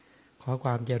อคว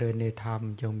ามเจริญในธรรม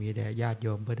จงมีแด่ญาติโย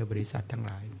มพุทธบริษัททั้งห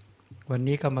ลายวัน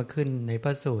นี้ก็มาขึ้นในพ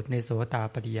ระสูตรในโสตา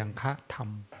ปฏิยังฆธรรม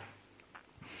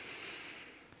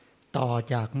ต่อ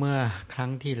จากเมื่อครั้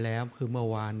งที่แล้วคือเมื่อ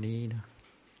วานนี้นะ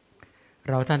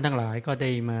เราท่านทั้งหลายก็ได้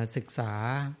มาศึกษา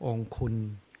องค์คุณ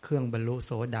เครื่องบรรลุโ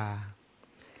สดา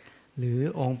หรือ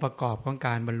องค์ประกอบของก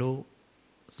ารบรรลุ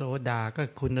โสดาก็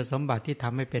คุณสมบัติที่ท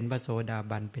ำให้เป็นพระโสดา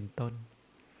บันเป็นต้น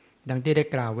ดังที่ได้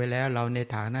กล่าวไว้แล้วเราใน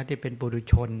ฐานะที่เป็นปุถุ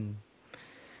ชน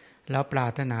แล้วปรา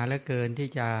รถนาเหลือเกินที่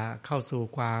จะเข้าสู่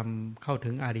ความเข้า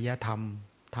ถึงอริยธรรม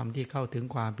ธรรมที่เข้าถึง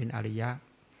ความเป็นอริยะ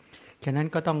ฉะนั้น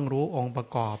ก็ต้องรู้องค์ประ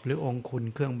กอบหรือองค์คุณ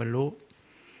เครื่องบรรลุ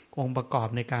องค์ประกอบ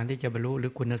ในการที่จะบรรลุหรื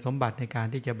อคุณสมบัติในการ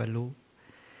ที่จะบรรลุ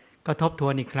ก็ทบทว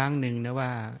นอีกครั้งหนึ่งนะว่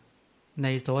าใน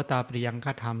โสตปฏิยังฆ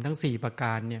ธรรมทั้ง4ประก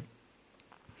ารเนี่ย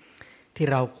ที่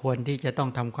เราควรที่จะต้อง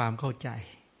ทำความเข้าใจ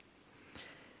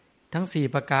ทั้ง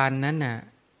4ประการนั้นน่ะ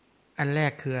อันแร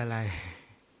กคืออะไร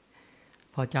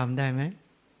พอจำได้ไหม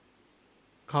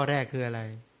ข้อแรกคืออะไร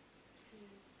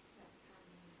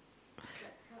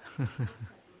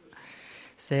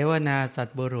เสวนาสัต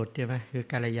บุรุษใช่ไหมคือ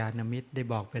กัลยาณมิตรได้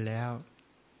บอกไปแล้ว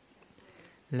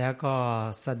แล้วก็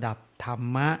สดับธรร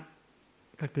มะ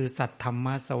ก็คือสัตธรรม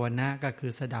ะสวนะก็คื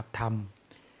อสดับธรรม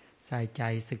ใส่ใจ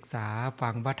ศึกษาฟั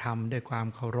งพระธรรมด้วยความ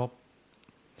เคารพ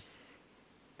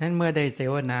นั้นเมื่อได้เส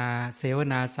ว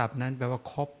นาศัพท์นั้นแปลว่า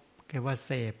คบแปลว่าเ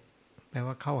สพแปล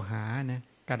ว่าเข้าหานะ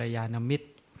กัลยาณมิตร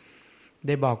ไ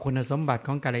ด้บอกคุณสมบัติข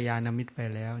องกัลยาณมิตรไป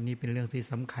แล้วนี่เป็นเรื่องที่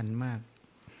สำคัญมาก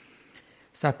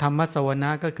สัทธรรมสวนะ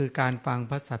ก็คือการฟัง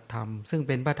พระสัทธรรมซึ่งเ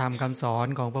ป็นพระธรรมคำสอน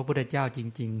ของพระพุทธเจ้าจ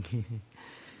ริง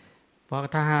ๆเพราะ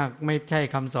ถ้าหากไม่ใช่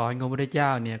คำสอนของพระพุทธเจ้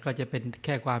าเนี่ยก็จะเป็นแ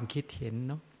ค่ความคิดเห็น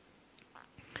เนาะ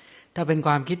ถ้าเป็นค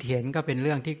วามคิดเห็นก็เป็นเ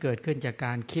รื่องที่เกิดขึ้นจากก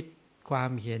ารคิดควา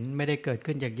มเห็นไม่ได้เกิด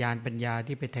ขึ้นจากญาณปัญญา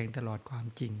ที่ไปแทงตลอดความ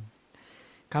จริง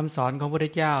คำสอนของพระพุทธ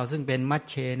เจ้าซึ่งเป็นมัช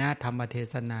เชนะธรรมเท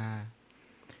ศนา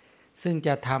ซึ่งจ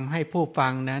ะทำให้ผู้ฟั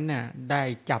งนั้นน่ะได้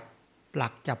จับหลั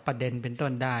กจับประเด็นเป็นต้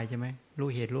นได้ใช่ไหมรู้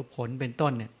เหตุรู้ผลเป็นต้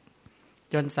นเนี่ย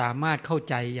จนสามารถเข้า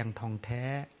ใจอย่างท่องแท้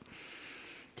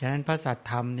ฉะนั้นพระสัท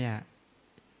ธรรมเนี่ย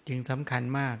จึงสำคัญ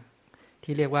มาก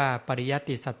ที่เรียกว่าปริยั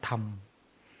ติสัทธรรม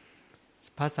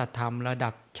พระสัทธรรมระดั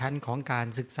บชั้นของการ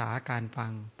ศึกษาการฟั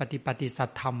งปฏิปัติสัท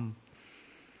ธรรม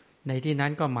ในที่นั้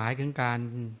นก็หมายถึงการ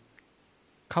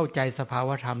เข้าใจสภาว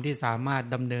ธรรมที่สามารถ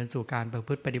ดำเนินสู่การประพ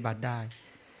ฤติปฏิบัติได้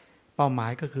เป้าหมา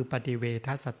ยก็คือปฏิเวท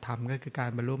สัทธรรมก็คือการ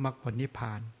บรรลุมรรคผลนิพพ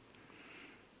าน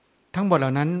ทั้งหมดเหล่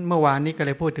านั้นเมื่อวานนี้ก็เ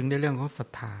ลยพูดถึงในเรื่องของศรัท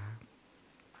ธา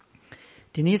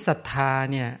ทีนี้ศรัทธา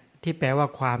เนี่ยที่แปลว่า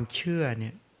ความเชื่อเนี่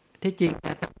ยที่จริง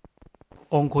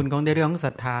องค์คุณของในเรื่องของศ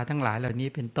รัทธาทั้งหลายเหล่านี้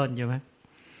เป็นต้นใช่ไหม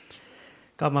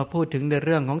ก็มาพูดถึงในเ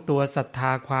รื่องของตัวศรัทธา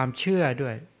ความเชื่อด้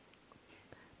วย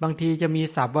บางทีจะมี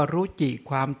ศัพท์ว่ารุจิ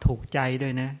ความถูกใจด้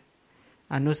วยนะ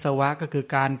อนุสวะก็คือ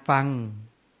การฟัง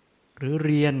หรือเ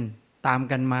รียนตาม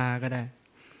กันมาก็ได้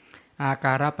อาก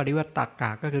ารปริวัตตกะ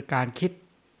ก็คือการคิด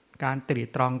การตรี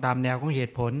ตรองตามแนวของเห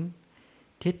ตุผล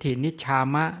ทิฏฐินิชฌา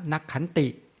มะนักขันติ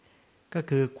ก็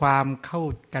คือความเข้า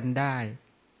กันได้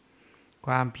ค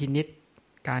วามพินิจ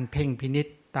การเพ่งพินิจ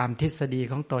ตามทฤษฎี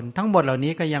ของตนทั้งหมดเหล่า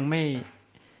นี้ก็ยังไ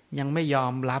ม่ยอ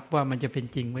มรับว่ามันจะเป็น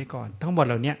จริงไว้ก่อนทั้งหมดเ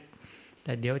หล่านี้แ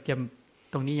ต่เดี๋ยวจะ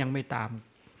ตรงนี้ยังไม่ตาม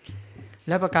แ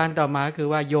ละประการต่อมาคือ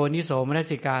ว่าโยนิโสมน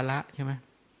สิการะใช่ไหม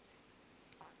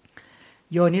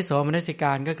โยนิโสมนสิก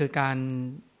ารก็คือการ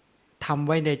ทำไ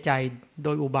ว้ในใจโด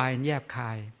ยอุบายแยบค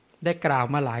ายได้กล่าว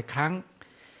มาหลายครั้ง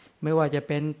ไม่ว่าจะเ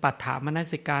ป็นปัฏฐามน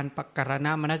สิการปักกรณ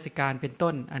มนสิการเป็น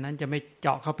ต้นอันนั้นจะไม่เจ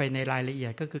าะเข้าไปในรายละเอีย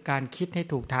ดก็คือการคิดให้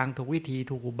ถูกทางถูกวิธี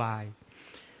ถูกอุบาย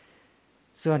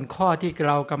ส่วนข้อที่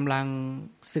เรากำลัง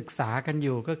ศึกษากันอ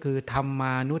ยู่ก็คือธรรม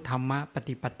านุธรรมป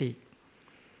ฏิปติ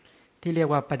ที่เรียก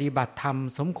ว่าปฏิบัติธรรม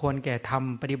สมควรแก่ธรรม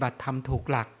ปฏิบัติธรรมถูก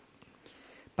หลัก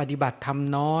ปฏิบัติธรรม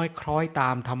น้อยคล้อยตา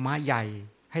มธรรมะใหญ่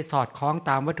ให้สอดคล้อง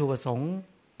ตามวัตถุประสงค์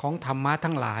ของธรรมะ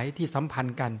ทั้งหลายที่สัมพัน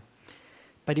ธ์กัน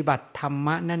ปฏิบัติธรรม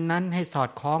ะนั้นๆให้สอด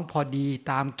คล้องพอดี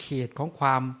ตามเขตของคว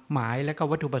ามหมายและก็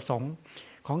วัตถุประสงค์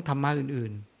ของธรรมะอื่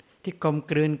นๆที่กลม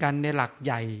กลืนกันในหลักใ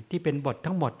หญ่ที่เป็นบท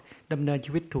ทั้งหมดดำเนิน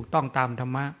ชีวิตถูกต้องตามธร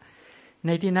รมะใน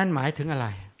ที่นั้นหมายถึงอะไร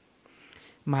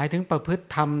หมายถึงประพฤติ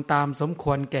ธรรมตามสมค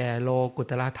วรแก่โลกุ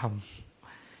ตละธรรม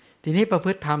ทีนี้ประพ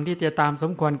ฤติธรรมที่จะตามส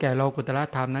มควรแก่โลกุตละ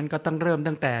ธรรมนั้นก็ต้องเริ่ม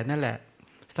ตั้งแต่นั่นแหละ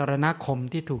สรณคม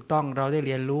ที่ถูกต้องเราได้เ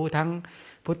รียนรู้ทั้ง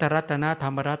พุทธรัตนะธร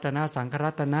รมรัตนะสังฆ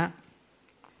รัตนะ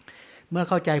เมื่อ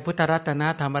เข้าใจพุทธรัตนะ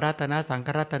ธรรมรัตนะสังฆ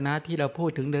รัตนะที่เราพูด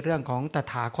ถึงในเรื่องของต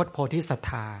ถาคตโพธิสัต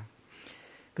ถา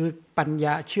คือปัญญ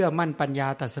าเชื่อมั่นปัญญา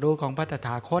ตรัสรู้ของพระตถ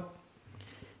าคต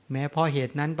แม้เพราะเห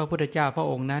ตุนั้นพระพุทธเจ้าพระ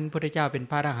องค์นั้นพระพุทธเจ้าเป็น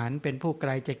พระอรหันต์เป็นผู้ไก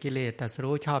ลจากกิเลสตรัส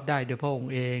รู้ชอบได้โดยพระอง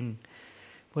ค์เอง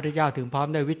พุทธเจ้าถึงพร้อม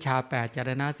ด้วยวิชชา8จร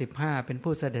ณะ15เป็น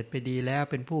ผู้เสด็จไปดีแล้ว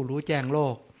เป็นผู้รู้แจ้งโล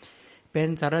กเป็น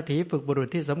สารถีฝึกบุรุษ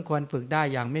ที่สมควรฝึกได้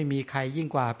อย่างไม่มีใครยิ่ง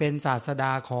กว่าเป็นศาสด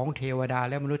าของเทวดา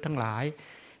และมนุษย์ทั้งหลาย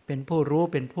เป็นผู้รู้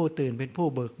เป็นผู้ตื่นเป็นผู้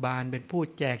เบิกบานเป็นผู้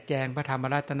แจกแจงพระธรรม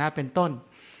รัตนะเป็นต้น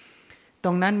ต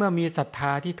รงนั้นเมื่อมีศรัทธ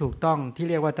าที่ถูกต้องที่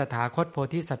เรียกว่าตถาคตโพ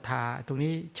ธิศรัทธาตรง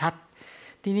นี้ชัด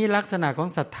ที่นี้ลักษณะของ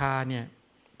ศรัทธาเนี่ย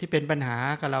ที่เป็นปัญหา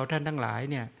กับเราท่านทั้งหลาย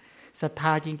เนี่ยศรัทธ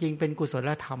าจริงๆเป็นกุศ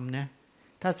ลธรรมนะ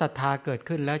ถ้าศรัทธาเกิด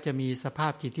ขึ้นแล้วจะมีสภา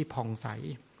พจิตที่ผ่องใส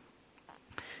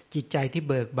จิตใจที่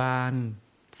เบิกบาน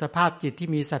สภาพจิตที่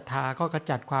มีศรัทธาก็ข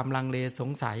จัดความลังเลสง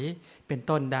สัยเป็น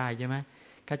ต้นได้ใช่ไหม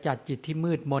ขจัดจิตที่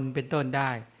มืดมนเป็นต้นได้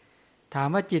ถาม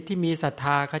ว่าจิตที่มีศรัทธ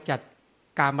าขจัด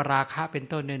กามราคะเป็น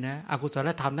ต้นเนี่ยนะอกุศล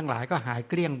ธรรมทั้งหลายก็หาย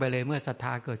เกลี้ยงไปเลยเมื่อศรัทธ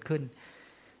าเกิดขึ้น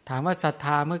ถามว่าศรัทธ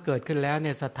าเมื่อเกิดขึ้นแล้วเ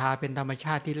นี่ยศรัทธาเป็นธรรมช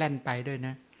าติที่แล่นไปด้วยน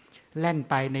ะแล่น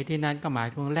ไปในที่นั้นก็หมาย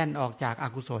ถึงแล่นออกจากอ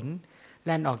กุศลแ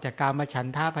ล่นออกจากกามฉัน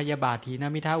ทะพยาบาทถีน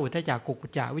มิทะอุทธัจจะกุกุ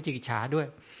จจะวิจิกิจฉาด้วย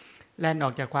แล่นอ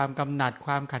อกจากความกำหนัดค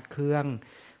วามขัดเคือง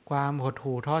ความหด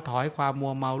หู่ท้อถอยความมั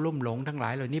วเมาลุ่มหลงทั้งหลา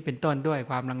ยเหล่านี้เป็นต้นด้วย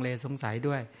ความลังเลสงสัย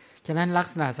ด้วยฉะนั้นลัก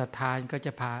ษณะศรัทธาก็จ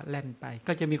ะพาแล่นไป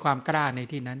ก็จะมีความกล้าใน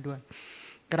ที่นั้นด้วย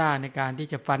กล้าในการที่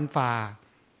จะฟันฝ่า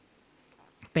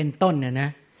เป็นต้นเนี่ยนะ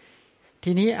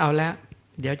ทีนี้เอาละ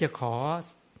เดี๋ยวจะขอ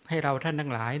ให้เราท่านทั้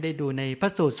งหลายได้ดูในพร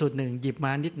ะสูตรสูตรหนึ่งหยิบม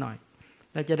านิดหน่อย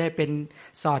เราจะได้เป็น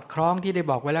สอดคล้องที่ได้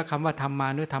บอกไว้แล้วคำว่าธรรมา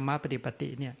นุธรรมปฏิปติ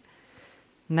เนี่ย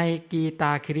ในกีต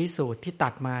าคิริสูตรที่ตั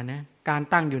ดมานะการ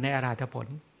ตั้งอยู่ในอรหัตผล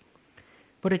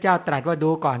พระเจ้าตรัสว่าดู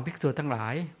ก่อนภิกษุทั้งหลา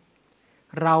ย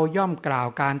เราย่อมกล่าว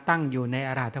การตั้งอยู่ใน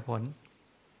อรหัตผล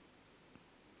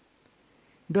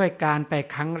ด้วยการไป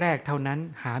ครั้งแรกเท่านั้น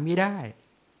หามิได้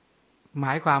หม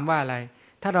ายความว่าอะไร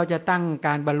ถ้าเราจะตั้งก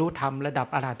ารบรรลุธรรมระดับ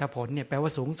อรหัตผลเนี่ยแปลว่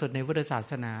าสูงสุดในพุทธศา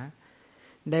สนา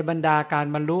ในบรรดาการ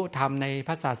บรรลุธรรมในพ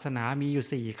ระศาสนามีอยู่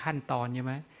4ขั้นตอนใช่ไ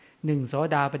หม1โส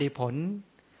ดาปัตติผล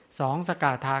2สก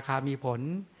ทาคามีผล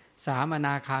3อน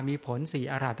าคามีผล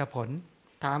4อรหัตผล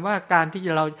ถามว่าการที่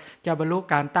เราจะบรรลุ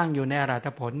การตั้งอยู่ในอรหัต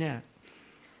ผลเนี่ย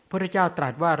พระเจ้าตรั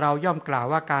สว่าเราย่อมกล่าว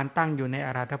ว่าการตั้งอยู่ในอ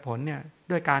รหัตผลเนี่ย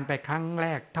ด้วยการไปครั้งแร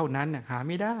กเท่านั้นหาไ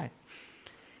ม่ได้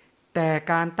แต่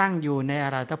การตั้งอยู่ในอ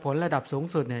รหัตผลระดับสูง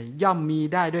สุดเนี่ยย่อมมี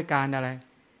ได้ด้วยการอะไร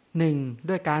1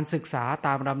ด้วยการศึกษาต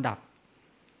ามลำดับ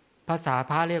ภาษา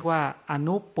พระเรียกว่าอ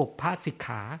นุปุพพสิกข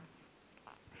า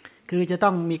คือจะต้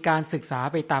องมีการศึกษา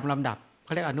ไปตามลำดับเข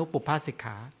าเรียกอนุปุพพสิกข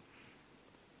า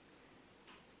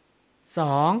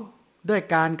2ด้วย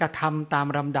การกระทำตาม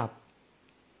ลำดับ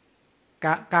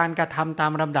การกระทำตา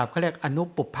มลำดับเขาเรียกอนุ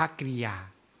ปุพพกิริยา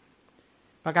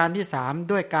ประการที่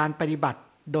3ด้วยการปฏิบัติ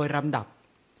โดยลำดับ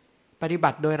ปฏิบั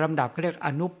ติโดยลำดับเขาเรียกอ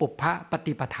นุปุพพป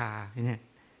ฏิปทาเนี่ย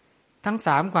ทั้ง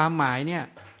3ความหมายเนี่ย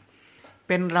เ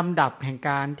ป็นลำดับแห่งก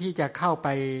ารที่จะเข้าไป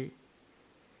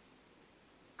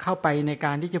ในก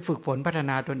ารที่จะฝึกฝนพัฒ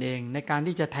นาตนเองในการ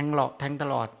ที่จะแทงต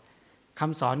ลอดค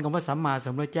ำสอนของพระสัมมาสั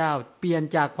มพุทธเจ้าเปลี่ยน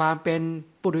จากความเป็น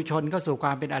ปุถุชนเข้าสู่คว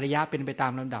ามเป็นอริยะเป็นไปตา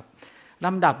มลำ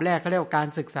ดับแรกเขาเรียกว่าการ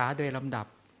ศึกษาโดยลำดับ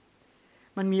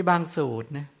มันมีบางสูตร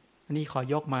นะอันนี้ขอ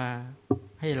ยกมา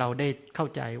ให้เราได้เข้า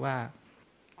ใจว่า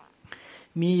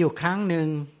มีอยู่ครั้งหนึ่ง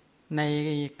ใน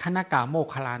คณกาโมค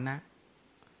คัลลานะ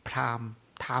พราหมณ์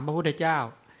ถามพระพุทธเจ้า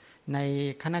ใน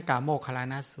คณกาโมคคัลลา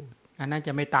นะสูตรอันนั้นจ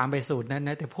ะไม่ตามไปสูตรนั้นน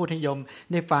ะแต่พูดให้โยม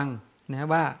ได้ฟังนะ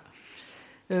ว่า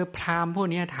พราหมณ์ผู้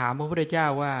นี้ถามพระพุทธเจ้า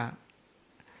ว่า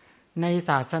ใน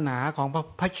ศาสนาของ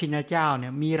พระชินเจ้าเนี่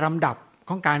ยมีลำดับ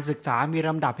ของการศึกษามีล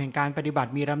ำดับแห่งการปฏิบัติ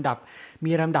มีลำดับ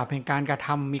แห่งการกระท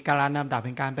ำมีการลำดับแ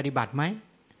ห่งการปฏิบัติไหม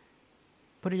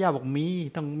พระพุทธเจ้าบอก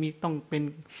ต้องเป็น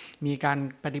มีการ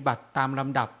ปฏิบัติตามล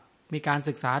ำดับมีการ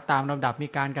ศึกษาตามลำดับมี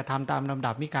การกระทำตามลำ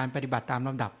ดับมีการปฏิบัติตามล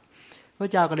ำดับพระ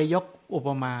เจ้าก็เลยยกอุป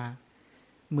มา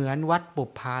เหมือนวัดปุพ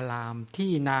พาราม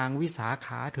ที่นางวิสาข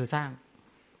าเธอสร้าง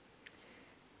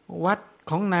วัด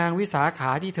ของนางวิสาข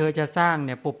าที่เธอจะสร้างเ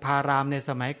นี่ยปุพพารามใน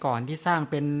สมัยก่อนที่สร้าง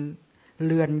เป็นเ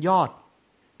รือนยอด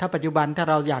ถ้าปัจจุบันถ้า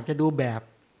เราอยากจะดูแบบ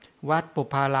วัดปุพ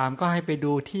พารามก็ให้ไป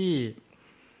ดูที่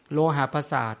โลหะปรา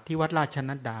สาทที่วัดราช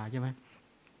นัดดาใช่ไหม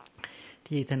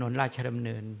ที่ถนนราชดำเ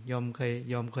นินโยมเ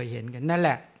คยเห็นกันนั่นแห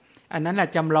ละอันนั้นแหละ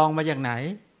จำลองมาจากไหน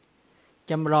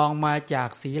จำลองมาจาก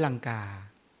ศรีลังกา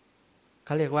เข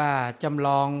าเรียกว่าจำล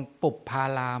องปุพพา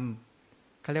ราม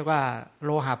เขาเรียกว่าโล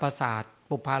หะปราสาท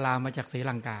ปุพพารามมาจากศรี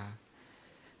ลังกา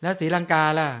แล้วศรีลังกา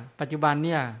ล่ะปัจจุบันเ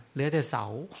นี่ยเหลือแต่เสา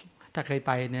ถ้าเคยไ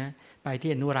ปนะไป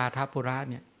ที่อนุราธปุระ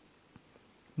เนี่ย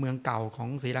เมืองเก่าของ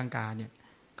ศรีลังกาเนี่ย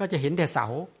ก็จะเห็นแต่เสา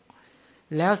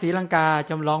แล้วศรีลังกา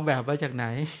จำลองแบบมาจากไหน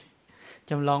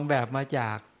จำลองแบบมาจา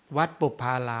กวัดปุพพ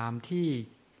ารามที่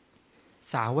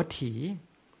สาวัตถี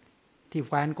ที่แ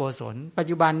คว้นโกศลปัจ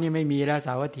จุบันนี่ไม่มีแล้วส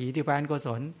าวัตถีที่แคว้นโกศ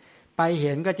ลไปเ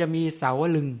ห็นก็จะมีเสา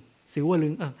ลึง สิวลึ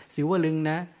งสิวลึง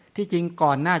นะที่จริงก่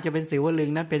อนหน้าจะเป็นสิวลึง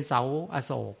นั้นเป็นเสาอโ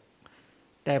ศก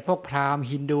แต่พวกพราหมณ์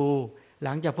ฮินดูห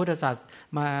ลังจากพุทธศ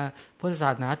า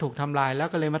สนาถูกทำลายแล้ว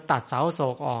ก็เลยมาตัดเสาอโศ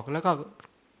กออกแล้วก็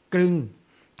กรึง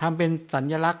ทำเป็นสั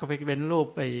ญลักษณ์ไปเป็นรูป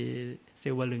ไปสิ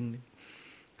วลึง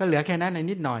ก็เหลือแค่นั้น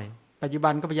นิดหน่อยปัจจุบั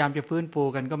นก็พยายามจะฟื้นฟู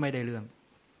กันก็ไม่ได้เรื่อง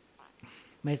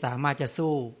ไม่สามารถจะ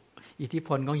สู้อิทธิพ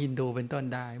ลของฮินดูเป็นต้น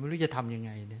ได้ไม่รู้จะทำยังไ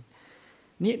งเนี่ย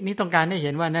นี่ต้องการให้เ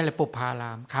ห็นว่านั่นแหละปุพพาร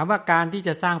ามถามว่าการที่จ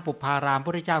ะสร้างปุพพารามพระ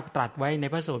พุทธเจ้าตรัสไว้ใน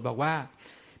พระสูตรบอกว่า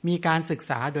มีการศึก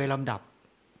ษาโดยลำดับ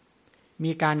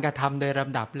มีการกระทำโดยล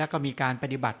ำดับและก็มีการป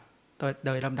ฏิบัติโ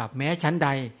ดยลำดับแม้ชั้นใด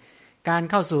การ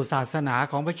เข้าสู่ศาสนา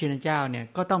ของพระชินเจ้าเนี่ย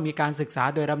ก็ต้องมีการศึกษา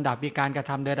โดยลำดับมีการกระ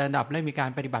ทำโดยลำดับและมีการ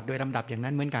ปฏิบัติโดยลำดับอย่าง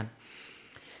นั้นเหมือนกัน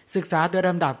ศึกษาโดย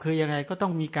ลำดับคือยังไงก็ต้อ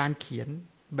งมีการเขียน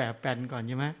แบบแปลนก่อนใ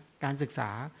ช่ไหมการศึกษา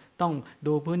ต้อง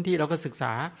ดูพื้นที่เราก็ศึกษ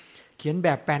าเขียนแบ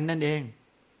บแปลนนั่นเอง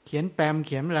เขียนแปมเ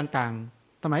ขียนต่าง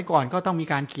ๆสมัยก่อนก็ต้องมี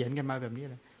การเขียนกันมาแบบนี้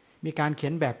เลยมีการเขีย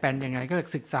นแบบแปลนยังไงก็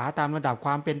ศึกษาตามระดับค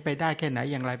วามเป็นไปได้แค่ไหน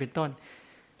อย่างไรเป็นต้น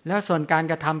แล้วส่วนการ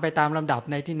กระทำไปตามลำดับ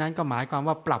ในที่นั้นก็หมายความ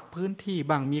ว่าปรับพื้นที่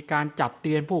บ้างมีการจับเ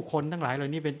ตือนผู้คนทั้งหลายเหล่า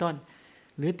นี้เป็นต้น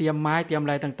หรือเตรียมไม้เตรียมอะ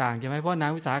ไรต่างๆใช่ไหมเพราะนา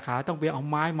งวิสาขาต้องไปเอา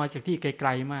ไม้มาจากที่ไกล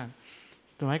ๆมาก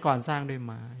สมัยก่อนสร้างด้วยไ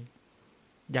ม้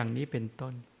อย่างนี้เป็นต้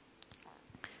น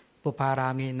ปุพพารา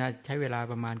มนี่นะใช้เวลา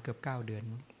ประมาณเกือบ9 เดือน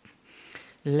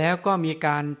แล้วก็มีก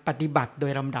ารปฏิบัติโด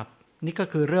ยลำดับนี่ก็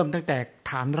คือเริ่มตั้งแต่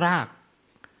ฐานราก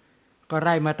ก็ไ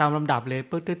ล่มาตามลำดับเลย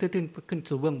ปึ๊กตื้นๆขึ้น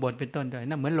สู่เบื้องบนเป็นต้นด้วย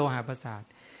นั่นเหมือนโลหะประสาท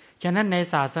ฉะนั้นใน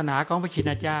ศาสนาของพระชิ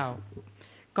นเจ้า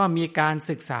ก็มีการ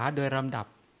ศึกษาโดยลำดับ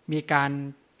มีการ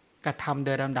กระทำโด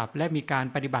ยลำดับและมีการ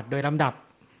ปฏิบัติโดยลำดับ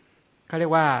เขาเรีย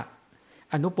กว่า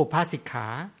อนุปุพพสิกขา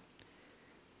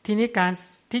ทีนี้การ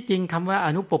ที่จริงคำว่าอ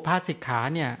นุปุพพสิกขา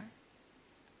เนี่ย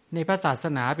ในพระศาส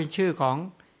นาเป็นชื่อของ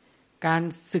การ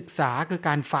ศึกษาคือก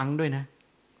ารฟังด้วยนะ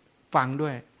ฟังด้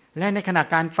วยและในขณะ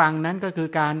การฟังนั้นก็คือ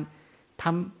การท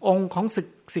ำองค์ของ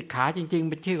สิกขาจริงๆ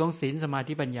เป็นชื่อของศีลสมา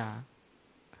ธิปัญญา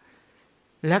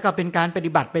แล้วก็เป็นการป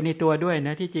ฏิบัติไปในตัวด้วยน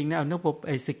ะที่จริงนะอนุปุพพ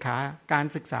สิกขาการ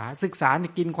ศึกษาเนี่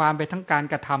ยกินความไปทั้งการ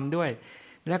กระทำด้วย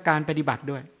และการปฏิบัติ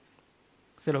ด้วย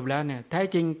สรุปแล้วเนี่ยแท้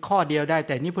จริงข้อเดียวได้แ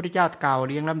ต่นี่พระพุทธเจ้ากล่าวเ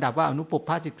รียงลำดับว่าอนุปุพพ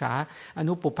ศึกษาอ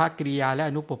นุปุพพกิริยาและ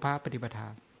อนุปุพพปฏิปทา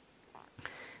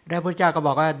และพระพุทธเจ้าก็บ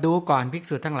อกว่าดูก่อนภิก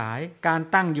ษุทั้งหลายการ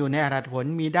ตั้งอยู่ในอรหัตผล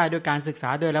มีได้ด้วยการศึกษา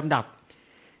โดยลำดับ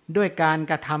ด้วยการ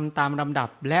กระทำตามลำดับ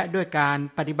และด้วยการ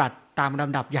ปฏิบัติตามล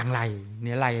ำดับอย่างไรเ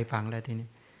นี่ยไล่ให้ฟังแล้วที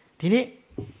นี้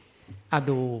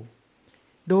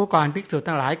ดูก่อนภิกษุ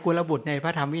ทั้งหลายกุลบุตรในพร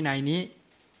ะธรรมวินัยนี้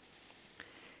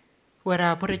เวลา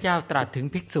พระพุทธเจ้าตรัสถึง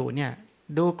ภิกษุเนี่ย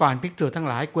ดูก่อนภิกษุทั้ง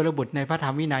หลายกุลบุตรในพระธร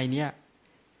รมวินัยเนี่ย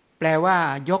แปลว่า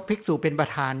ยกภิกษุเป็นประ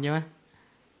ธานใช่ไหม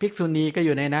ภิกษุณีก็อ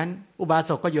ยู่ในนั้นอุบาส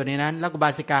กก็อยู่ในนั้นแล้วอุบา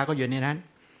สิกาก็อยู่ในนั้น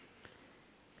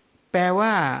แปลว่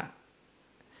า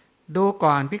ดู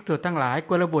ก่อนภิกษุทั้งหลาย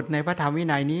กุลบุตรในพระธรรมวิ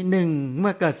นัยนี้1เ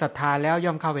มื่อเกิดศรัทธาแล้วย่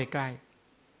อมเข้าไปใกล้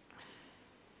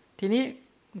ทีนี้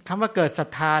คำว่าเกิดศรัท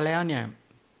ธาแล้วเนี่ย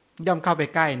ย่อมเข้าไป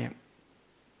ใกล้เนี่ย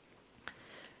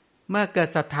เมื่อเกิด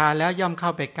ศรัทธาแล้วย่อมเข้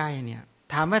าไปใกล้เนี่ย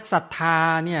ถามว่าศรัทธา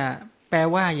เนี่ยแปล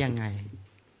ว่ายังไง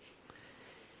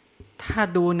ถ้า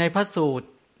ดูในพระสูตร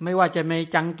ไม่ว่าจะใน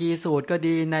จังกีสูตรก็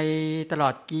ดีในตลอ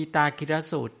ดกีตาคิร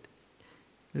สูตร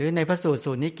หรือในพระสูต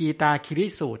รนี้กีตาคิริ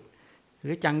สูตรห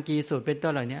รือจังกีสูตรเป็นต้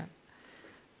นเหล่านี้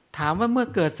ถามว่าเมื่อ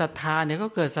เกิดศรัทธาเนี่ยก็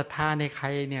เกิดศรัทธาในใคร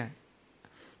เนี่ย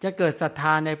จะเกิดศรัทธ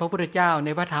าในพระพุทธเจ้าใน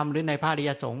พระธรรมหรือในพระอริ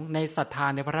ยสงฆ์ในศรัทธา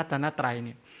ในพระรัตนตรัยเ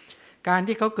นี่ยการ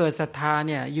ที่เขาเกิดศรัทธาเ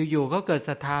นี่ยอยู่ๆเขาเกิด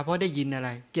ศรัทธาเพราะได้ยินอะไร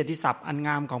เกียรติศัพท์อันง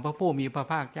ามของพระผู้มีพระ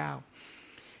ภาคเจ้า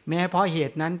แม้เพราะเห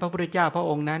ตุนั้นพระพุทธเจ้าพระ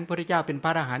องค์นั้นพระพุทธเจ้าเป็นพร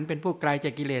ะอรหันต์เป็นผู้ไกลจ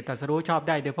ากกิเลสตรัสรู้ชอบ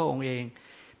ได้โดยพระองค์เอง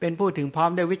เป็นผู้ถึงพร้อม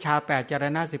ด้วยวิชา8จร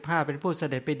ณะ15เป็นผู้เส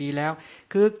ด็จไปดีแล้ว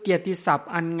คือเกียรติศัพท์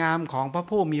อันงามของพระ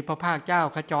ผู้มีพระภาคเจ้า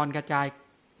ขจรกระจาย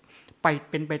ไป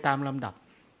เป็นไปตามลำดับ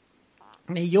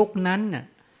ในยุคนั้นน่ะ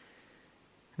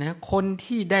นะคน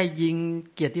ที่ได้ยิง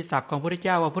เกียรติศัพท์ของพระพุทธเ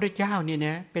จ้าว่าพระพุทธเจ้านี่น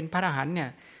ะเป็นพระอรหันต์เนี่ย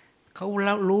เขา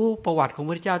รู้ประวัติของพระ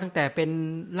พุทธเจ้าตั้งแต่เป็น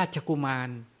ราชกุมาร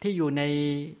ที่อยู่ใน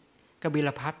กบิล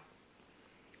พัสต์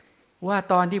ว่า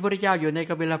ตอนที่พระพุทธเจ้าอยู่ใน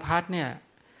กบิลพัสต์เนี่ย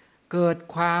เกิด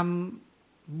ความ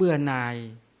เบื่อหน่าย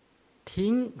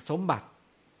ทิ้งสมบัติ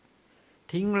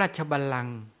ทิ้งราชบัลลัง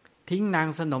ก์ทิ้งนาง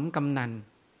สนมกำนัน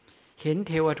เห็นเ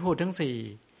ทวทูตทั้ง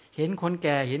4เห็นคนแ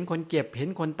ก่เห็นคนเจ็บเห็น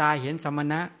คนตายเห็นสม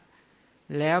ณะ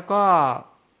แล้วก็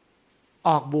อ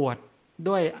อกบวช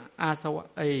ด้วยอา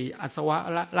สวะ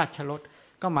ราชรส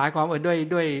ก็หมายความว่า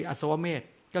ด้วยอาสวเมธ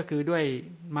ก็คือด้วย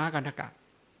ม้ากันทกะ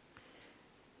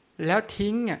แล้ว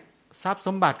ทิ้งทรัพย์ส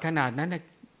มบัติขนาดนั้น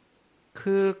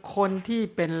คือคนที่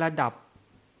เป็นระดับ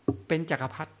เป็นจักร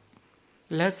พรรดิ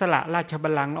แล้วสละราชบั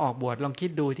ลลังก์ออกบวชลองคิ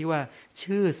ดดูที่ว่า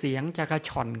ชื่อเสียงจะกระช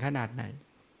อนขนาดไหน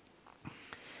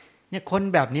เนี่ยคน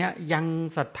แบบนี้ยัง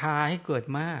ศรัทธาให้เกิด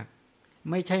มาก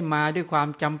ไม่ใช่มาด้วยความ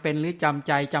จำเป็นหรือจำใ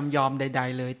จจำยอมใด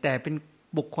ๆเลยแต่เป็น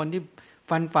บุคคลที่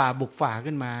ฟันฝ่าบุกฝ่า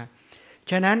ขึ้นมา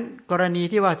ฉะนั้นกรณี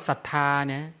ที่ว่าศรัทธา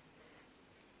เนี่ย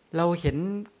เราเห็น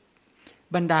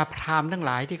บรรดาพราหมณ์ทั้งห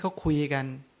ลายที่เขาคุ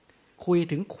ย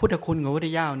ถึงพุทธคุณของพระพุทธ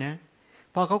เจ้านะ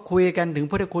พอเขาคุยกันถึง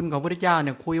พุทธคุณของพระพุทธเจ้าเ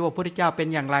นี่ยคุยว่าพระพุทธเจ้าเป็น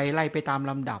อย่างไรไล่ไปตาม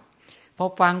ลำดับพอ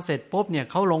ฟังเสร็จปุ๊บเนี่ย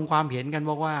เขาลงความเห็นกัน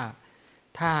บอกว่า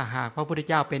ถ้าหากพระพุทธ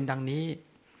เจ้าเป็นดังนี้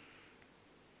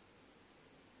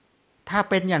ถ้า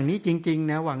เป็นอย่างนี้จริง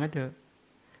ๆนะว่างั้นเถอะ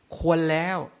ควรแล้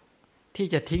วที่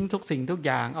จะทิ้งทุกสิ่งทุกอ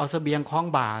ย่างเอาเสบียงคล้อง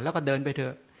บ่าแล้วก็เดินไปเถอ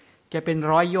ะจะเป็น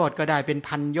100 โยชน์ก็ได้เป็น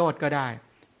1,000 โยชน์ก็ได้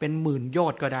เป็น10,000 โย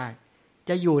ชน์ก็ได้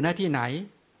จะอยู่หน้าที่ไหน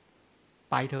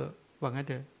ไปเถอะว่างั้น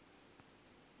เถอะ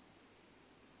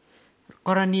ก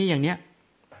รณีอย่างเนี้ย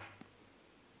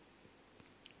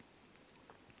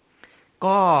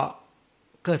ก็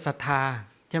เกิดศรัทธา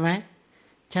ใช่ไหม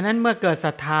ฉะนั้นเมื่อเกิดศ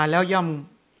รัทธาแล้วย่อม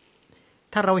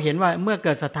ถ้าเราเห็นว่าเมื่อเ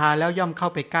กิดศรัทธาแล้วย่อมเข้า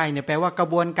ไปใกล้เนี่ยแปลว่ากระ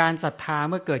บวนการศรัทธา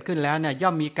เมื่อเกิดขึ้นแล้วเนี่ยย่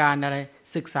อมมีการอะไร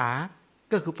ศึกษา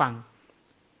ก็คือ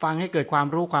ฟังให้เกิดความ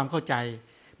รู้ความเข้าใจ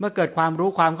เมื่อเกิดความรู้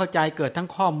ความเข้าใจเกิดทั้ง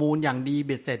ข้อมูลอย่างดีเ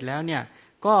บ็ดเสร็จแล้วเนี่ย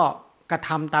ก็กระท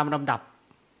ำตามลำดับ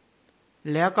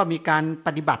แล้วก็มีการป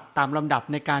ฏิบัติตามลำดับ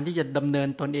ในการที่จะดำเนิน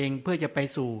ตนเองเพื่อจะไป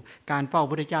สู่การเฝ้าพระ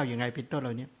พุทธเจ้าอย่างไรเป็นต้นเห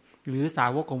ล่านี้หรือสา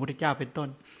วกของพระพุทธเจ้าเป็นต้น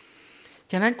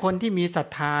ฉะนั้นคนที่มีศรัท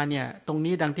ธาเนี่ยตรง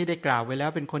นี้ดังที่ได้กล่าวไว้แล้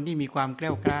วเป็นคนที่มีความแกล้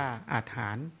วกล้าอาถร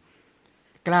รพ์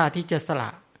กล้าที่จะสละ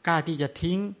กล้าที่จะ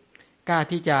ทิ้งกล้า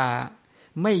ที่จะ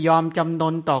ไม่ยอมจำน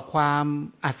นต่อความ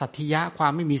อสัตถิยะควา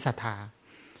มไม่มีศรัทธา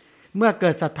เมื่อเกิ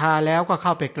ดศรัทธาแล้วก็เข้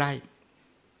าไปใกล้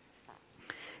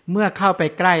เมื่อเข้าไป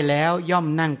ใกล้แล้วย่อม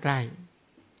นั่งใกล้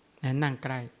นั่งใก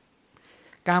ล้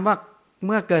การว่าเ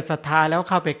มื่อเกิดศรัทธาแล้ว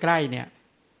เข้าไปใกล้เนี่ย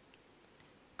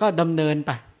ก็ดำเนินไ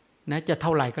ปนะจะเท่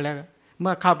าไหร่ก็แล้วเ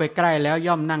มื่อเข้าไปใกล้แล้ว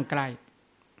ย่อมนั่งใกล้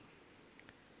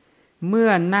เมื่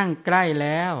อนั่งใกล้แ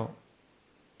ล้ว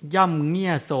ย่อมเงี่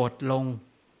ยโสดลง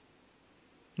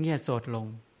เงี่ยโสดลง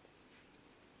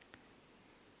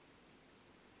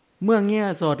เมื่อเงี่ย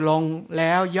โสดลงแ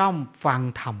ล้วย่อมฟัง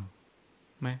ธรรม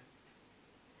ไหม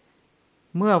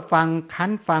เมื่อฟังธ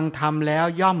รรมแล้ว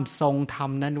ย่อมทรงธรรม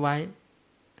นั้นไว้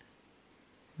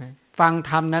ฟัง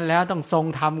ธรรมนั้นแล้วต้องทรง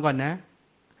ธรรมก่อนนะ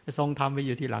ทรงธรรมไปอ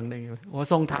ยู่ที่หลังได้ไงโอ้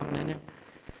ทรงธรรมนะเนี่ย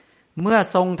เมื่อ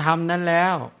ทรงธรรมนั้นแล้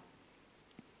ว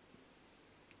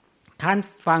ขั้น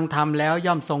ฟังธรรมแล้ว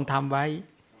ย่อมทรงธรรมไว้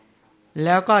แ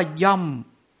ล้วก็ย่อม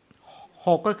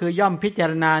6ก็คือย่อมพิจา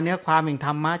รณาเนื้อความแห่งธ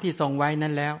รรมะที่ทรงไว้นั้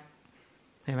นแล้ว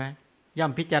เห็นไหมย่อ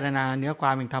มพิจารณาเนื้อคว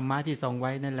ามแห่งธรรมะที่ทรงไ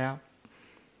ว้นั้นแล้ว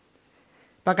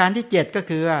ประการที่7ก็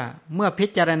คือเมื่อพิ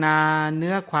จารณาเ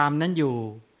นื้อความนั้นอยู่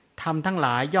ธรรมทั้งหล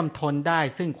ายย่อมทนได้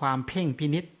ซึ่งความเพ่งพิ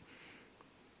นิจ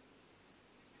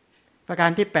ประการ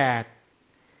ที่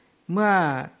8เมื่อ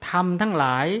ธรรมทั้งหล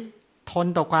ายทน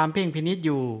ต่อความเพ่งพินิจอ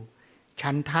ยู่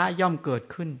ฉันทะย่อมเกิด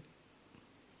ขึ้น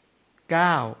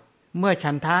9เมื่อ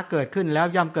ฉันทะเกิดขึ้นแล้ว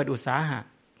ย่อมเกิดอุตสาหะ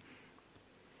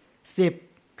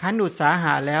10ขั้นอุตสาห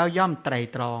ะแล้วย่อมไตร่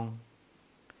ตรอง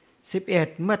11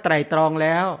เมื่อไตร่ตรองแ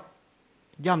ล้ว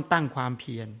ย่อมตั้งความเ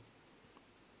พียร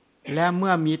และเ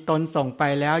มื่อมีตนส่งไป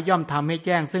แล้วย่อมทำให้แ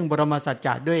จ้งซึ่งบรมสัจจ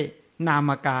ะด้วยนา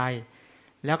มกาย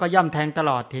แล้วก็ย่อมแทงต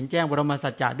ลอดเห็นแจ้งบรมสั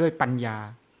จจะด้วยปัญญา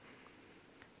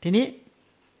ทีนี้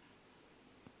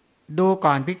ดู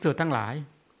ก่อนภิกษุทั้งหลาย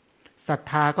ศรัท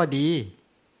ธาก็ดี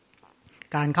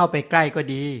การเข้าไปใกล้ก็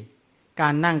ดีกา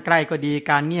รนั่งใกล้ก็ดี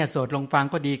การเงี่ยโสดลงฟัง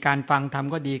ก็ดีการฟังธรรม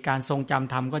ก็ดีการทรงจ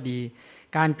ำธรรมก็ดี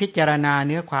การพิจารณาเ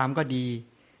นื้อความก็ดี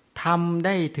ทำไ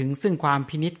ด้ถึงซึ่งความ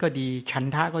พินิจก็ดีฉัน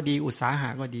ทะก็ดีอุตสาหะ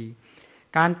ก็ดี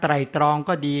การไตร่ตรอง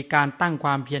ก็ดีการตั้งคว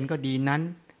ามเพียรก็ดีนั้น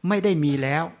ไม่ได้มีแ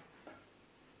ล้ว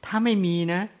ถ้าไม่มี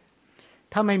นะ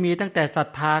ถ้าไม่มีตั้งแต่ศรัท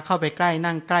ธาเข้าไปใกล้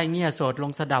นั่งใกล้เงี่ยโสดล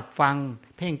งสดับฟัง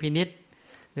เพ่งพินิจ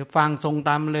หรือฟังทรงต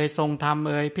ามเลยทรงธรรม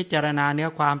พิจารณาเนื้อ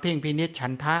ความเพ่งพินิจฉั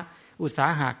นทะอุตสา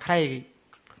หะใคร่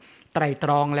ไตร่ต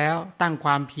รองแล้วตั้งคว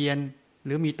ามเพียรห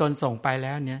รือมีตนส่งไปแ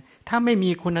ล้วเนี่ยถ้าไม่มี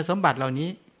คุณสมบัติเหล่านี้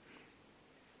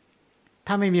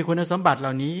ถ้าไม่มีคุณสมบัติเห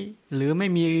ล่านี้หรือไม่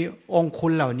มีองค์คุ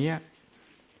ณเหล่านี้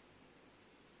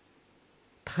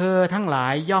เธอทั้งหลา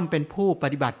ยย่อมเป็นผู้ป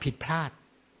ฏิบัติผิดพลาด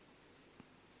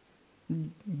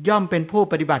ย่อมเป็นผู้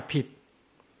ปฏิบัติผิด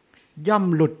ย่อม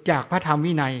หลุดจากพระธรรม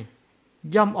วินัย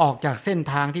ย่อมออกจากเส้น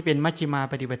ทางที่เป็นมัชฌิมา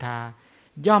ปฏิปทา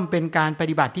ย่อมเป็นการป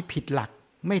ฏิบัติที่ผิดหลัก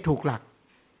ไม่ถูกหลัก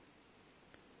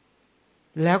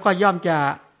แล้วก็ย่อมจะ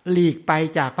หลีกไป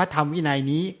จากพระธรรมวินัย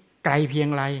นี้ไกลเพียง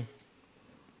ไร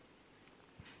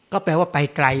ก็แปลว่าไป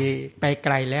ไก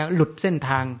ลแล้วหลุดเส้นท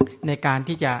างในการ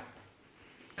ที่จะ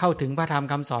เข้าถึงพระธรรม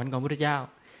คำสอนของพระพุทธเจ้า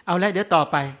เอาละเดี๋ยวต่อ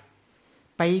ไป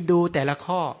ดูแต่ละ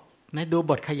ข้อนะดู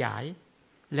บทขยาย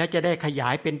แล้วจะได้ขยา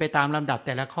ยเป็นไปตามลำดับแ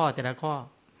ต่ละข้อ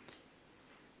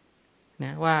น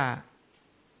ะว่า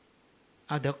เ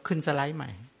อาเดี๋ยวขึ้นสไลด์ใหม่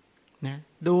นะ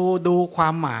ดูควา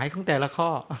มหมายของแต่ละข้อ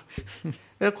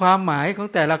ความหมายของ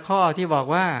แต่ละข้อที่บอก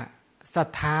ว่าศรัท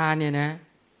ธาเนี่ยนะ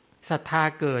ศรัทธา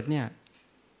เกิดเนี่ย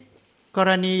กร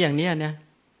ณีอย่างนี้นะ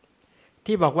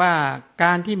ที่บอกว่าก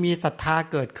ารที่มีศรัทธา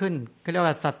เกิดขึ้นก็เรียก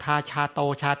ว่าศรัทธาชาโต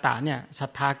ชาตะเนี่ยศรั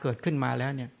ทธาเกิดขึ้นมาแล้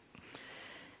วเนี่ย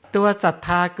ตัวศรัทธ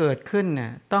าเกิดขึ้นเนี่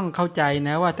ยต้องเข้าใจน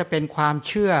ะว่าถ้าเป็นความ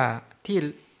เชื่อที่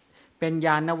เป็นญ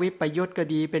าณวิปยุตก็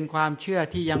ดีเป็นความเชื่อ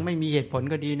ที่ยังไม่มีเหตุผล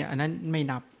ก็ดีเนี่ยอันนั้นไม่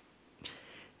นับ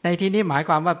ในที่นี้หมายค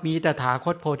วามว่ามีตถาค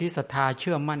ตโพธิศรัทธาเ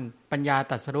ชื่อมั่นปัญญา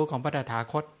ตรัสรู้ของพระตถา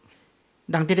คต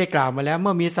ดังที่ได้กล่าวมาแล้วเ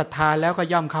มื่อมีศรัทธาแล้วก็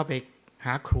ย่อมเข้าไปห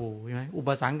าครูใช่ไหมอุป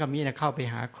สังกัมมีเนี่ยเข้าไป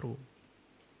หาครู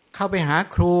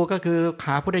ก็คือห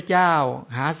าพระพุทธเจ้า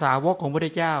หาสาวกของพระพุทธ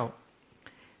เจ้า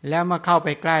แล้วมาเข้าไป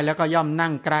ใกล้แล้วก็ย่อมนั่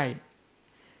งใกล้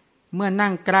เมื่อนั่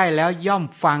งใกล้แล้วย่อม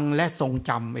ฟังและทรง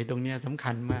จำไอ้ตรงนี้สำ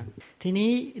คัญมากทีนี้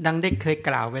ดังได้เคยก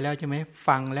ล่าวไว้แล้วใช่ไหม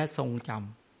ฟังและทรงจ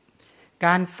ำก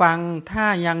ารฟังถ้า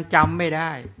ยังจำไม่ไ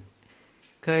ด้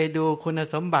เคยดูคุณ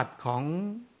สมบัติของ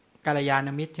กัลยาณ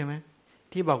มิตรใช่ไหม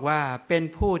ที่บอกว่าเป็น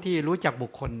ผู้ที่รู้จักบุ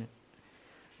คคล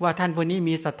ว่าท่านผู้นี้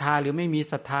มีศรัทธาหรือไม่มี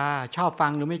ศรัทธาชอบฟั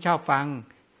งหรือไม่ชอบฟัง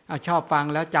ชอบฟัง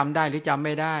แล้วจำได้หรือจำไ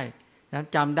ม่ได้แล้ว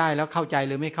จำได้แล้วเข้าใจห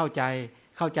รือไม่เข้าใ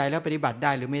จแล้วปฏิบัติไ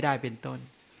ด้หรือไม่ได้เป็นต้น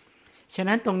ฉะ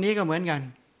นั้นตรงนี้ก็เหมือนกัน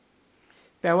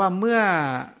แปลว่าเมื่อ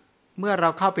เรา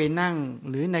เข้าไปนั่ง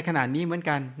หรือในขณะนี้เหมือน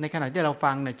กันในขณะที่เรา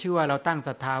ฟังเนี่ยชื่อว่าเราตั้งศ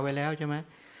รัทธาไว้แล้วใช่ไหม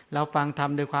เราฟังท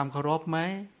ำโดยความเคารพไหม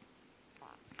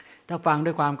ถ้าฟังด้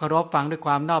วยความเคารพฟังด้วยค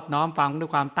วามนอบน้อมฟังด้ว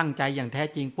ยความตั้งใจอย่างแท้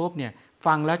จริงปุ๊บเนี่ย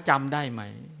ฟังแล้วจำได้ไหม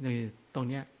นี่ตรง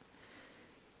เนี้ย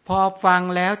พอฟัง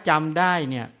แล้วจำได้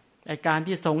เนี่ยไอ้การ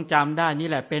ที่ทรงจำได้นี่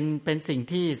แหละเป็นสิ่ง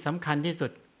ที่สำคัญที่สุ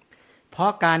ดเพรา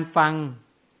ะการฟัง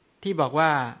ที่บอกว่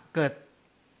าเกิด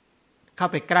เข้า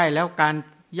ไปใกล้แล้วการ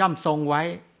ย่อมทรงไว้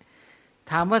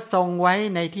ถามว่าทรงไว้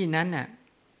ในที่นั้นน่ะ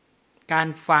การ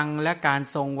ฟังและการ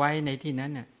ทรงไว้ในที่นั้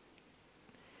นน่ะ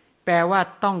แปลว่า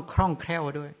ต้องคล่องแคล่ว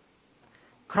ด้วย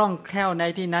คล่องแคล่วใน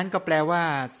ที่นั้นก็แปลว่า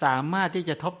สามารถที่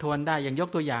จะทบทวนได้อย่างยก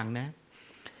ตัวอย่างนะ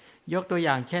ยกตัวอ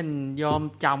ย่างเช่นยอม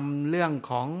จำเรื่อง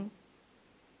ของ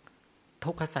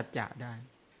ทุกขสัจจะได้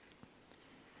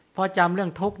พอจำเรื่อ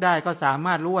งทุกข์ได้ก็สาม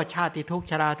ารถรู้ว่าชาติทุกข์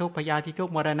ชราทุกข์พยาธิทุก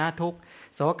ข์มรณะทุกข์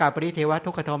โสกปริเทว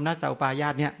ทุกขโทมนัสสอุปายา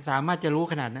ตเนี่ยสามารถจะรู้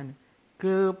ขนาดนั้น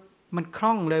คือมันค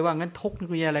ล่องเลยว่างั้นทุกข์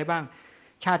มีอะไรบ้าง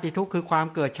ชาติทุกข์คือความ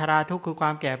เกิดชราทุกข์คือควา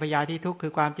มแก่พยาธิทุกข์คื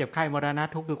อความเจ็บไข้มรณะ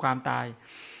ทุกข์คือความตาย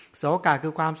โสกะคื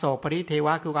อความโศกปริเทว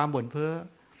ะคือความบ่นเพ้อ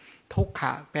ทุกข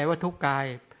ะแปลว่าทุกข์กาย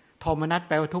โทมนัสแ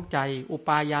ปลว่าทุกข์ใจอุป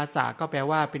ายาสะก็แปล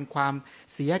ว่าเป็นความ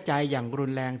เสียใจอย่างรุ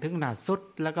นแรงถึงขนาดสุด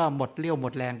แล้วก็หมดเรี่ยวหม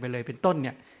ดแรงไปเลยเป็นต้นเ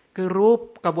นี่ยคือรู้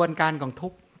กระบวนการของทุ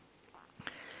กข์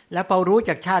แล้วพอรู้จ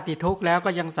ากชาติทุกข์แล้วก็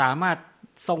ยังสามารถ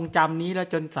ทรงจำนี้แล้ว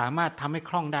จนสามารถทำให้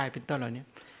คล่องได้เป็นต้นเหล่านี้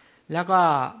แล้วก็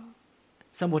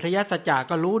สมุทัยสัจจะ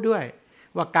ก็รู้ด้วย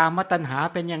ว่ากามตัณหา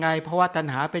เป็นยังไงภวตัณ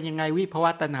หาเป็นยังไงวิภว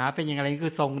ตัณหาเป็นยังไงคื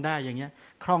อทรงได้อย่างเงี้ย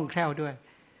คล่องแคล่วด้วย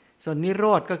ส่วนนิโร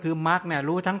ธก็คือมรรคเนี่ย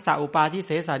รู้ทั้งสัพอุปาทิเ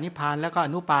สสนิพพานแล้วก็อ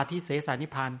นุปาทิเสสนิ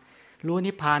พพานรู้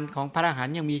นิพพานของพระอรหัน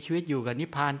ต์ยังมีชีวิตอยู่กับนิพ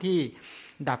พานที่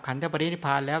ดับขันธปรินิพพ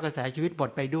านแล้วกระแสชีวิตหมด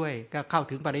ไปด้วยก็เข้า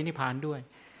ถึงปรินิพพานด้วย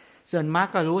ส่วนมรรค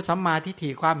ก็รู้สัมมาทิฏฐิ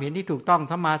ความเห็นที่ถูกต้อง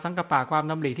สัมมาสังกัปปะความ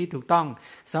ดำริที่ถูกต้อง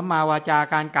สัมมาวาจา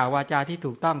การกล่าววาจาที่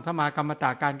ถูกต้องสัมมากัมมันต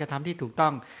การกระทำที่ถูกต้อ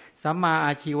งสัมมาอ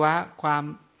าชีวะความ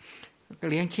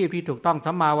เลี้ยงชีพที่ถูกต้อง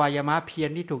สัมมาวายามะเพียร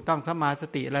ที่ถูกต้องสัมมาส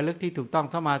ติระลึกที่ถูกต้อง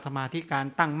สัมมาสมาธิการ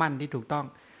ตั้งมั่นที่ถูกต้อง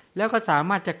แล้วก็สา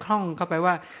มารถจะคล่องเข้าไป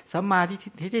ว่าสัมมาทิ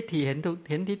ฏฐิเ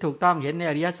ห็นที่ถูกต้องเห็นใน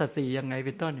อริยสัจสี่ยังไงเ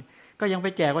ป็นต้นก็ยังไป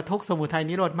แจกว่าทุกข์สมุทัย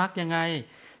นิโรธมรรคยังไง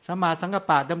สัมมาสังกัป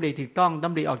ปะดำริถูกต้องด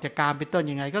ำริออกจากกามเป็นต้น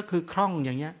ยังไงก็คือคล่องอ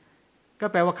ย่างเงี้ยก็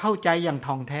แปลว่าเข้าใจอย่าง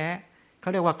ท่องแท้เขา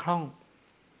เรียกว่าคล่อง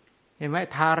เห็นไหม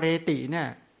ทาเรติเนี่ย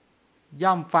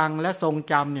ย่อมฟังและทรง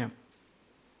จำเนี่ย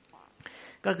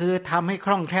ก็คือทำให้ค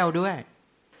ล่องแคล่วด้วย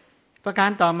ประการ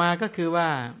ต่อมาก็คือว่า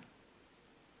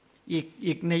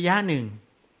อีกนัยยะหนึ่ง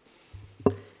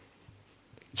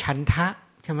ฉันทะ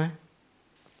ใช่ไหม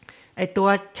ไอตัว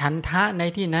ฉันทะใน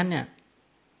ที่นั้นเนี่ย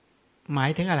หมา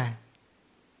ยถึงอะไร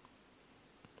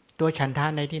ตัวฉันทะ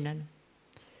ในที่นั้น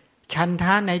ฉันท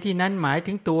ะในที่นั้นหมาย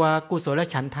ถึงตัวกุศล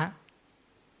ฉันทะ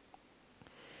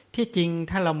ที่จริง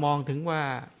ถ้าเรามองถึงว่า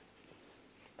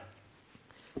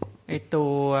ไอตั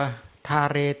วทา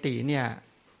เรติเนี่ย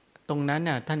ตรงนั้น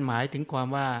น่ะท่านหมายถึงความ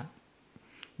ว่า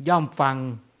ย่อมฟัง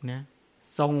นะ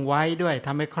ทรงไว้ด้วยท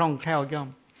ำให้คล่องแคล่วย่อม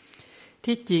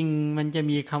ที่จริงมันจะ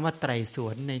มีคำว่าไตรสว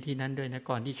นในที่นั้นด้วยนะ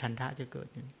ก่อนที่ฉันทะจะเกิด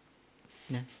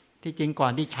นะ ที่จริงก่อ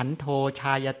นที่ฉันโทช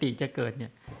ายติจะเกิดเนี่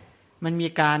ยมันมี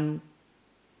การ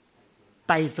ไ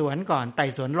ต่สวนก่อนไต่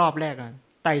สวนรอบแรกก่อน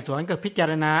ไต่สวนกับพิจา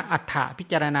รณาอัฏฐะพิ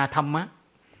จารณาธรรมะ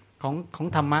ของ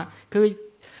ธรรมะคือ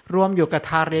รวมอยู่กับ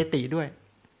ทาเรติด้วย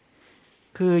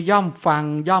คือย่อมฟัง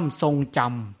ย่อมทรงจ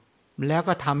ำแล้ว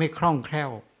ก็ทำให้คล่องแคล่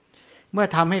วเมื่อ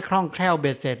ทำให้คล่องแคล่วเ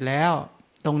บ็ดเสร็จแล้ว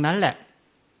ตรงนั้นแหละ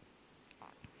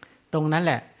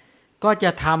ก็จ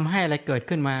ะทำให้อะไรเกิด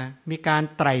ขึ้นมามีการ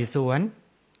ไต่สว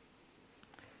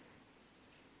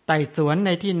นใน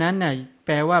ที่นั้นน่ะแป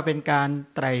ลว่าเป็นการ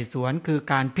ไต่สวนคือ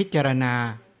การพิจารณา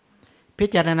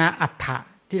อัฏฐะ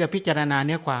ที่เราพิจารณาเ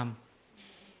นื้อความ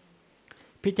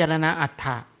พิจารณาอัฏฐ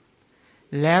ะ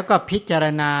แล้วก็พิจาร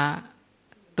ณา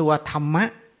ตัวธรรมะ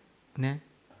นะ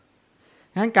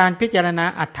งั้นการพิจารณา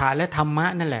อัฏฐะและธรรมะ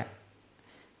นั่นแหละ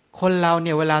คนเราเ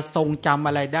นี่ยเวลาทรงจำอ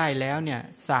ะไรได้แล้วเนี่ย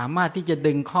สามารถที่จะ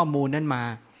ดึงข้อมูลนั้นมา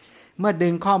เมื่อดึ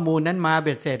งข้อมูลนั้นมาเ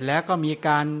บ็ดเสร็จแล้วก็มีก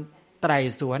ารไตร่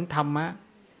สวนธรรมะ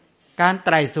การไต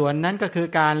ร่สวนนั้นก็คือ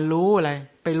การรู้อะไร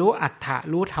ไปรู้อัฏฐะ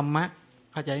รู้ธรรมะ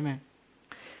เข้าใจไหม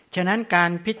ฉะนั้นกา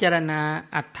รพิจารณา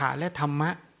อัฏฐะและธรรมะ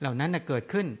เหล่านั้นเกิด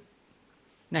ขึ้น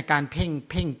ในการเ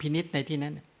พ่งพินิจในที่นั้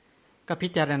นก็พิ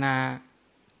จารณา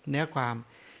เนื้อความ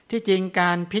ที่จริงก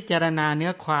ารพิจารณาเนื้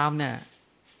อความเนี่ย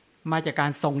มาจากกา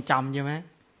รทรงจำใช่ไหม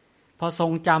พอทร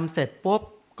งจำเสร็จปุ๊บ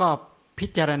ก็พิ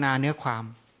จารณาเนื้อความ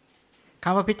ค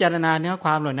ำว่าพิจารณาเนื้อคว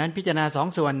ามเหล่านั้นพิจารณาสอง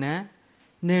ส่วนนะ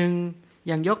หนึ่งอ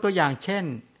ย่างยกตัวอย่างเช่น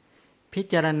พิ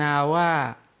จารณาว่า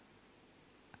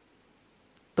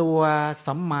ตัว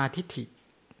สัมมาทิฏฐิ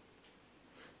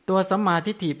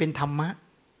เป็นธรรมะ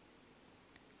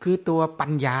คือตัวปั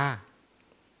ญญา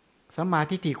สัมมา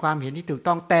ทิฏฐิความเห็นที่ถูก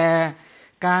ต้องแต่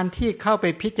การที่เข้าไป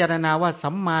พิจารณาว่า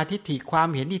สัมมาทิฏฐิความ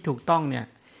เห็นที่ถูกต้องเนี่ย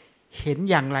เห็น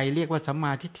อย่างไรเรียกว่าสัมม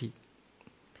าทิฏฐิ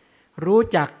รู้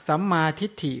จักสัมมาทิ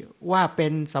ฏฐิว่าเป็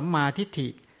นสัมมาทิฏฐิ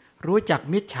รู้จัก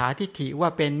มิจฉาทิฏฐิว่า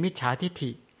เป็นมิจฉาทิฏ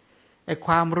ฐิไอ้ค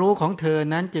วามรู้ของเธอ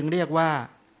นั้นจึงเรียกว่า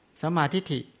สัมมาทิฏ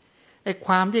ฐิไอ้ค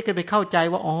วามที่ไปเข้าใจ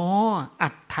ว่าอ๋ออั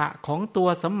ฏฐะของตัว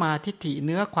สัมมาทิฏฐิเ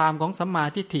นื้อความของสัมมา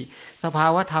ทิฏฐิสภา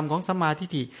วธรรมของสัมมาทิฏ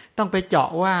ฐิต้องไปเจาะ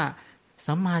ว่า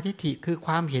สัมมาทิฏฐิคือค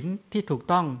วามเห็นที่ถูก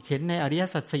ต้องเห็นในอริย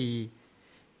สัจสี่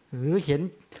หรือเห็น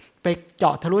ไปเจ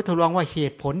าะทะลุทะลวงว่าเห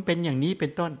ตุผลเป็นอย่างนี้เป็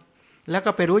นต้นแล้ว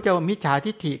ก็ไปรู้จะว่ามิจฉา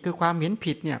ทิฏฐิคือความเห็น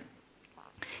ผิดเนี่ย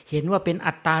เห็นว่าเป็น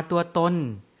อัตตาตัวตน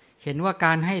เห็นว่าก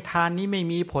ารให้ทานนี้ไม่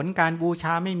มีผลการบูช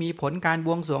าไม่มีผลการบ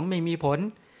วงสรวงไม่มีผล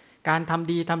การท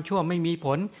ำดีทำชั่วไม่มีผ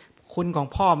ลคุณของ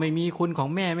พ่อไม่มีคุณของ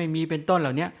แม่ไม่มีเป็นต้นเห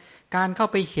ล่านี้การเข้า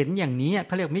ไปเห็นอย่างนี้เ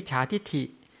ขาเรียกมิจฉาทิฏฐิ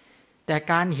แต่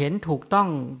การเห็นถูกต้อง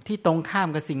ที่ตรงข้าม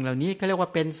กับสิ่งเหล่านี้เขาเรียกว่า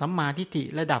เป็นสัมมาทิฏฐิ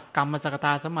ระดับกรรมสกต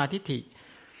าสัมมาทิฏฐิ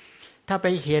ถ้าไป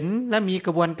เห็นและมีก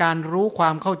ระบวนการรู้ควา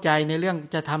มเข้าใจในเรื่อง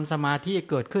จะทำสมาธิ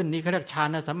เกิดขึ้นนี่เขาเรียกฌา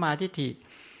นสัมมาทิฏฐิ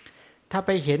ถ้าไ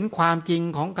ปเห็นความจริง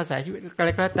ของกระแสชีวิตอะไร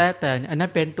ก็แต่อันนั้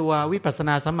นเป็นตัววิปัสสน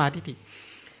าสัมมาทิฏฐิ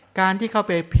การที่เข้า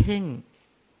ไปเพ่ง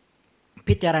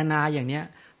พิจารณาอย่างเนี้ย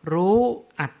รู้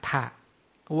อัฏฐะ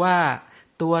ว่า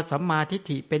ตัวสัมมาทิฏ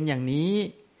ฐิเป็นอย่างนี้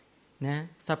นะ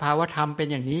สภาวธรรมเป็น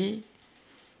อย่างนี้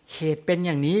เหตุเป็นอ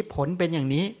ย่างนี้ผลเป็นอย่าง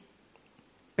นี้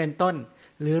เป็นต้น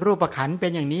หรือรูปขันธ์เป็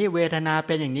นอย่างนี้เวทนาเ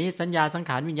ป็นอย่างนี้สัญญาสัง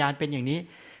ขารวิญญาณเป็นอย่างนี้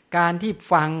การที่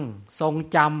ฟังทรง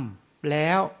จำแล้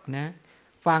วนะ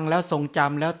ฟังแล้วทรงจ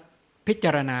ำแล้วพิจ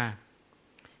ารณา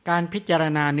การพิจาร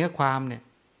ณาเนื้อความเนี่ย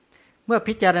เมื่อ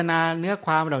พิจารณาเนื้อค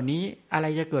วามเหล่านี้อะไร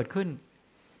จะเกิดขึ้น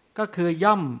ก็คือ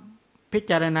ย่อมพิ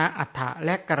จารณาอัฏฐะแล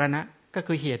ะกรณะก็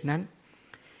คือเหตุนั้น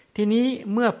ทีนี้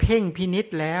เมื่อเพ่งพินิจ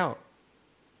แล้ว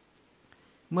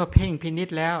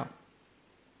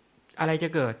อะไรจะ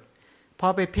เกิดพอ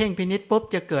ไปเพ่งพินิจปุ๊บ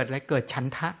จะเกิดอะไรเกิดฉัน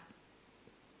ทะ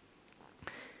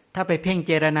ถ้าไปเพ่งเ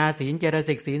จรณาศีลเจร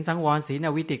สิกศีลสังวรศีลอ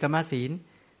วิติกรรมศีล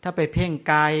ถ้าไปเพ่ง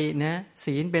กายนะ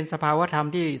ศีลเป็นสภาวธรรม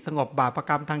ที่สงบบาปก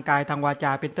รรมทางกายทางวาจ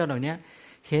าเป็นต้นเหล่านี้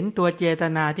เห็นตัวเจต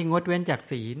นาที่งดเว้นจาก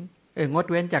ศีลงด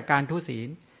เว้นจากการทุศีล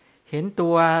เห็นตั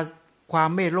วความ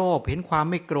ไม่โลภเห็นความ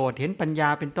ไม่โกรธเห็นปัญญา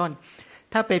เป็นต้น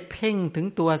ถ้าไปเพ่งถึง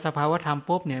ตัวสภาวธรรม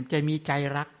ปุ๊บเนี่ยจะมีใจ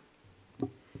รัก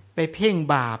ไปเพ่ง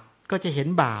บาปก็จะเห็น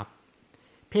บาป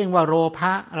เพ่งว่าโลภ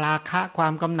ะราคะควา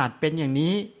มกำหนัดเป็นอย่าง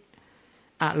นี้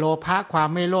อโลภะความ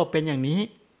ไม่โลภเป็นอย่างนี้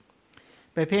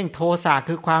ไปเพ่งโทสะ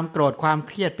คือความโกรธความเ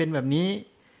ครียดเป็นแบบนี้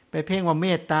ไปเพ่งว่าเม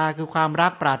ตตาคือความรั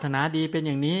กปรารถนาดีเป็นอ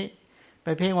ย่างนี้ไป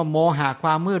เพ่งว่าโมหะคว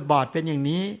ามมืดบอดเป็นอย่าง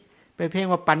นี้ไปเพ่ง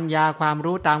ว่าปัญญาความ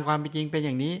รู้ตามความเป็นจริงเป็นอ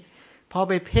ย่างนี้พอ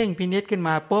ไปเพ่งพินิจขึ้นม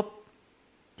าปุ๊บ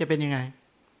จะเป็นยังไง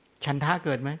ฉันทะเ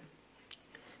กิดไหม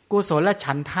กุศลและ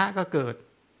ฉันทะก็เกิด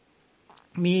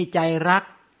มีใจรัก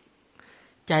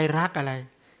อะไร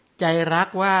ใจรัก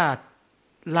ว่า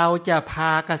เราจะพา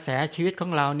กระแสชีวิตขอ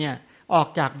งเราเนี่ยออก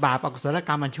จากบาปอกุศลก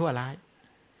รรมอันชั่วร้าย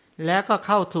แล้วก็เ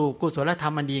ข้าสู่กุศลธร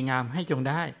รมอันดีงามให้จง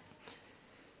ได้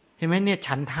เห็นไหมเนี่ย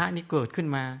ฉันทะนี่เกิดขึ้น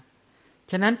มา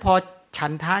ฉะนั้นพอฉั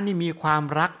นทะนี่มีความ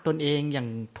รักตนเองอย่าง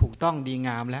ถูกต้องดีง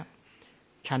ามแล้ว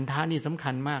ฉันทะนี่สำ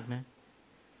คัญมากนะ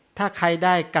ถ้าใครไ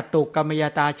ด้กัตตุกรรมย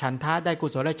ตาฉันทะได้กุ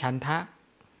ศลฉันทะ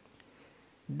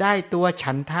ได้ตัว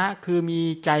ฉันทะคือมี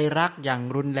ใจรักอย่าง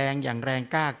รุนแรงอย่างแรง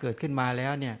กล้าเกิดขึ้นมาแล้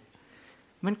วเนี่ย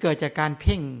มันเกิดจากการเ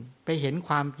พ่งไปเห็นค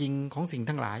วามจริงของสิ่ง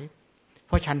ทั้งหลาย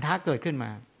พอฉันทะเกิดขึ้นมา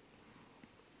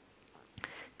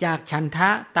จากฉันทะ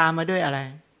ตามมาด้วยอะไร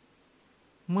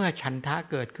เมื่อฉันทะ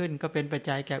เกิดขึ้นก็เป็นปัจ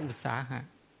จัยแก่อุตสาหะ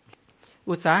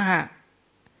อุตส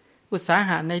าห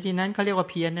ะในที่นั้นเขาเรียกว่า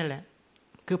เพียรนั่นแหละ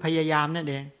คือพยายามนั่น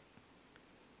เอง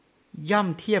ย่อม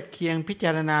เทียบเคียงพิจ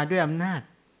ารณาด้วยอำนาจ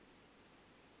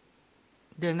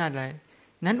อะไร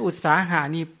นั้นอุตสาหะ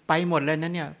นี่ไปหมดเลยน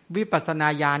ะเนี่ยวิปัสสนา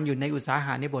ญาณอยู่ในอุตสาห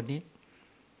ะในบทนี้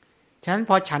ฉะนั้น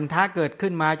พอฉันทะเกิดขึ้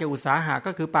นมาจากอุตสาหะ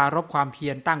ก็คือปรารภความเพี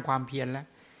ยรตั้งความเพียรแล้ว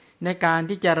ในการ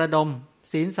ที่จะระดม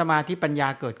ศีลสมาธิปัญญา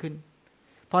เกิดขึ้น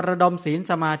พอระดมศีล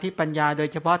สมาธิปัญญาโดย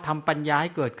เฉพาะทำปัญญาให้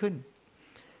เกิดขึ้น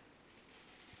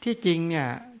ที่จริงเนี่ย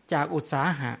จากอุตสา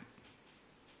หะ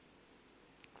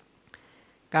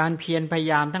การเพียรพยา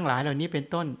ยามทั้งหลายเหล่านี้เป็น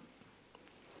ต้น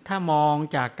ถ้ามอง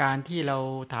จากการที่เรา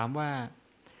ถามว่า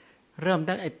เริ่ม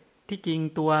ตั้งที่จริง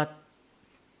ตั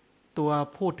ว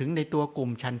พูดถึงในตัวกลุ่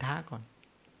มฉันทะก่อน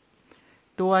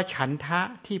ตัวฉันทะ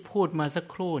ที่พูดมาสัก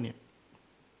ครู่เนี่ย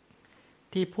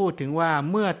ที่พูดถึงว่า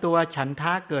เมื่อตัวฉันท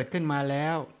ะเกิดขึ้นมาแล้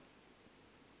ว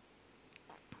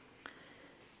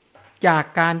จาก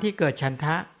การที่เกิดฉันท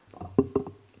ะ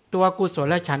ตัวกุศ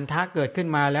ลฉันทะเกิดขึ้น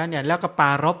มาแล้วเนี่ยแล้วก็ปร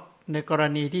ารภในกร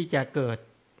ณีที่จะเกิด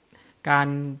การ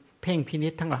เพ่งพินิ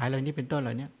จทั้งหลายเหล่านี้เป็นต้นเห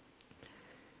ล่านี้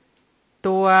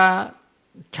ตัว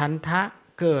ฉันทะ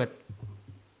เกิด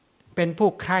เป็นผู้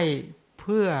ใคร่เ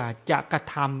พื่อจะกระ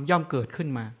ทำย่อมเกิดขึ้น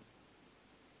มา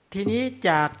ทีนี้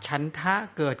จากฉันทะ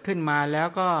เกิดขึ้นมาแล้ว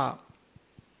ก็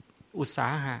อุตสา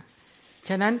หะฉ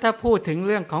ะนั้นถ้าพูดถึงเ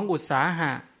รื่องของอุตสาห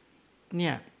ะเ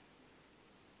นี่ย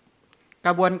ก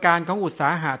ระบวนการของอุตสา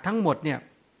หะทั้งหมดเนี่ย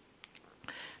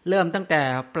เริ่มตั้งแต่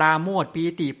ปราโมทย์ปี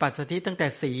ติปัสสัทธิตั้งแต่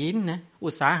ศีลนะอุ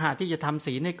ตสาหะที่จะทำ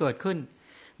ศีลให้เกิดขึ้น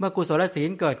เมื่อกุศลศีล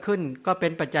เกิดขึ้นก็เป็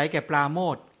นปัจจัยแก่ปราโม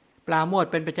ทย์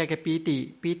เป็นปัจจัยแก่ปี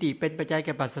ติเป็นปัจจัยแ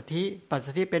ก่ปัสสัทธิ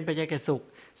เป็นปัจจัยแก่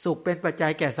สุขเป็นปัจจั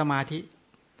ยแก่สมาธิ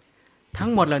ทั้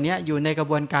งหมดเหล่านี้อยู่ในกระ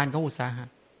บวนการของอุตสาหะ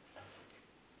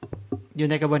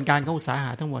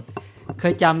ทั้งหมดเค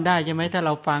ยจำได้ใช่ไหมถ้าเร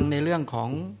าฟังในเรื่องของ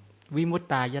วิมุต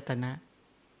ตายตนะ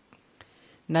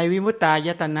ในวิมุตตาย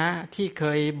ตนะที่เค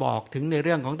ยบอกถึงในเ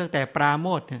รื่องของตั้งแต่ปราโม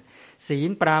ทย์ศีล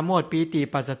ปราโมทย์ปีติ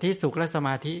ปัสสัทธิสุขและสม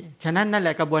าธิฉะนั้นนั่นแหล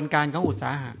ะกระบวนการของอุตส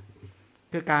าหะ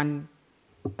คือการ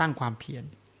ตั้งความเพียร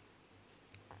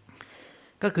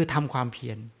ก็คือทำความเพี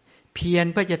ยรเ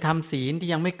พื่อจะทำศีลที่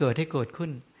ยังไม่เกิดให้เกิดขึ้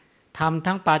นทำ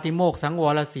ทั้งปาติโมกข์สังว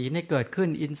รศีลให้เกิดขึ้น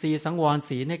อินทรีย์สังวร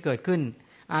ศีลให้เกิดขึ้น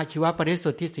อาชีวปริสุ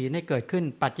ทธิศีลให้เกิดขึ้น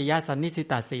ปัจจยสันนิสิ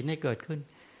ตาศีลให้เกิดขึ้น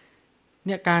เ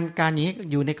นี่ยการนี้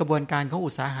อยู่ในกระบวนการของอุ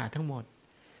ตสาหะทั้งหมด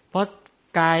เพราะ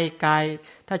กาย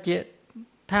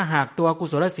ถ้าหากตัวกุ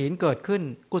ศลศีลเกิดขึ้น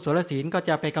กุศลศีลก็จ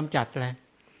ะไปกำจัดอะไร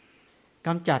ก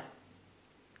ำจัด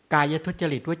กายทุจ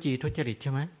ริตวจีทุจริตใ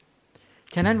ช่ไหม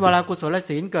ฉะนั้นเวลากุศล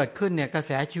ศีลเกิดขึ้นเนี่ยกระแ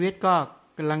สชีวิตก็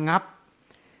ระงับ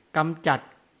กำจัด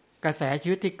กระแสชี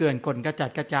วิตที่เกินกลกระจัด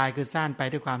กระจายคือซ่านไป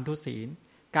ด้วยความทุศีล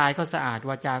กายก็สะอาด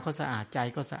วาจาก็สะอาดใจ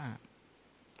ก็สะอาด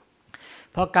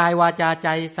พอกายวาจาใจ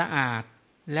สะอาด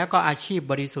แล้วก็อาชีพ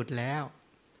บริสุทธิ์แล้ว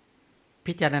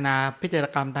พิจาร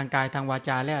กรรมทางกายทางวา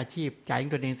จาและอาชีพใจขอ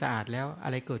งตัวเองสะอาดแล้วอะ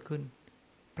ไรเกิดขึ้น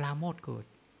ปราโมทย์เกิด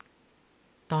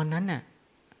ตอนนั้นน่ะ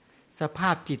สภ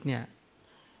าพจิตเนี่ย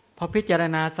พอพิจาร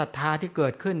ณาศรัทธาที่เกิ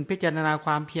ดขึ้นพิจารณาค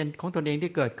วามเพียรของตนเอง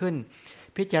ที่เกิดขึ้น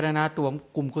พิจารณาตัว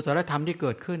กลุ่มกุศลธรรมที่เ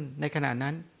กิดขึ้นในขณะ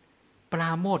นั้นปร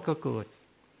าโมทย์ก็เกิด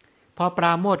พอปร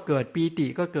าโมทย์เกิดปีติ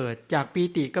ก็เกิดจากปี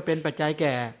ติก็เป็นปัจจัยแ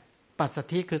ก่ปัสสัท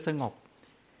ธิคือสงบ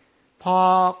พอ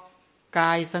ก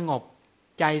ายสงบ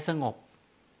ใจสงบ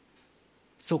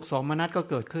สุขโสมนัสก็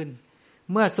เกิดขึ้น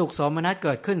เมื่อสุขโสมนัสเ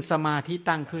กิดขึ้นสมาธิ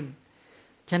ตั้งขึ้น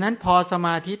ฉะนั้นพอสม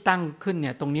าธิตั้งขึ้นเ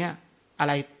นี่ยตรงเนี้ยอะ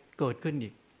ไรเกิดขึ้นอี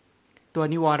กตัว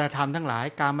นิวรธรรมทั้งหลาย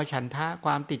กามฉันทะค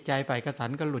วามติดใจใฝ่กสัน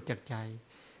ก็หลุดจากใจ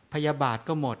พยาบาท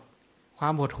ก็หมดควา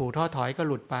มหดหู่ท้อถอยก็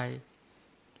หลุดไป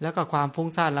แล้วก็ความฟุ้ง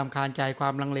ซ่านรำคาญใจควา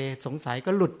มลังเลสงสัย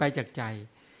ก็หลุดไปจากใจ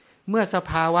เมื่อส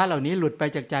ภาวะเหล่านี้หลุดไป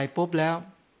จากใจปุ๊บแล้ว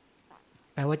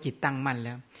แปลว่าจิตตั้งมั่นแ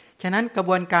ล้วฉะนั้นกระบ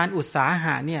วนการอุตสาห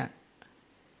ะเนี่ย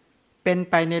เป็น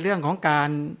ไปในเรื่องของการ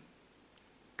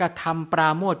กระทำปรา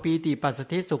โมทย์ปีติปัสสัท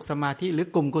ธิสุขสมาธิหรือ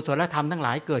กลุ่มกุศลธรรมทั้งหล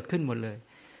ายเกิดขึ้นหมดเลย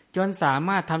จนสาม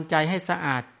ารถทำใจให้สะอ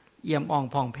าดเอี่ยมอ่อง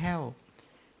ผ่องแผ้ว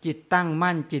จิตตั้ง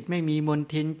มั่นจิตไม่มีมล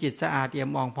ทินจิตสะอาดเอี่ยม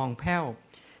อ่องผ่องแผ้ว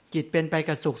จิตเป็นไป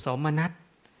กับสุขสมนัส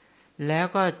แล้ว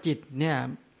ก็จิตเนี่ย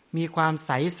มีความใ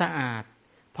สสะอาด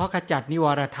เพราะขจัดนิว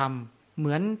รธรรมเห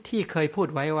มือนที่เคยพูด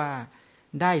ไว้ว่า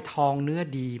ได้ทองเนื้อ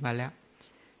ดีมาแล้ว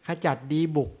ขจัดดี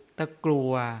บุกตะกรั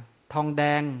วทองแด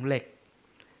งเหล็ก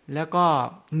แล้วก็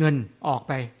เงินออก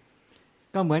ไป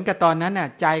ก็เหมือนกับตอนนั้นน่ะ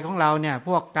ใจของเราเนี่ยพ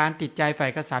วกการติดใจใฝ่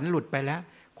กระสันหลุดไปแล้ว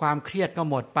ความเครียดก็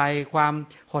หมดไปความ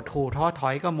หดหู่ท้อถ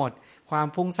อยก็หมดความ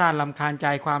ฟุ้งซ่านรำคาญใจ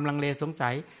ความลังเลสงสั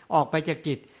ยออกไปจาก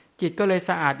จิตก็เลย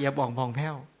สะอาดเอี่ยมอ่องผ่องแผ้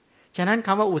วฉะนั้นค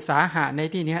ำว่าอุตสาหะใน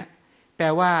ที่นี้แปล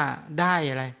ว่าได้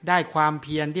อะไรได้ความเ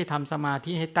พียรที่ทำสมา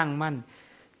ธิให้ตั้งมั่น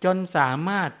จนสาม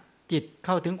ารถจิตเ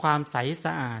ข้าถึงความใสส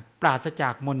ะอาดปราศจา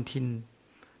กมลทิน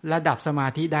ระดับสมา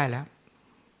ธิได้แล้ว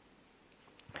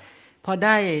พอไ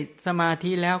ด้สมา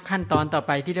ธิแล้วขั้นตอนต่อไ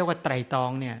ปที่เรียกว่าไตรตรอ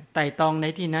งเนี่ยไตรตรองใน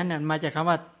ที่นั้นมาจากคำ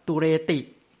ว่าตุเรติ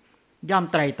ย่อม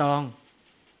ไตรตรอง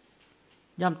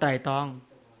ย่อมไตรตรอง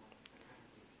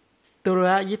ตุร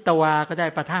ะยิตวาก็ได้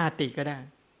ปทาติก็ได้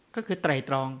ก็คือไตร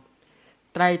ตรอง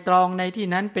ไตรตรองในที่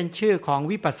นั้นเป็นชื่อของ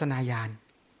วิปัสสนาญาณ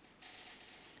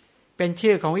เป็น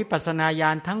ชื่อของวิปัสสนาญา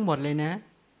ณทั้งหมดเลยนะ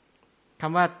ค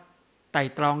ำว่าไตร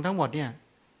ตรองทั้งหมดเนี่ย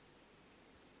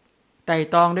ไตร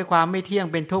ตรองด้วยความไม่เที่ยง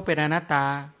เป็นทุกข์เป็นอนัตตา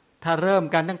ถ้าเริ่ม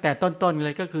กันตั้งแต่ต้นๆเล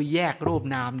ยก็คือแยกรูป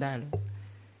นามได้เลย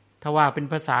ถ้าว่าเป็น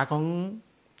ภาษาของ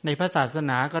ในพระศาส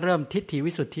นาก็เริ่มทิฏฐิ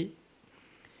วิสุทธิ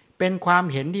เป็นความ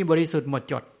เห็นที่บริสุทธิ์หมด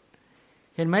จด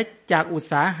เห็นไหมจากอุต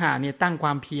สาหะเนี่ยตั้งคว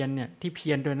ามเพียรเนี่ยที่เพี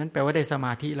ยรตัวนั้นแปลว่าได้สม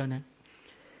าธิแล้วนะ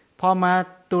พอมา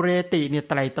ตุเรติเนี่ย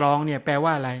ไตรตรองเนี่ยแปล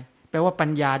ว่าอะไรแปลว่าปั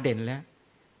ญญาเด่นแล้ว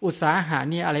อุตสาหะ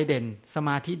นี่อะไรเด่นสม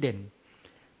าธิเด่น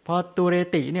พอตุเร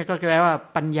ติเนี่ยก็แปลว่า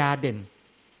ปัญญาเด่น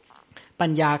ปั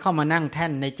ญญาเข้ามานั่งแท่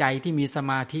นในใจที่มีส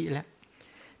มาธิแล้ว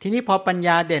ทีนี้พอปัญญ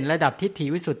าเด่นระดับทิฏฐิ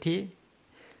วิสุทธิ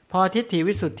พอทิฏฐิ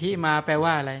วิสุทธิมาแปล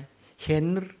ว่าอะไรเห็น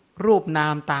รูปนา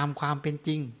มตามความเป็นจ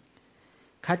ริง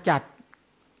ขจัด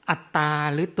อัตตา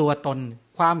หรือตัวตน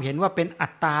ความเห็นว่าเป็นอั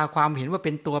ตตาความเห็นว่าเ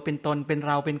ป็นตัวเป็นตนเป็นเ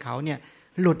ราเป็นเขาเนี่ย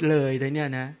หลุดเลยเลยเนี่ย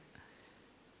นะ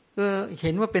เ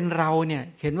ห็นว่าเป็นเราเนี่ย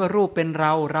เห็นว่ารูปเป็นเร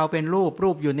าเราเป็นรูปรู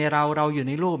ปอยู่ในเราเราอยู่ใ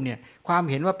นรูปเนี่ยความ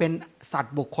เห็นว่าเป็นสัต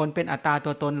ว์บุคคลเป็นอัตตา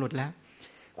ตัวตนหลุดแล้ว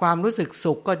ความรู้สึก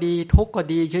สุขก็ดีทุกข์ก็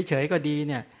ดีเฉยๆก็ดี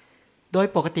เนี่ยโดย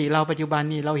ปกติเราปัจจุบัน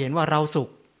นี้เราเห็นว่าเราสุข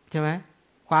ใช่ไหม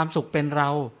ความสุขเป็นเรา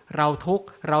เราทุกข์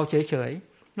เราเฉย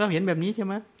ๆเราเห็นแบบนี้ใช่ไ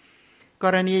หมก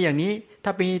รณีอย่างนี้ถ้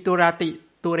ามีตุ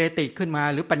เรติขึ้นมา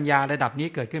หรือปัญญาระดับนี้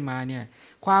เกิดขึ้นมาเนี่ย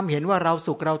ความเห็นว่าเรา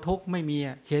สุขเราทุกข์ไม่มี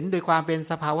เห็นโดยความเป็น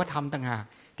สภาวธรรมต่างหาก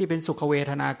ที่เป็นสุขเว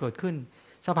ทนาเกิดขึ้น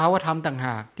สภาวธรรมต่างห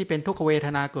ากที่เป็นทุกขเวท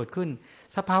นาเกิดขึ้น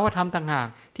สภาวธรรมต่างหาก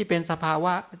ที่เป็นสภาว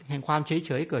ะแห่งความเ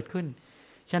ฉยๆเกิดขึ้น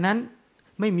ฉะนั้น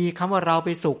ไม่มีคำว่าเราไป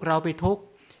สุขเราไปทุกข์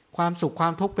ความสุขควา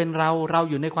มทุกข์เป็นเราเรา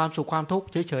อยู่ในความสุขความทุกข์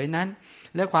เฉยๆนั้น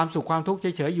และความสุขความทุกข์เ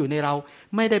ฉยๆอยู่ในเรา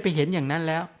ไม่ได้ไปเห็นอย่างนั้น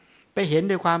แล้วไปเห็น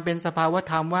โดยความเป็นสภาว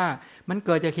ธรรมว่ามันเ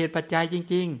กิดจากเหตุปัจจัยจ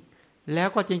ริงๆแล้ว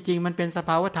ก็จริงๆมันเป็นสภ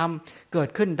าวธรรมเกิด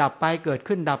ขึ้นดับไปเกิด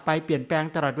ขึ้นดับไปเปลี่ยนแปลง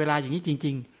ตลอดเวลาอย่างนี้จ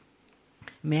ริง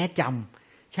ๆแม้จ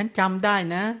ำฉันจำได้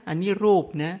นะอันนี้รูป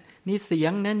นะนี่เสีย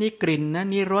งนะนี่กลิ่นนะ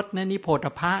นี่รสนะนี่โผฏ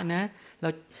ฐัพพะนะแล้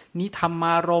วนี่ธรรม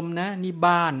ารมณ์นะนี่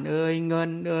บ้านเงิน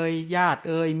ญาติ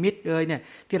มิตรเนี่ย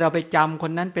ที่เราไปจำค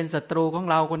นนั้นเป็นศัตรูของ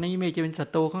เราคนนี้ไม่จะเป็นศั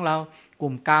ตรูของเราก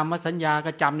ลุ่มกามสัญญา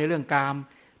ก็จำในเรื่องกาม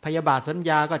พยาบาทสัญ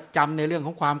ญาก็จำในเรื่องข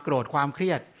องความโกรธความเครี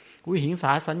ยดวิหิงส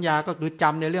าสัญญาก็คือจ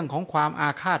ำในเรื่องของความอา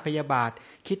ฆาตพยาบาท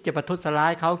คิดจะประทุษร้า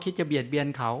ยเขาคิดจะเบียดเบียน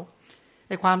เขาไ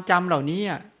อ้ความจำเหล่านี้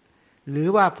หรือ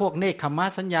ว่าพวกเนกขัมมะ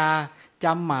สัญญาจ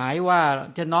ำหมายว่า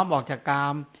จะน้อมออกจากกา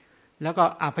มแล้วก็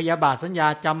อพยาบาทสัญญา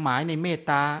จำหมายในเมต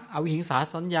ตาอวิหิงสา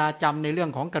สัญญาจำในเรื่อ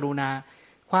งของกรุณา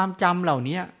ความจำเหล่า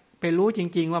นี้ไปรู้จ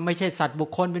ริงๆว่าไม่ใช่สัตว์บุค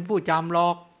คลเป็นผู้จำหร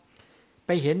อกไป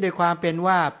เห็นโดยความเป็น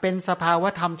ว่าเป็นสภาว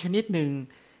ธรรมชนิดหนึ่ง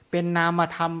เป็นนาม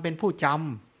ธรรมเป็นผู้จ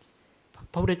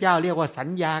ำพระพุทธเจ้าเรียกว่าสัญ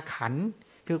ญาขันธ์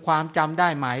คือความจำได้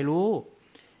หมายรู้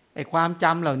ไอ้ความจ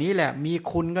ำเหล่านี้แหละมี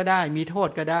คุณก็ได้มีโทษ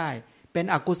ก็ได้เป็น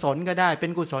อกุศลก็ได้เป็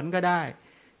นกุศลก็ได้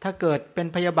ถ้าเกิดเป็น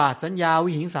พยาบาทสัญญา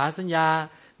วิหิงสาสัญญา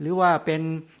หรือว่าเป็น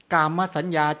กามสัญ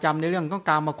ญาจำในเรื่องของ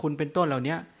กามคุณเป็นต้นเหล่า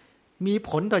นี้มี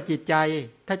ผลต่อจิตใจ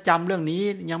ถ้าจำเรื่องนี้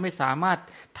ยังไม่สามารถ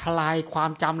ทลายควา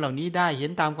มจำเหล่านี้ได้เห็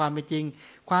นตามความเป็นจริง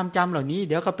ความจำเหล่านี้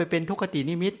เดี๋ยวก็ไปเป็นทุกขติ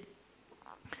นิมิต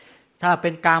ถ้าเป็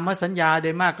นกามสัญญาโด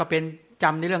ยมากก็เป็นจ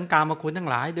ำในเรื่องกามคุณทั้ง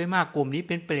หลายโดยมากกลุ่มนี้เ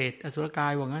ป็นเปรตอสุรกา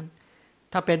ยว่างั้น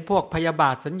ถ้าเป็นพวกพยาบ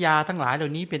าทสัญญาทั้งหลายเหล่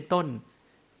านี้เป็นต้น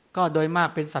ก็โดยมาก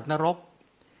เป็นสัตว์นรก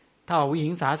ถ้าวิ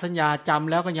หิงสาสัญญาจำ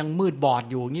แล้วก็ยังมืดบอด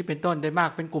อยู่นี้เป็นต้นโดยมาก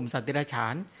เป็นกลุ่มสัตว์เดรัจฉา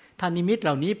นถ้านิมิตเห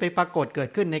ล่านี้ไปปรากฏเกิด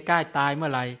ขึ้นในกายตายเมื่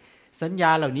อไหร่สัญญ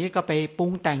าเหล่านี้ก็ไปปรุ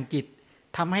งแต่งจิต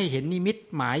ทำให้เห็นนิมิต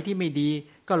หมายที่ไม่ดี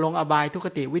ก็ลงอบายทุกข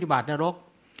ติวินิบาตนรก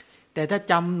แต่ถ้า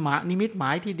จำนิมิตหม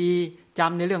ายที่ดีจ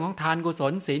ำในเรื่องของทานกุศ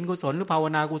ลศีลกุศลหรือภาว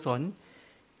นากุศล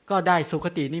ก็ได้สุข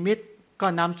ตินิมิตก็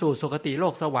นำสู่สุคติโล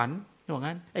กสวรรค์ ว่า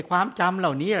งั้นไอ้ความจำเหล่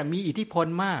านี้มีอิทธิพล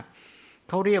มาก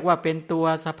เขาเรียกว่าเป็นตัว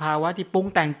สภาวะที่ปรุง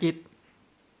แต่งจิต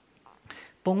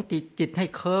ปรุงจิตให้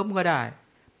เคิ้มก็ได้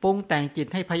ปรุงแต่งจิต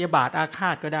ให้พยาบาทอาฆา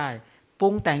ตก็ได้ปรุ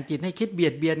งแต่งจิตให้คิดเบีย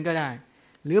ดเบียนก็ได้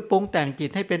หรือปรุงแต่งจิต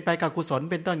ให้เป็นไปกับกุศล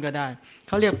เป็นต้นก็ได้เ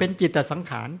ขาเรียกเป็นจิตตสัง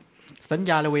ขารสัญ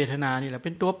ญาและเวทนานี่แหละเ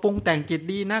ป็นตัวปรุงแต่งจิต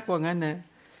ดีนักว่างั้นนะ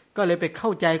ก็เลยไปเข้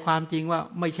าใจความจริงว่า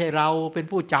ไม่ใช่เราเป็น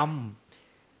ผู้จ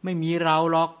ำไม่มีเรา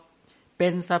หรอกเป็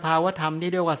นสภาวธรรม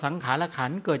ที่เรียกว่าสังขารขั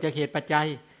นธ์เกิดจากเหตุปัจจัย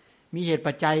มีเหตุ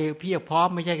ปัจจัยเพียบพร้อม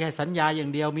ไม่ใช่แค่สัญญาอย่า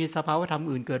งเดียวมีสภาวธรรม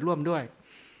อื่นเกิดร่วมด้วย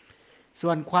ส่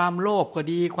วนความโลภก็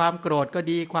ดีความโกรธก็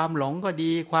ดีความหลงก็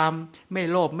ดีความไม่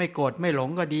โลภไม่โกรธไม่หลง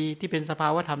ก็ดีที่เป็นสภา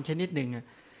วธรรมชนิดหนึ่ง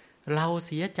เราเ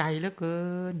สียใจเหลือเกิ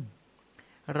น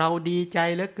เราดีใจ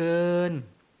เหลือเกิน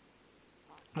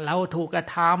เราถูกกระ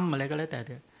ทำอะไรก็แล้วแต่เ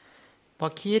ถอะพอ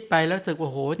คิดไปแล้วรู้สึกว่า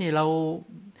โหนี่เร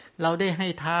าได้ให้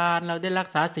ทานเราได้รัก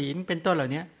ษาศีลเป็นต้นเหล่า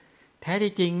นี้แท้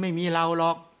ที่จริงไม่มีเราหร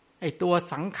อกไอ้ตัว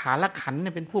สังขารขันธ์เ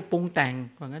นี่ยเป็นผู้ปรุงแต่ง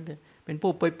ว่างั้นเถอะเป็น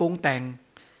ผู้ไปปรุงแต่ง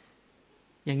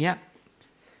อย่างเงี้ย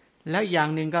แล้วอย่าง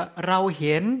หนึ่งก็เราเ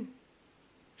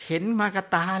ห็นมากระ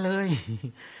ตาเลย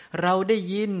เราได้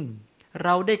ยินเร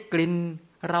าได้กลิ่น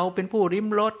เราเป็นผู้ริม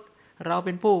รสเราเ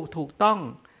ป็นผู้ถูกต้อง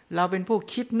เราเป็นผู้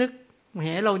คิดนึก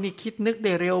เรานี่คิดนึกไ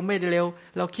ด้เร็วไม่ได้เร็ว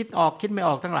เราคิดออกคิดไม่อ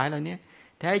อกทั้งหลายเหล่านี้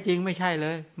แท้จริงไม่ใช่เล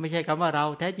ยไม่ใช่คำว่าเรา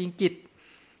แท้จริงจิต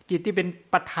ที่เป็น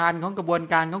ประธานของกระบวน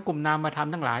การของกลุ่มนามธรรม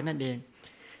ทั้งหลายนั่นเอง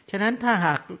ฉะนั้นถ้าห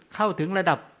ากเข้าถึงระ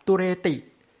ดับตุเรติ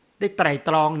ได้ไตร่ต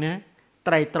รองเนี่ยไต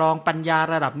ร่ตรองปัญญา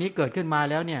ระดับนี้เกิดขึ้นมา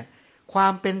แล้วเนี่ยควา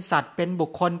มเป็นสัตว์เป็นบุ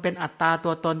คคลเป็นอัตตาตั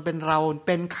วตนเป็นเราเ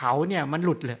ป็นเขาเนี่ยมันห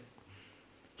ลุดเลย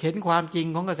เห็นความจริง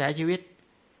ของกระแสชีวิต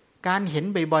การเห็น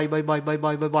บ่อยๆ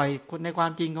บ่อยๆในควา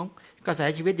มจริงของกระแส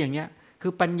ชีวิตอย่างเนี้ยคื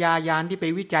อปัญญาญาณที่ไป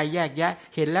วิจัยแยกแยะ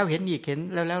เห็นแล้วเห็นอีกเห็น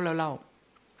แล้วเล่า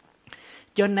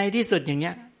จนในที่สุดอย่างเ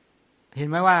นี้ยเห็น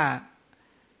ไหมว่า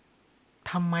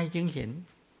ทำไมจึงเห็น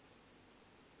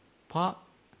เพราะ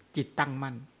จิตตั้ง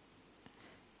มั่น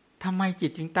ทำไมจิ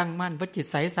ตจึงตั้งมั่นเพราะจิต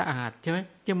ใสสะอาดใช่ไหม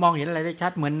จะมองเห็นอะไรได้ชั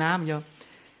ดเหมือนน้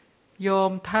ำโย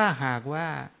มถ้าหากว่า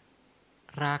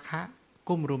ราคะ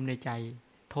กุ้มรุมในใจ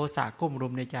โทสะกุ้มรุ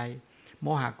มในใจโม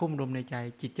หะกุ้มรุมในใจ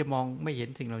จิตจะมองไม่เห็น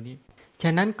สิ่งเหล่านี้ฉ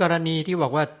ะนั้นกรณีที่บอ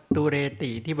กว่าตุเร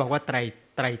ติที่บอกว่าไ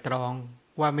ตรตรอง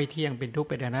ว่าไม่เที่ยงเป็นทุกข์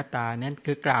เป็นอนัตตานั้น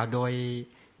คือกล่าวโ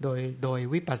ดย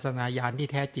วิปัสสนาญาณที่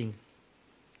แท้จริง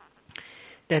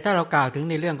แต่ถ้าเรากล่าวถึง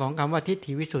ในเรื่องของคำว่าทิฏ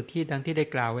ฐิวิสุทธิดังที่ได้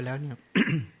กล่าวไว้แล้วเนี่ย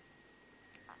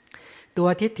ตัว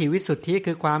ทิฏฐิวิสุทธิ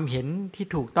คือความเห็นที่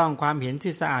ถูกต้องความเห็น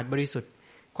ที่สะอาดบริสุทธิ์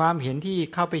ความเห็นที่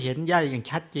เข้าไปเห็นได้อย่าง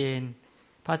ชัดเจน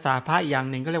ภาษาพระอย่าง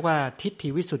หนึ่งก็เรียกว่าทิฏฐิ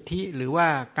วิสุทธิหรือว่า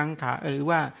กังขาหรือ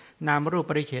ว่านามรูป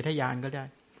ปริเฉทญาณก็ได้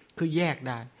คือแยกไ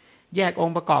ด้แยกอง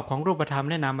ค์ประกอบของรูปธรรม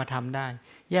และนามธรรมได้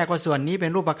แยกว่าส่วนนี้เป็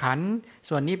นรูปขันธ์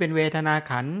ส่วนนี้เป็นเวทนา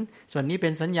ขันธ์ส่วนนี้เป็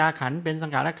นสัญญาขันธ์เป็นสั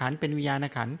งขารขันธ์เป็นวิญญาณ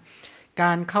ขันธ์ก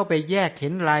ารเข้าไปแยกเห็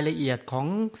นรายละเอียดของ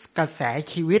กระแส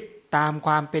ชีวิตตามค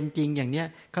วามเป็นจริงอย่างเนี้ย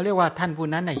เขาเรียกว่าท่านผู้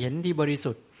นั้นเห็นที่บริ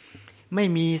สุทธิ์ไม่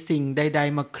มีสิ่งใด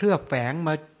ๆมาเคลือบแฝง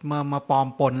มาปลอม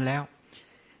ปนแล้ว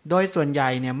โดยส่วนใหญ่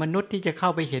เนี่ยมนุษย์ที่จะเข้า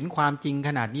ไปเห็นความจริงข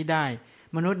นาดนี้ได้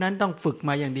มนุษย์นั้นต้องฝึกม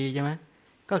าอย่างดีใช่ไหม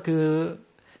ก็คือ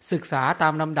ศึกษาตา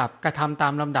มลำดับกระทำตา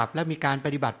มลำดับและมีการป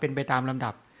ฏิบัติเป็นไปตามลำ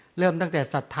ดับเริ่มตั้งแต่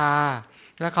ศรัทธา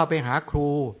แล้วเข้าไปหาครู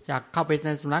จากเข้าไปใน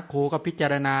สำนักครูก็พิจา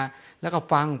รณาแล้วก็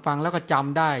ฟังแล้วก็จ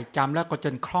ำได้จำแล้วก็จ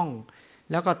นคล่อง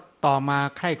แล้วก็ต่อมา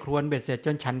ใคร่ครวญเบ็ดเสร็จจ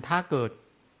นฉันทะเกิด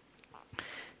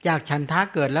จากฉันทะ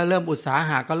เกิดแล้วเริ่มอุตสา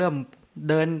หะก็เริ่ม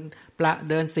เ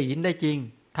ดินศีลได้จริง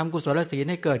ทำกุศลศีล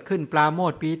ให้เกิดขึ้นปราโม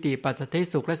ทย์ปีติปัสสัทธิ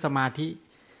สุขและสมาธิ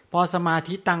พอสมา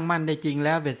ธิตั้งมั่นได้จริงแ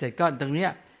ล้วเบ็ดเสร็จก็ตรงเนี้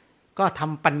ยก็ท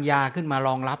ำปัญญาขึ้นมาร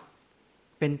องรับ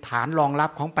เป็นฐานรองรับ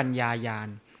ของปัญญาญาณ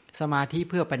สมาธิ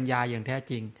เพื่อปัญญาอย่างแท้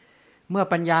จริงเมื่อ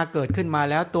ปัญญาเกิดขึ้นมา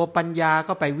แล้วตัวปัญญา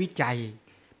ก็ไปวิจัย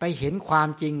ไปเห็นความ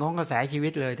จริงของกระแสชีวิ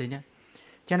ตเลยทีเนี้ย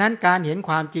ฉะนั้นการเห็นค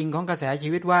วามจริงของกระแสชี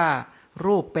วิตว่า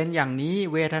รูปเป็นอย่างนี้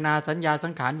เวทนาสัญญาสั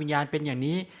งขารวิญญาณเป็นอย่าง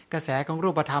นี้กระแสของรู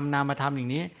ปธรรมนามธรรมอย่า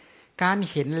งนี้การ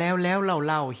เห็นแล้ว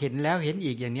เล่าเห็นแล้วเห็น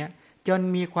อีกอย่างเนี้ยจน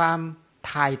มีความ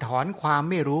ถ่ายถอนความ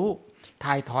ไม่รู้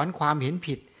ถ่ายถอนความเห็น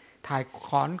ผิดถ่ายถ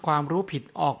อนความรู้ผิด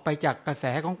ออกไปจากกระแส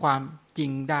ของความจริ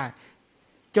งได้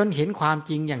จนเห็นความ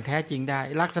จริงอย่างแท้จริงได้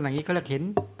ลักษณะนี้ก็เรียกเห็น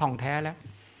ท่องแท้แล้ว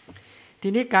ที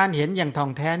นี้การเห็นอย่างท่อ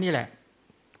งแท้นี่แหละ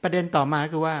ประเด็นต่อมา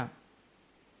คือว่า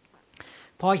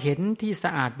พอเห็นที่ส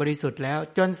ะอาดบริสุทธิ์แล้ว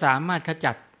จนสามารถข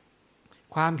จัด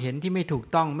ความเห็นที่ไม่ถูก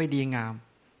ต้องไม่ดีงาม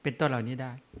เป็นต้นเหล่านี้ไ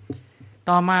ด้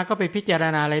ต่อมาก็ไปพิจาร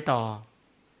ณาอะไรต่อ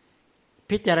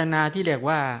พิจารณาที่เรียก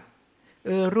ว่า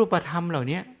รูปธรรมเหล่า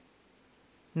นี้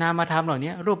นามธรรมเหล่า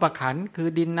นี้รูปขันธ์คือ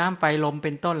ดินน้ำไฟลมเ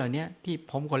ป็นต้นเหล่านี้ที่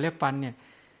ผมขนเล็บฟันเนี่ย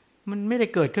มันไม่ได้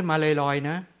เกิดขึ้นมาลอยๆ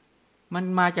นะมัน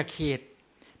มาจากเหตุ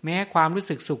แม้ความรู้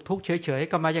สึกสุขทุกข์เฉย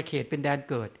ๆก็มาจากเหตุเป็นแดน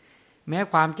เกิดแม้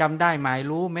ความจำได้หมาย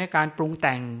รู้แม้การปรุงแ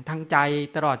ต่งทางใจ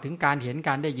ตลอดถึงการเห็นก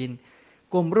ารได้ยิน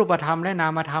กลุ่มรูปธรรมและน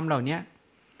ามธรรมเหล่านี้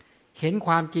เห็นค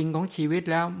วามจริงของชีวิต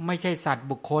แล้วไม่ใช่สัตว์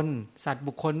บุคคลสัตว์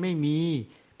บุคคลไม่มี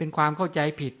เป็นความเข้าใจ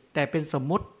ผิดแต่เป็นสม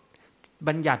มุติ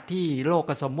บัญญัติที่โลก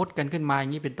ก็สมมุติกันขึ้นมาอย่า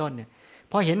งนี้เป็นต้นเนี่ย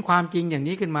พอเห็นความจริงอย่าง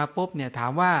นี้ขึ้นมาปุ๊บเนี่ยถา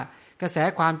มว่ากระแส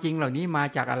ความจริงเหล่านี้มา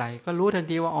จากอะไรก็รู้ทัน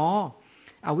ทีว่าอ๋อ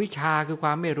อวิชชาคือคว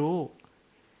ามไม่รู้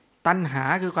ตัณหา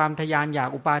คือความทยานอยาก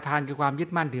อุปาทานคือความยึด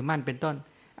มั่นถือมั่นเป็นต้น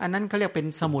อันนั้นเขาเรียกเป็น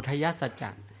สมุทัยสัจจะ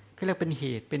เขาเรียกเป็นเห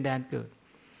ตุเป็นแดนเกิด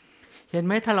เห็นไห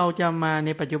มถ้าเราจะมาใน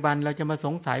ปัจจุบันเราจะมาส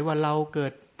งสัยว่าเราเกิ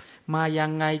ดมายั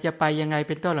งไงจะไปยังไง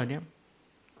เป็นต้นเหล่านี้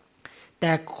แ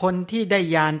ต่คนที่ได้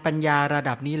ญาณปัญญาระ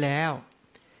ดับนี้แล้ว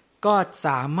ก็ส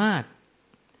ามา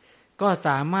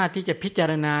รถที่จะพิจา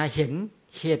รณาเห็น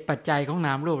เหตุปัจจัยของน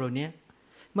ามรูปเหล่านี้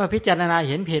เมื่อพิจารณา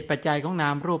เห็นเหตุปัจจัยของนา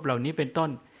มรูปเหล่านี้เป็นต้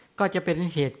นก็จะเป็น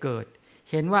เหตุเกิด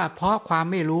เห็นว่าเพราะความ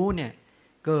ไม่รู้เนี่ย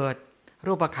เกิด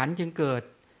รูปขันธ์จึงเกิด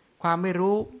ความไม่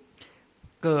รู้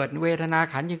เกิดเวทนา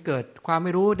ขันธ์จึงเกิดความไ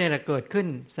ม่รู้เนี่ยแหละเกิดขึ้น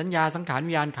สัญญาสังขาร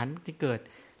วิญญาณขันธ์ที่เกิด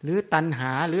หรือตัณห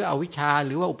าหรืออวิชชาห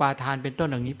รือว่าอุปาทานเป็นต้น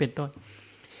อย่างนี้เป็นต้น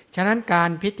ฉะนั้นกา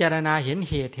รพิจารณาเห็น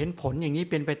เหตุเห็นผลอย่างนี้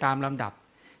เป็นไปตามลำดับ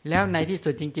แล้วในที่สุ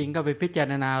ดจริงๆก็ไปพิจา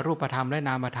รณารูปธรรมและน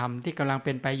ามธรรมที่กำลังเ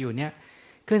ป็นไปอยู่เนี่ย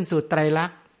ขึ้นสู่ไตรลั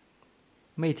กษณ์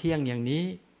ไม่เที่ยงอย่างนี้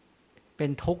เป็น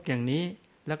ทุกข์อย่างนี้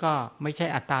แล้วก็ไม่ใช่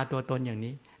อัตตาตัวตนอย่าง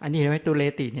นี้อันนี้เห็นไหมตุเล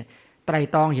ติเนี่ยไตร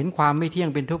ตรองเห็นความไม่เที่ยง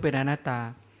เป็นทุกข์เป็นอนัตตา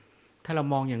ถ้าเรา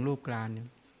มองอย่างรูปกลานเนี่ย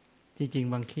จริง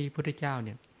ๆบางทีพุทธเจ้าเ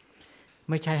นี่ย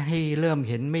ไม่ใช่ให้เริ่ม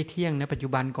เห็นไม่เที่ยงในปัจจุ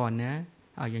บันก่อนนะ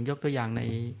เอาอย่างยกตัวอย่าง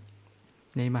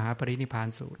ในมหาปรินิพพาน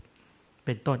สูตรเ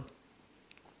ป็นต้น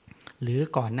หรือ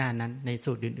ก่อนหน้านั้นใน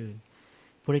สูตรอื่น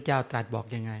ๆพระเจ้าตรัสบอก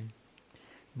ยังไง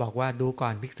บอกว่าดูก่อ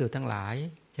นภิกษุทั้งหลาย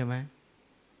ใช่ไหม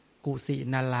กุสิ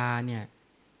นาราเนี่ย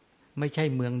ไม่ใช่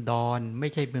เมืองดอนไม่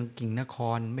ใช่เมืองกิ่งนค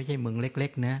รไม่ใช่เมืองเล็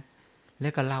กๆนะแล้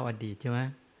วก็เล่าอดีตใช่ไหม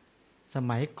ส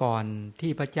มัยก่อน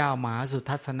ที่พระเจ้ามหาสุ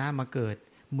ทัศนะมาเกิด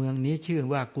เมืองนี้ชื่อ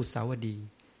ว่ากุสาวดี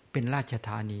เป็นราชธ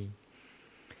านี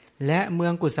และเมือ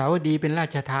งกุสาวดีเป็นรา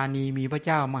ชธานีมีพระเ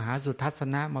จ้ามหาสุทัศ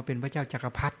นะมาเป็นพระเจ้าจัก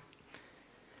รพรรดิ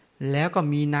แล้วก็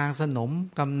มีนางสนม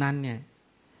กำนันเนี่ย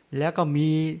แล้วก็มี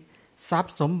ทรัพ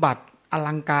ย์สมบัติอ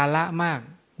ลังการะมาก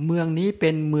เมืองนี้เป็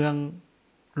นเมือง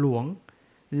หลวง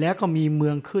แล้วก็มีเมื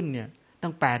องขึ้นเนี่ยตั้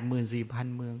ง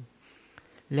 84,000 เมือง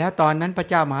แล้วตอนนั้นพระ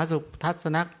เจ้ามหาสุทัศ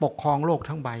นะปกครองโลก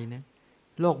ทั้งใบเนี่ย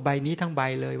โลกใบนี้ทั้งใบ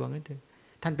เลยว่างั้นเถอะ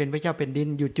ท่านเป็นพระเจ้าเป็นดิน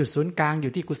อยู่จุดศูนย์กลางอ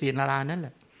ยู่ที่กุสินารานั่นแหล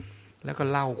ะแล้วก็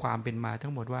เล่าความเป็นมาทั้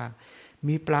งหมดว่า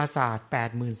มีปราสาท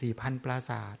 84,000 ปรา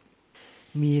สาท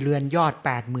มีเรือนยอด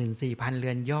 84,000 เรื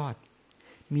อนยอด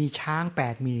มีช้าง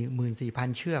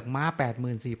 84,000 เชือกม้า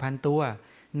 84,000 ตัว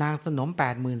นางสนม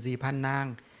 84,000 นาง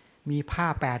มีผ้า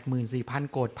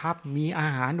 84,000 โกฏพับมีอา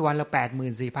หารวันละ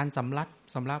 84,000 สำ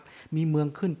รับมีเมือง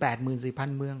ขึ้น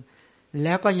 84,000 เมืองแ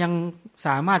ล้วก็ยังส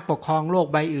ามารถปกครองโลก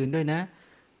ใบอื่นด้วยนะ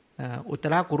อุต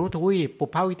รากุรุทวีปปุพ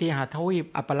พวิเทหทวีป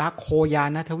อัปปลาโคยา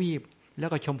นทวีปแล้ว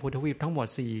ก็ชมพูทวีปทั้งหมด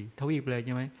4ทวีปเลยใ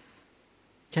ช่ไหม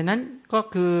ฉะนั้นก็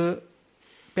คือ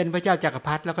เป็นพระเจ้าจักรพ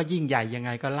รรดิแล้วก็ยิ่งใหญ่ยังไง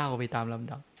ก็เล่าไปตามล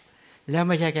ำดับแล้วไ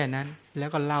ม่ใช่แค่นั้นแล้ว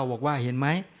ก็เล่าบอกว่าเห็นไหม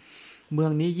เมือ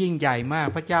งนี้ยิ่งใหญ่มาก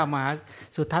พระเจ้ามหา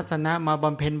สุทัศนะมาบ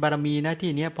ำเพ็ญบารมีนะ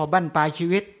ที่นี้พอบั้นปลายชี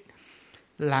วิต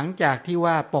หลังจากที่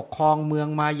ว่าปกครองเมือง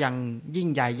มาอย่างยิ่ง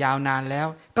ใหญ่ยาวนานแล้ว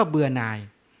ก็เบื่อหน่าย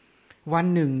วัน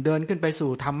หนึ่งเดินขึ้นไป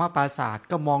สู่ธรรมปราสาท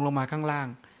ก็มองลงมาข้างล่าง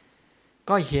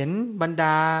ก็เห็นบรรด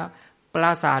าปร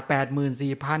าสาท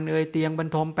 84,000 เตียงบรร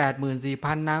ทม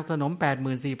 84,000 นางสนม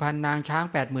 84,000 นางช้าง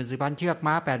 84,000 เชือก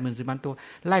ม้า 84,000 ตัว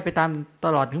ไล่ไปตามต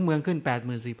ลอดถึงเมืองขึ้น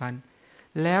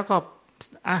 84,000 แล้วก็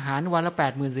อาหารวันละ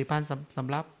 84,000 ส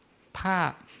ำรับผ้า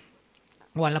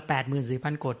วันละ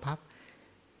 84,000 โกฏพับ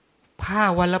ผ้า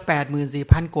วันละ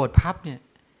 84,000 โกฏพับเนี่ย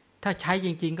ถ้าใช้จ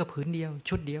ริงๆก็ผืนเดียว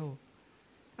ชุดเดียว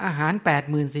อาหาร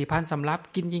 84,000 สำรับ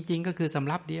กินจริงๆก็คือส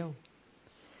ำรับเดียว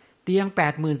เตียง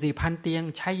 84,000 เตียง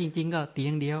ใช้จริงๆก็เตีย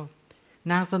งเดียว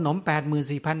นางสนม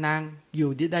 84,000 นางอยู่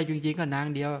ได้จริงๆก็นาง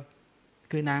เดียว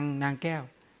คือนางแก้ว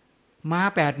ม้า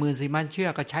 84,000 เชือ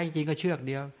กก็ใช้จริงๆก็เชือก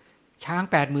เดียวช้าง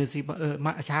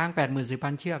 84,000ช้าง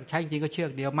 84,000 เชือกใช้จริงๆก็เชือ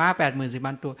กเดียวม้า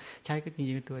 84,000 ตัวใช้ก็จ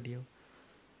ริงๆตัวเดียว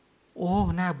โอ้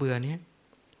น่าเบื่อเนี่ย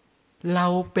เรา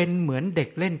เป็นเหมือนเด็ก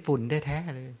เล่นฝุ่นแท้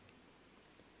ๆเลย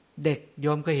เด็กโย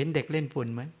มก็เห็นเด็กเล่นฝุ่น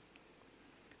ไหม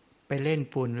ไปเล่น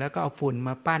ฝุ่นแล้วก็เอาฝุ่นม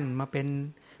าปั้นมาเ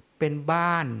ป็นบ้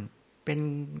านเ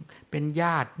ป็นญ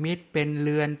าติมิตรเป็นเ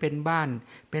รือนเป็นบ้าน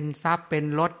เป็นทรัพย์เป็น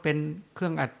รถเป็นเครื่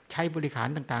องอัดใช้บริการ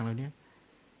ต่างๆเหล่านี้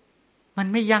มัน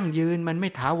ไม่ยั่งยืนมันไม่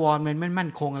ถาวรมันไม่มั่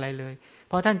นคงอะไรเลย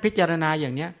พอท่านพิจารณาอย่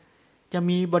างเนี้ย จะ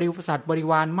มีบริษัทบริ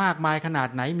วารมากมายขนาด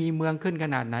ไหนมีเมืองขึ้นข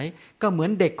นาดไหนก็เหมือ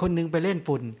นเด็กคนนึงไปเล่น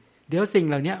ฝุ่นเดี๋ยวสิ่ง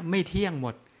เหล่านี้ไม่เที่ยงหม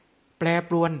ดแปร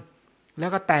ปรวนแล้ว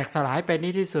ก็แตกสลายไป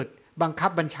นี้ที่สุดบังคั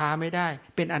บบัญชาไม่ได้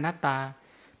เป็นอนัตตา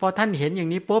พอท่านเห็นอย่า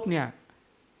งนี้ปุ๊บเนี่ย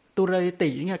ตุรติ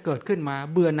เนี่ยเกิดขึ้นมา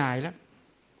เบื่อหน่ายแล้ว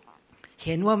เ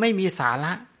ห็นว่าไม่มีสาร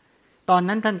ะตอน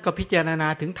นั้นท่านก็พิจารณา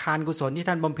ถึงทานกุศลที่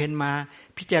ท่านบำเพ็ญมา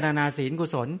พิจารณาศีลกุ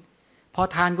ศลพอ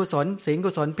ทานกุศลศีล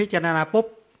กุศลพิจารณาปุ๊บ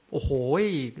โอ้โห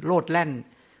โลดแล่น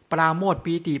ปราโมทย์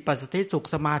ปีติปัสสติสุข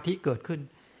สมาธิเกิดขึ้น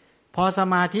พอส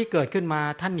มาธิเกิดขึ้นมา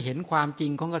ท่านเห็นความจริ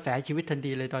งของกระแสชีวิตทัน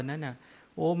ทีเลยตอนนั้นน่ะ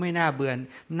โอ้ไม่น่าเบื่อ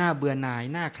หน่าย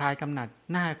น่าคลายกำหนัด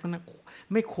น่า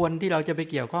ไม่ควรที่เราจะไป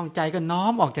เกี่ยวข้องใจก็น้อ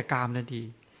มออกจากกามทันที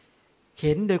เ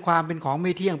ห็นโดยความเป็นของไ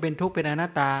ม่เที่ยงเป็นทุกข์เป็นอนั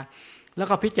ตตาแล้ว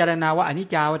ก็พิจารณาว่าอนิจ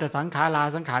จาวัฏสังขารา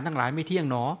สังขารทั้งหลายไม่เที่ยง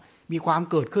หนอมีความ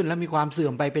เกิดขึ้นและมีความเสื่อ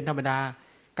มไปเป็นธรรมดา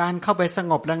การเข้าไปส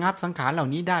งบระงับสังขารเหล่า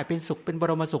นี้ได้เป็นสุขเป็นบ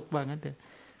รมสุขว่างั้นเถอะ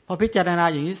พอพิจารณา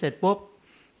อย่างนี้เสร็จปุ๊บ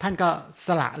ท่านก็ส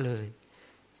ละเลย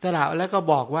สละแล้วก็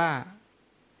บอกว่า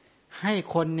ให้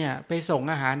คนเนี่ยไปส่ง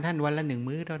อาหารท่านวันละ1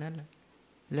 มื้อเท่านั้นแหละ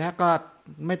แล้วก็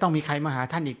ไม่ต้องมีใครมาหา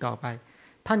ท่านอีกต่อไป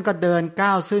ท่านก็เดินก้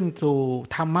าวขึ้นสู่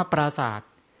ธรรมปราศาสตร์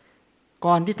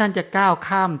ก่อนที่ท่านจะก้าว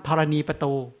ข้ามธรณีประ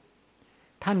ตู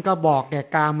ท่านก็บอกแก่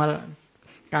ก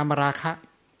ามราคะ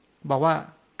บอกว่า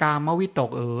กามวิต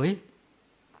ก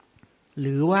ห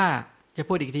รือว่าจะ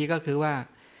พูดอีกทีก็คือว่า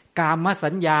กามสั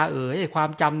ญญาความ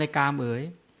จำในกาม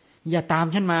อย่าตาม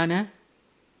ฉันมานะ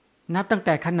นับตั้งแ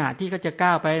ต่ขณะที่ก็จะก้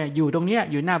าวไปอยู่ตรงเนี้ย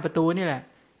อยู่หน้าประตูนี่แหละ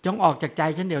จงออกจากใจ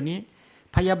ฉันเดี๋ยวนี้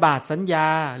พยาบาทสัญญา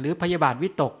หรือพยาบาทวิ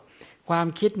ตกความ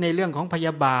คิดในเรื่องของพย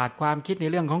าบาทความคิดใน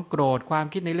เรื่องของโกรธความ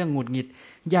คิดในเรื่องหงุดหงิด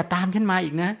อย่าตามฉันมา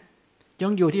อีกนะจ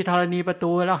งอยู่ที่ธรณีประ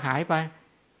ตูแล้วหายไป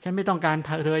ฉันไม่ต้องการ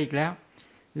เธออีกแล้ว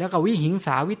แล้วก็วิหิงส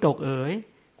าวิตก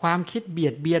ความคิดเบี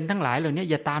ยดเบียนทั้งหลายเหล่านี้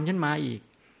อย่าตามฉันมาอีก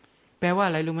แปลว่าอ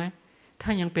ะไรรู้ไหมถ้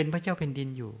ายังเป็นพระเจ้าแผ่นดิน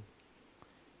อยู่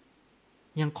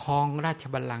ยังครองราช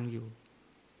บัลลังก์อยู่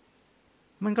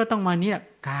มันก็ต้องมาเนี่ย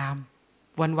กาม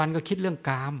วันๆก็คิดเรื่อง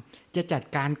กามจะจัด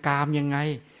การกามยังไง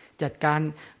จัดการ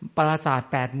ปราสาท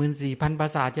 84,000 ปรา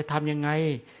สาทจะทำยังไง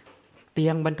เตี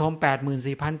ยงบรรทม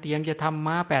 84,000 เตียงจะทำ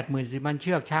ม้า 84,000 เ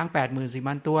ชือกช้าง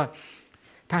 84,000 ตัว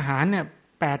ทหารเนี่ย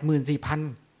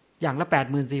 84,000 อย่างละ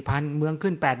 84,000 เมือง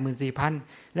ขึ้น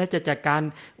 84,000 และจะจัดการ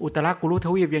อุตรกุรุท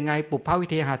วีปยังไงปุพพวิ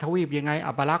เทหทวีปยังไง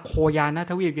อัปปลักษณ์โคยาน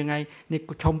ทวีปยังไงใน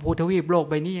ชมพูทวีปโลก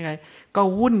ใบนี้ยังไงก็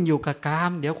วุ่นอยู่กับกา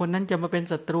มเดี๋ยวคนนั้นจะมาเป็น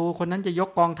ศัตรูคนนั้นจะยก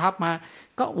กองทัพมา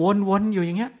ก็วนๆอยู่อ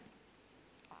ย่างเงี้ย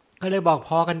ก็เลยบอกพ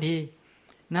อกันที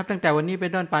นับตั้งแต่วันนี้เป็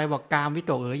นต้นไปบอกกามวิ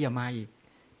ตกอย่ามาอีก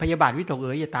พยาบาทวิตก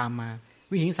อย่าตามมา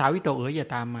วิหิงสาวิตกอย่า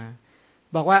ตามมา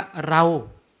บอกว่าเรา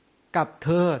กับเธ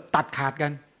อตัดขาดกั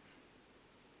น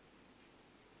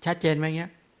ชัดเจนไหมเงี้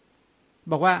ย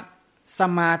บอกว่าส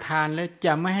มาทานแล้วจ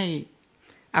ะไม่ให้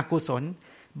อกุศล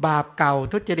บาปเก่า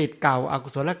ทุจริตเก่าอกุ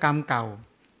ศลกรรมเก่า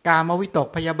กามวิตก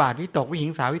พยาบาทวิตกวิหิ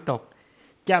งสาวิตก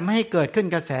จะไม่ให้เกิดขึ้น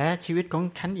กระแสชีวิตของ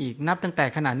ฉันอีกนับตั้งแต่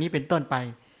ขณะนี้เป็นต้นไป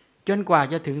จนกว่า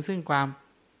จะถึงซึ่งความ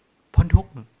พ้นทุก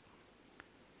ข์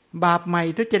บาปใหม่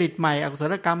ทุจริตใหม่อกุศ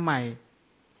ลกรรมใหม่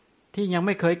ที่ยังไ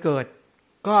ม่เคยเกิด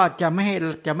ก็จะไ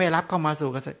ม่รับเข้ามาสู่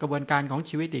กระบวนการของ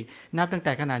ชีวิตอีกนับตั้งแ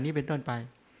ต่ขณะนี้เป็นต้นไป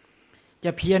จ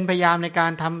ะเพียรพยายามในกา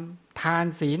รทำทาน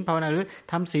ศีลภาวนาหรือ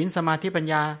ทำศีลสมาธิปัญ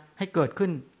ญาให้เกิดขึ้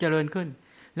นเจริญขึ้น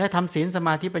และทำศีลสม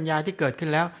าธิปัญญาที่เกิดขึ้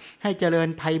นแล้วให้เจริญ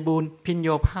ไพบูลย์พิญโย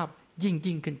ภาพยิ่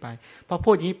งขึ้นไปพอ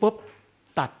พูดอย่างนี้ปุ๊บ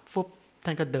ตัดฟุบท่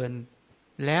านก็เดิน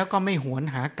แล้วก็ไม่หวน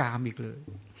หากามอีกเลย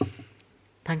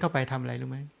ท่านเข้าไปทำอะไรรู้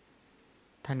ไหม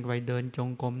ท่านก็ไปเดินจง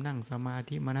กรมนั่งสมา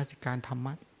ธิมนสิการธรรม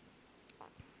ะ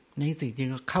ในสิ่งจริง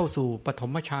ก็เข้าสู่ปฐ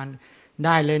มฌานไ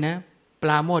ด้เลยนะป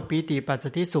ราโมทย์ปีติปัสส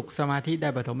ติสุขสมาธิได้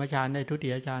ปฐมฌานได้ทุติ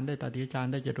ยฌานได้ตติยฌาน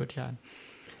ได้จตุตฌาน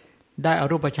ได้อ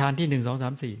รูปฌานที่1 2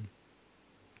 3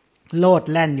 4โลด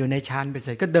แล่นอยู่ในฌานไปเส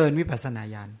ร็จก็เดินวิปัสสนา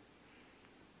ญาณ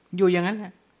อยู่อย่างนั้นแหล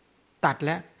ะตัดแ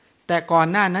ล้วแต่ก่อน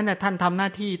หน้านั้นน่ะท่านทำหน้า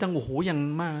ที่ตั้งโอ้โหอย่าง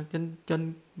มากจน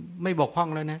ไม่บกพร่อง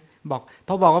แล้วนะบอกพ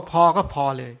อบอกว่าพอก็พอ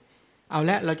เลยเอา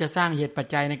ละเราจะสร้างเหตุปัจ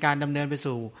จัยในการดำเนินไป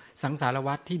สู่สังสาร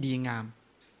วัฏที่ดีงาม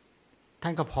ท่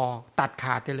านก็พอตัดข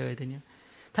าดไปเลยทีนี้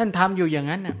ท่านทำอยู่อย่าง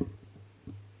นั้นน่ะ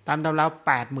ตามตำรา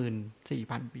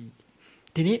 84,000 ปี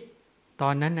ทีนี้ตอ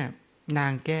นนั้นน่ะนา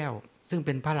งแก้วซึ่งเ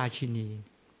ป็นพระราชินี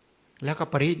แล้วก็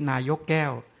ปรินายกแก้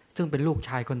วซึ่งเป็นลูกช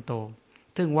ายคนโต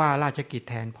ซึ่งว่าราชกิจ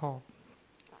แทนพ่อ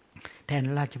แทน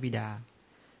ราชบิดา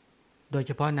โดยเ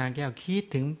ฉพาะนางแก้วคิด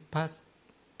ถึง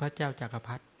พระเจ้าจักรพ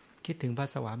รรดิคิดถึงพระ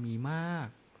สวามีมาก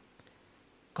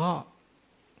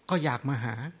ก็อยากมาห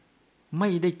าไม่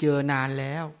ได้เจอนานแ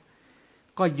ล้ว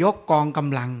ก็ยกกองก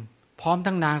ำลังพร้อม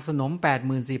ทั้งนางสนม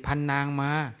 84,000 นางม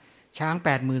า ช้าง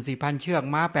 84,000 เชือก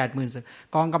ม้า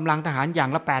 80,000 กองกำลังทหารอย่าง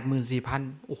ละ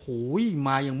 84,000 โอ้โหม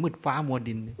าอย่างมืดฟ้ามัว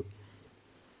ดิน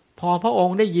พอพระอง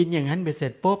ค์ได้ยินอย่างนั้นไปเสร็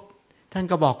จปุ๊บท่าน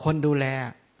ก็บอกคนดูแล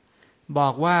บอ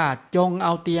กว่าจงเอ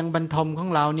าเตียงบรรทมของ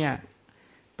เราเนี่ย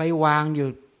ไปวางอยู่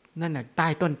นั่นน่ะใต้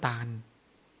ต้นตาล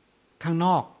ข้างน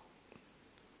อก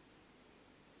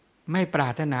ไม่ปรา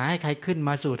รถนาให้ใครขึ้นม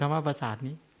าสู่ธรรมปราสาท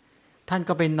นี้ท่าน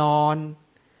ก็ไปนอน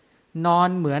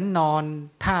เหมือนนอน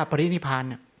ท่าปรินิพพาน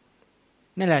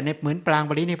นั่นแหละในเหมือนปราง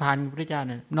ปรินิพพานพระเจ้าเ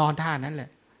นี่ยนอนท่านั้นแหละ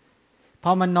พ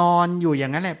อมานอนอยู่อย่า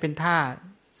งนั้นแหละเป็นท่า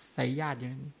ไสยญาติอย่า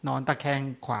งนั้นนอนตะแคง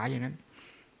ขวาอย่างนั้น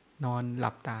นอนห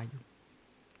ลับตาอยู่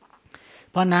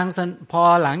พอ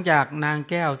หลังจากนาง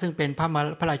แก้วซึ่งเป็น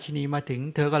พระราชินีมาถึง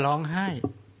เธอก็ร้องไห้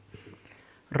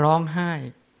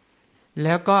แ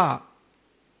ล้วก็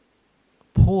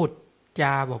พูดจ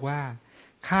าบอกว่า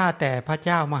ข้าแต่พระเ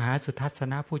จ้ามหาสุทัศ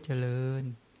นผู้เจริญ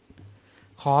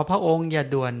ขอพระองค์อย่า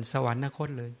ด่วนสวรรคต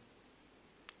เลย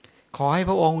ขอให้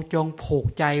พระองค์จงผูก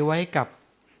ใจไว้กับ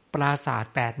ปราสาท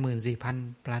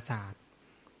 84,000 ปราสาท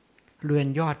เรือน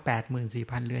ยอด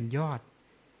 84,000 เรือนยอด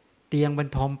เตียงบรร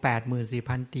ทม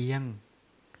 84,000 เตียง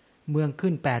เมือง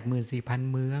ขึ้น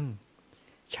 84,000 เมือง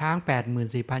ช้าง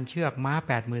 84,000 เชือกม้า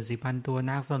 84,000 ตัว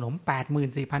นางสนม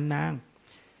 84,000 นาง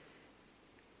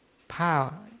ผ้า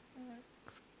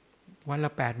วันล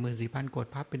ะ 84,000 กฏ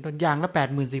พับเป็นต้นอย่างละ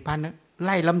 84,000 นะไ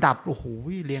ล่ลำดับโอ้โห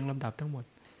เรียงลำดับทั้งหมด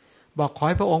บอกขอใ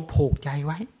ห้พระองค์ผูกใจไ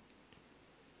ว้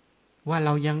ว่าเร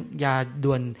ายังอย่า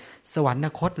ด่วนสวรร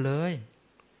คตเลย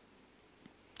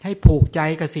ให้ผูกใจ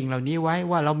กับสิ่งเหล่านี้ไว้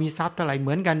ว่าเรามีทรัพย์เท่าไหร่เห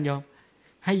มือนกันโยม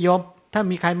ให้โยมถ้า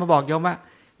มีใครมาบอกโยมว่า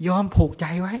โยมผูกใจ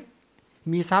ไว้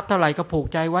มีทรัพย์เท่าไหร่ก็ผูก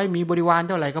ใจไว้มีบริวาร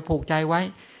เท่าไหร่ก็ผูกใจไว้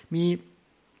มี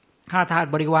ข้าทาส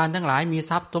บริวารทั้งหลายมี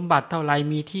ทรัพย์สมบัติเท่าไหร่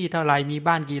มีที่เท่าไหร่มี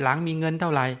บ้านกี่หลังมีเงินเท่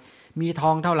าไหร่มีท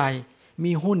องเท่าไหร่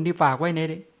มีหุ้นที่ฝากไว้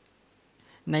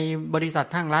ในบริษัท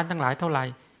ทั้งร้านทั้งหลายเท่าไหร่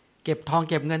เก็บทอง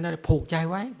เก็บเงินผูกใจ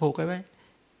ไว้ผูกไว้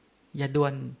อย่าด่ว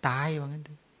นตายว่างั้น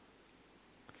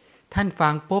ท่านฟั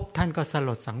งปุ๊บท่านก็สล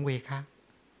ดสังเวชค่ะ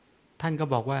ท่านก็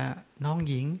บอกว่าน้อง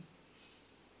หญิง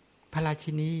พระรา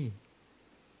ชินี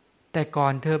แต่ก่อ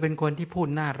นเธอเป็นคนที่พูด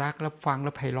น่ารักแล้วฟังแ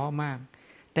ล้วไพเราะมาก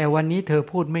แต่วันนี้เธอ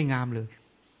พูดไม่งามเลย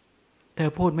เธอ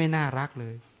พูดไม่น่ารักเล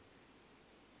ย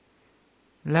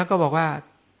แล้วก็บอกว่า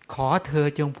ขอเธอ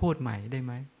จงพูดใหม่ได้ไ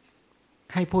หม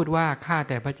ให้พูดว่าข้า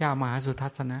แต่พระเจ้ามหาสุทั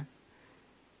ศนะ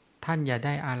ท่านอย่าไ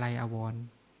ด้อาลัยอาวรณ์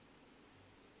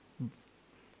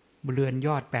เรือนย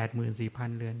อด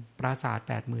 84,000 เรือนปราสาท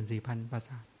 84,000 ปราส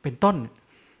าทเป็นต้น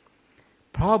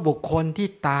เพราะบุคคลที่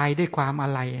ตายด้วยความอา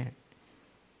ลัย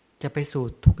จะไปสู่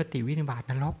ทุกขติวินิบาต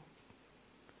นรก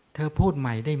เธอพูดให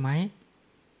ม่ได้ไหม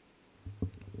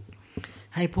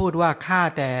ให้พูดว่าข้า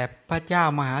แต่พระเจ้า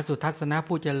มหาสุทัศนะ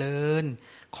ผู้เจริญ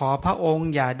ขอพระองค์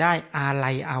อย่าได้อา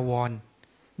ลัยอาวรณ์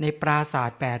ในปราสา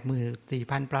ท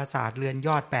 84,000 ปราสาทเรือนย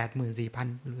อด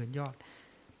 84,000 เรือนยอด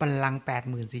บัลลังก์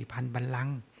 84,000 บัลลัง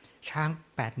ก์ช้าง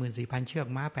 84,000 เชือก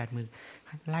ม้า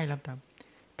 80,000 ไล่ลำดับ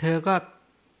เธอก็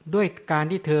ด้วยการ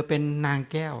ที่เธอเป็นนาง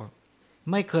แก้ว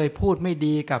ไม่เคยพูดไม่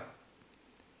ดีกับ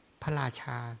พระราช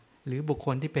าหรือบุคค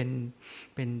ลที่เป็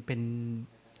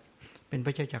นพ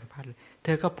ระเจ้าจักรพรรดิเธ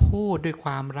อก็พูดด้วยค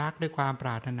วามรักด้วยความปร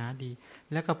ารถนาดี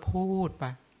แล้วก็พูดไป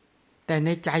แต่ใน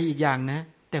ใจอีกอย่างนะ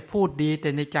แต่พูดดีแต่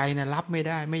ในใจนะรับไม่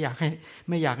ได้ไม่อยากใ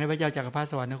ห้พระเจ้าจักรพรรดิ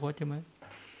สวรรคตใช่ไหม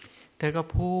เธอก็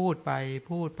พูด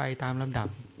ไปตามลำดับ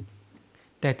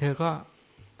แต่เธอก็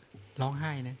ร้องไ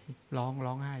ห้นะร้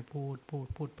องไห้พู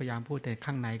ดพยายามพูดแต่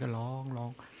ข้างในก็ร้อ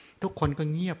งทุกคนก็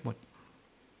เงียบหมด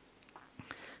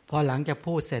พอหลังจาก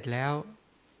พูดเสร็จแล้ว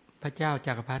พระเจ้า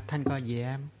จักรพรรดิท่านก็แย้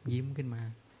มยิ้มขึ้นมา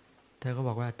เธอก็บ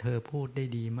อกว่าเธอพูดได้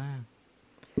ดีมาก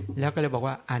แล้วก็เลยบอก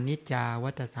ว่าอนิจจา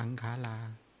วัฏสังขารา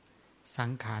สั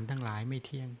งขารทั้งหลายไม่เ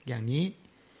ที่ยงอย่างนี้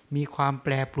มีความแป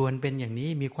รปรวนเป็นอย่างนี้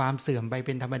มีความเสื่อมไปเ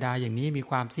ป็นธรรมดาอย่างนี้มี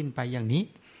ความสิ้นไปอย่างนี้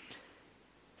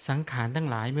สังขารทั้ง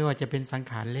หลายไม่ว่าจะเป็นสัง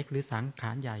ขารเล็กหรือสังข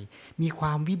ารใหญ่มีคว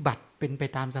ามวิบัติเป็นไป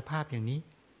ตามสภาพอย่างนี้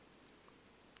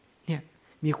เนี่ย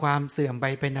มีความเสื่อมไป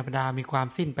เป็นธรรมดามีความ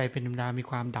สิ้นไปเป็นธรรมดามี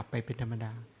ความดับไปเป็นธรรมด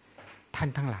าท่าน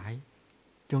ทั้งหลาย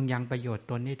จงยังประโยชน์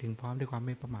ตนให้ถึงพร้อมด้วยความไ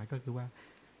ม่ประมาทก็คือว่า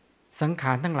สังข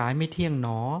ารทั้งหลายไม่เที่ยงหน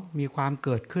อมีความเ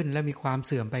กิดขึ้นและมีความเ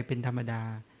สื่อมไปเป็นธรรมดา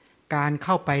การเ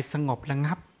ข้าไปสงบระ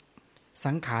งับ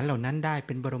สังขารเหล่านั้นได้เ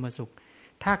ป็นบรมสุข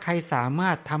ถ้าใครสามา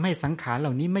รถทำให้สังขารเห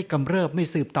ล่านี้ไม่กำเริบไม่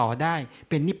สืบต่อได้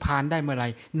เป็นนิพพานได้เมื่อไหร่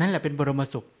นั่นแหละเป็นบรม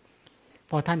สุข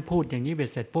พอท่านพูดอย่างนี้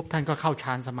เสร็จปุ๊บท่านก็เข้าฌ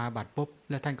านสมาบัติปุ๊บ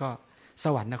แล้วท่านก็ส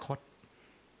วรรคต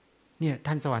เนี่ย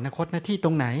ท่านสวรรคตหน้าที่ต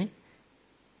รงไหน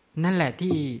นั่นแหละ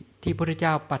ที่พระพุทธเจ้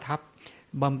าประทับ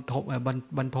บ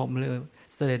รรทมเลย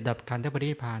เสด็จดับขันธปริ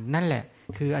นิพพานนั่นแหละ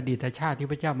คืออดีตชาติที่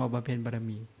พระเจ้ามาบำเพ็ญบาร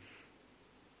มี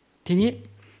ทีนี้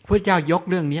พระเจ้ายก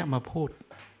เรื่องนี้มาพูด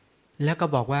แล้วก็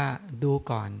บอกว่าดู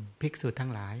ก่อนภิกษุทั้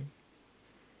งหลาย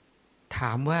ถ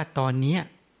ามว่าตอนนี้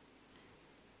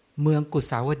เมืองกุ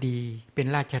สาวดีเป็น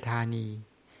ราชธานี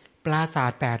ปราสา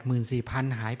ท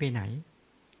 84,000 หายไปไหน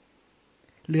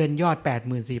เรือนยอด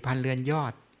 84,000 เรือนยอ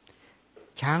ด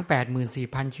ช้าง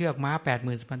 84,000 เชือกม้า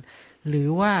 84,000 หรือ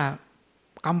ว่า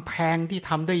กำแพงที่ท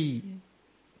ำด้วย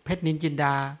เพชรนินจินด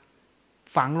า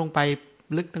ฝังลงไป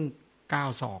ลึกตั้ง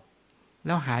9 ศอกแ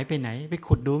ล้วหายไปไหนไป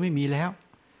ขุดดูไม่มีแล้ว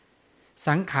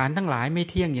สังขารทั้งหลายไม่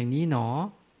เที่ยงอย่างนี้หนอ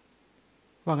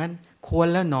ว่างั้นควร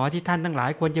แล้วหนอที่ท่านทั้งหลาย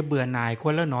ควรจะเบื่อหน่ายค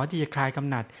วรแล้วหนอที่จะคลายกำ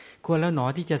หนัดควรแล้วหนอ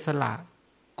ที่จะสละ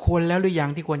ควรแล้วหรือยัง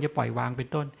ที่ควรจะปล่อยวางเป็น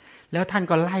ต้นแล้วท่าน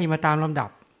ก็ไล่มาตามลำดับ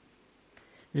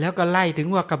แล้วก็ไล่ถึง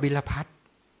ว่ากบิลพัส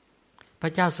พร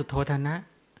ะเจ้าสุโธทนะ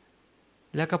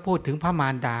แล้วก็พูดถึงพระมา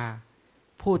รดา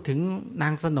พูดถึงนา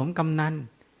งสนมกำนัน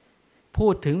พู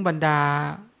ดถึงบรรดา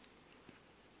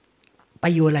ป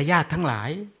ยุรญาติทั้งหลาย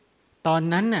ตอน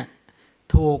นั้นน่ะ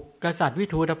ถูกกษัตริย์วิ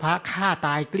ทูตภะฆ่าต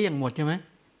ายเกลี้ยงหมดใช่ไหม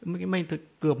ไม่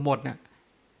เกือบหมดน่ะ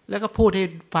แล้วก็พูดให้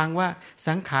ฟังว่า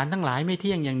สังขารทั้งหลายไม่เ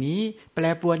ที่ยงอย่างนี้แปร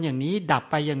ปรวนอย่างนี้ดับ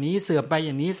ไปอย่างนี้เสื่อมไปอ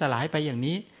ย่างนี้สลายไปอย่าง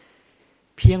นี้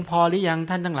เพียงพอหรือยัง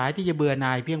ท่านทั้งหลายที่จะเบื่อหน่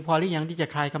ายเพียงพอหรือยังที่จะ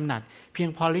คลายกำหนัดเพียง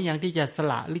พอหรือยังที่จะส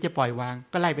ละหรือจะปล่อยวาง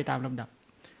ก็ไล่ไปตามลำดับ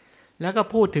แล้วก็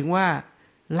พูดถึงว่า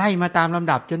ไล่มาตามล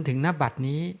ำดับจนถึงณบัด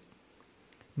นี้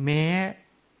แม้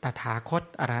ตถาคต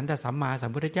อรหันตสัมมาสั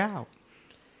มพุทธเจ้า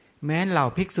แม้เหล่า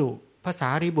ภิกษุภาษา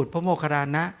รีบุตรพระโมคคัลลา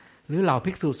นะหรือเหล่า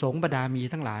ภิกษุสงฆ์บดามี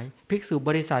ทั้งหลายภิกษุบ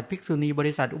ริษัทภิกษุณีบ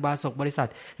ริษัทอุบาสกบริษัท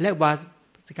และอุบา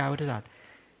สิกาบริษัท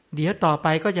เดี๋ยวต่อไป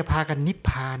ก็จะพากันนิพพ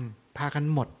านพากัน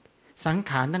หมดสัง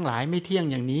ขารทั้งหลายไม่เที่ยง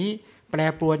อย่างนี้แปร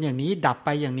ปรวนอย่างนี้ดับไป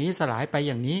อย่างนี้สลายไป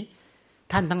อย่างนี้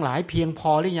ท่านทั้งหลายเพียงพ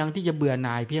อหรือยังที่จะเบื่อห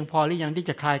น่ายเพียงพอหรือยังที่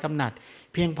จะคลายกำหนัด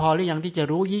เพียงพอหรือยังที่จะ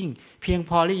รู้ยิ่งเพียง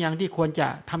พอหรือยังที่ควรจะ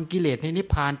ทำกิเลสในนิพ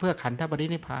พานเพื่อขันธปริ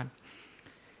นิพพาน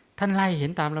ท่านไล่เห็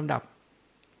นตามลำดับ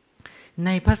ใน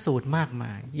พระสูตรมากม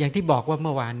ายอย่างที่บอกว่าเ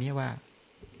มื่อวานนี้ว่า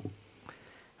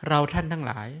เราท่านทั้งห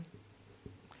ลาย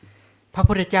พระ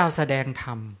พุทธเจ้าแสดงธร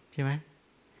รมใช่ไหม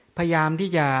พยายามที่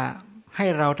จะให้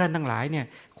เราท่านทั้งหลายเนี่ย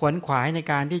ขวนขวายใน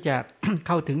การที่จะ เ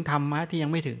ข้าถึงธรรมะที่ยั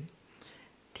งไม่ถึง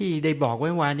ที่ได้บอกไว้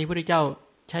วานนี้พระพุทธเจ้า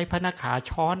ใช้พระนักขา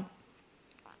ช้อน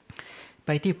ไป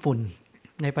ที่ฝุ่น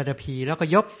ในปฐพีแล้วก็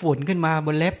ยกฝุ่นขึ้นมาบ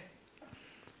นเล็บ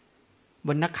บ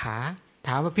นนักขาถ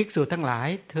ามว่าภิกษุทั้งหลาย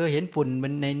เธอเห็นฝุ่นบ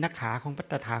นในนักขาของพระ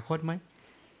ตถาคตไหม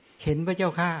เห็นพระเจ้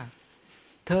าข้า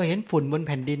เธอเห็นฝุ่นบนแ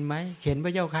ผ่นดินไหมเห็นพร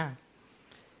ะเจ้าข้า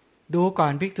ดูก่อ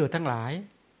นภิกษุทั้งหลาย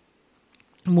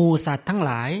หมู่สัตว์ทั้งห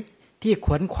ลายที่ข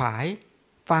วนขวาย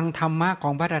ฟังธรรมะขอ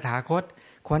งพระตถาคต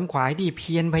ขวนขวายที่เ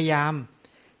พียรพยายาม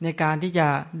ในการที่จะ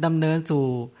ดำเนินสู่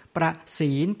ประ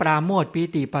ศีลปราโมทย์ปี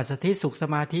ติปัสสัทธิสุขส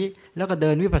มาธิแล้วก็เดิ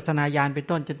นวิปัสสนาญาณเป็น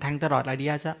ต้นจนแทงตลอดอริ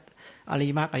ยสัจอริ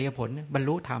ยมรรคอริยผลบรร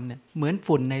ลุธรรมเนี่ยเหมือน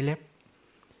ฝุ่นในเล็บ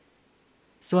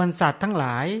ส่วนสัตว์ทั้งหล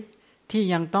ายที่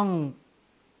ยังต้อง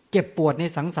เจ็บปวดใน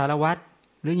สังสารวัฏ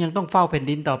หรือยังต้องเฝ้าแผ่น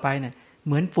ดินต่อไปเนี่ยเ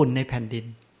หมือนฝุ่นในแผ่นดิน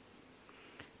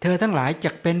เธอทั้งหลายจ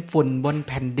ะเป็นฝุ่นบนแ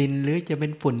ผ่นดินหรือจะเป็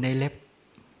นฝุ่นในเล็บ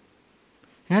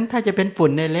งั้นถ้าจะเป็นฝุ่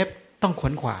นในเล็บต้องข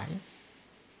วนขวาย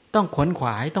ต้องขวนขว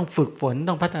ายต้องฝึกฝน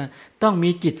ต้องพัฒนาต้องมี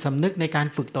จิตสำนึกในการ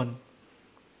ฝึกตน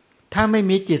ถ้าไม่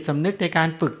มีจิตสำนึกในการ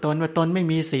ฝึกตนว่าตนไม่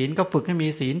มีศีลก็ฝึกให้มี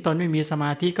ศีลตนไม่มีสม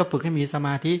าธิก็ฝึกให้มีสม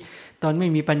าธิตนไม่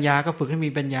มีปัญญาก็ฝึกให้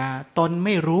มีปัญญาตนไ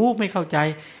ม่รู้ไม่เข้าใจ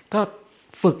ก็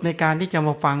ฝึกในการที่จะม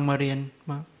าฟังมาเรียน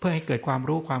มาเพื่อให้เกิดความ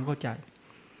รู้ความเข้าใจ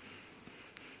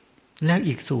แล้ว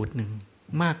อีกสูตรหนึ่ง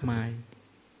มากมาย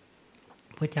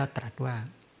พระเจ้าตรัสว่า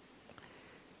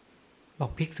บอ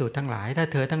กภิกษุทั้งหลายถ้า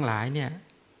เธอทั้งหลายเนี่ย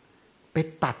ไป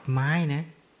ตัดไม้นะ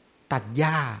ตัดห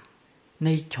ญ้าใน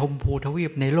ชมพูทวี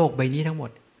ปในโลกใบนี้ทั้งหม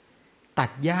ดตั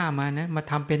ดหญ้ามานะมา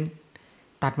ทำเป็น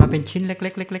ตัดมาเป็นชิ้นเล็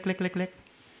กๆๆๆ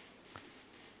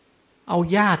ๆเอา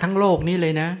หญ้าทั้งโลกนี้เล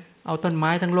ยนะเอาต้นไ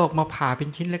ม้ทั้งโลกมาผ่าเป็น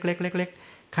ชิ้นเล็กๆ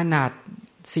ๆๆขนาด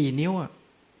4 นิ้ว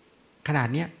ขนาด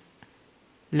เนี้ย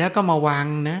แล้วก็มาวาง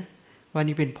นะว่า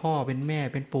นี่เป็นพ่อเป็นแม่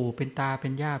เป็นปู่เป็นตาเป็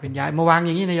นย่าเป็นยายมาวางอ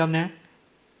ย่างนี้นะโยมนะ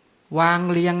วาง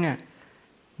เรียงอ่ะ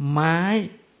ไม้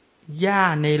หญ้า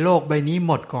ในโลกใบนี้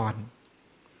หมดก่อน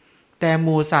แต่ห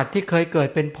มู่สัตว์ที่เคยเกิด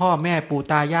เป็นพ่อแม่ปู่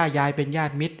ตายายายเป็นญา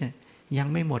ติมิตรเนี่ยยัง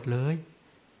ไม่หมดเลย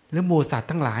หรือหมู่สัตว์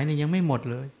ทั้งหลายเนี่ยยังไม่หมด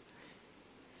เลย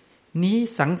นี้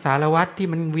สังสารวัฏที่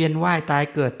มันเวียนว่ายตาย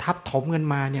เกิดทับถมกัน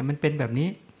มาเนี่ยมันเป็นแบบนี้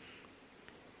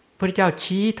พระเจ้า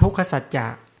ชี้ทุกขสัจจะ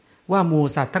ว่าหมู่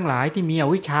สัตว์ทั้งหลายที่มีอ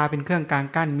วิชชาเป็นเครื่องกลาง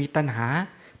กั้นมีตัณหา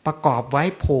ประกอบไว้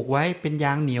ผูกไว้เป็นย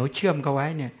างเหนียวเชื่อมกันไว้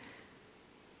เนี่ย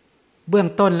เบื้อง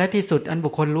ต้นและที่สุดอันบุ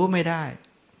คคลรู้ไม่ได้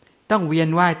ต้องเวียน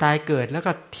ว่ายตายเกิดแล้ว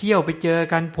ก็เที่ยวไปเจอ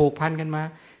กันผูกพันกันมา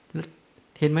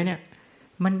เห็นไหมเนี่ย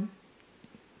มัน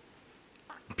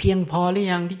เพียงพอหรื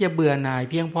อยังที่จะเบื่อหน่าย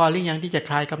เพียงพอหรือยังที่จะ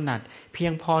คลายกำหนัดเพีย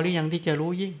งพอหรือยังที่จะ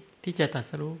รู้ยิ่งที่จะตรั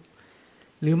สรู้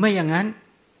หรือไม่อย่างนั้น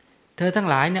เธอทั้ง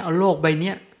หลายเนี่ยเอาโลกใบเ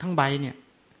นี้ยทั้งใบเนี่ย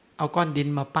เอาก้อนดิน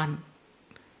มาปั้น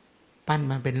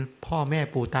มาเป็นพ่อแม่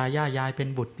ปู่ตายายายเป็น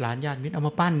บุตรหลานญาติมิตรเอาม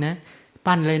าปั้นนะ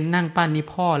ปั้นเลยนั่งปั้นนี่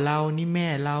พ่อเรานี่แม่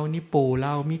เรานี่ปู่เร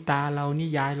านี่ตาเรานี่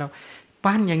ยายเรา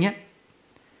ปั้นอย่างเงี้ย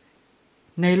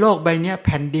ในโลกใบเนี้ยแ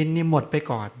ผ่นดินนี่หมดไป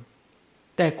ก่อน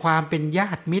แต่ความเป็นญา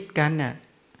ติมิตรกันน่ะ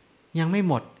ยังไม่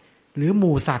หมดหรือห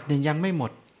มู่สัตว์เนี่ยยังไม่หม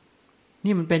ด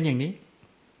นี่มันเป็นอย่างนี้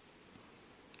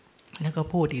แล้วก็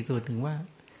พูดอีกส่วนถึงว่า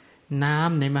น้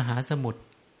ำในมหาสมุทร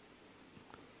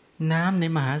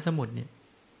เนี่ย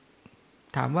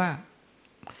ถามว่า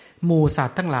หมู่สัต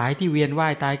ว์ทั้งหลายที่เวียนว่า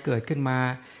ยตายเกิดขึ้นมา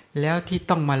แล้วที่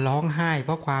ต้องมาร้องไห้เพ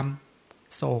ราะความ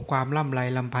โศกความล่ำไร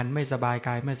ลำพันธ์ไม่สบายก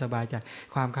ายไม่สบายใจ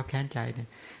ความคับแค้นใจเนี่ย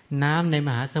น้ำในม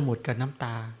หาสมุทรกับน้ำต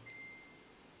า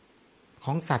ข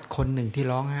องสัตว์คนหนึ่งที่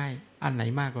ร้องไห้อันไหน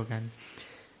มากกว่ากัน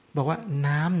บอกว่า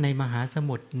น้ำในมหาส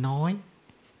มุทรน้อย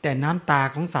แต่น้ำตา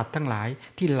ของสัตว์ทั้งหลาย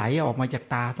ที่ไหลออกมาจาก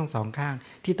ตาทั้งสองข้าง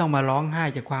ที่ต้องมาร้องไห้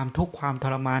จากความทุกข์ความท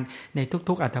รมานใน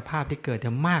ทุกๆอัตภาพที่เกิดจ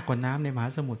ะมากกว่าน้ำในมหา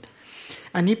สมุทร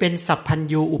อันนี้เป็นสัพพัญ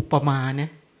ญูอุปมาเนี่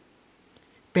ย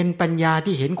เป็นปัญญา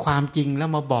ที่เห็นความจริงแล้ว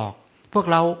มาบอกพวก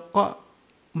เราก็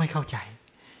ไม่เข้าใจ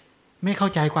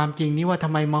ความจริงนี้ว่าทำ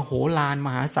ไมมโหฬารม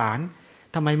หาศาล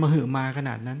ทำไมมหึมาขน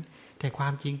าดนั้นแต่ควา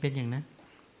มจริงเป็นอย่างนั้น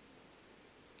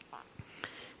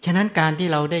ฉะนั้นการที่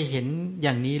เราได้เห็นอ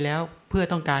ย่างนี้แล้วเพื่อ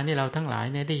ต้องการให้เราทั้งหลาย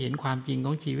เนี่ยได้เห็นความจริงข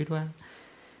องชีวิตว่า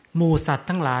หมู่สัตว์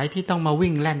ทั้งหลายที่ต้องมา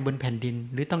วิ่งแล่นบนแผ่นดิน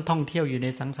หรือต้องท่องเที่ยวอยู่ใน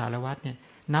สังสารวัฏเนี่ย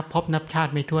นับพบนับชา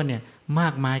ติไม่ถ้วนเนี่ยมา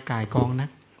กมายก่ายกองนะ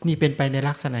นี่เป็นไปใน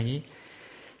ลักษณะนี้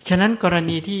ฉะนั้นกร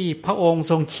ณีที่พระองค์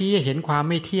ทรงชี้เห็นความ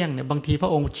ไม่เที่ยงเนี่ยบางทีพร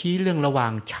ะองค์ชี้เรื่องระหว่า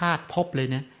งชาติภพเลย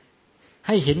นะใ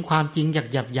ห้เห็นความจริง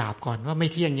หยาบก่อนว่าไม่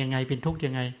เที่ยงยังไงเป็นทุกข์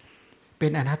ยังไงเป็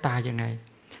นอนัตตายังไง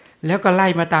แล้วก็ไล่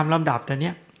มาตามลำดับแต่เ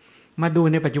นี้ยมาดู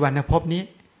ในปัจจุบันภพนี้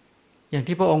อย่าง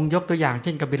ที่พระองค์ยกตัวอย่างเ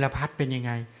ช่นกบิลพัสเป็นยังไ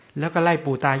งแล้วก็ไล่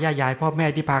ปู่ตายายพ่อแม่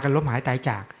ที่พากันล้มหายตายจ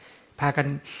ากพากัน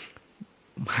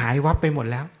หายวับไปหมด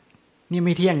แล้วนี่ไ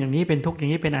ม่เที่ยงอย่างนี้เป็นทุกข์อย่า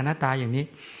งนี้เป็นอนัตตาอย่างนี้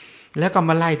แล้วก็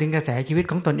มาไล่ถึงกระแสชีวิต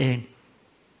ของตนเอง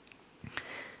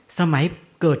สมัย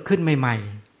เกิดขึ้นใหม่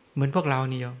ๆเหมือนพวกเรา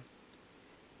นี่โย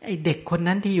ไอเด็กคน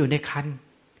นั้นที่อยู่ในครรภ์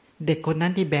เด็กคนนั้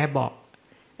นที่แบเบาะ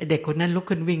ไอเด็กคนนั้นลุก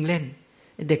ขึ้นวิ่งเล่น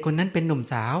ไอเด็กคนนั้นเป็นหนุ่ม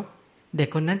สาวเด็ก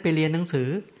คนนั้นไปเรียนหนังสือ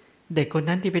เด็กคน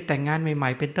นั้นที่ไปแต่งงานใหม่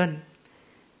ๆเป็นต้น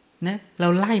นะเรา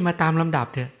ไล่มาตามลำดับ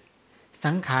เถอะ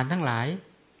สังขารทั้งหลาย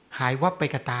หายวับไป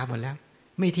กับตาหมดแล้ว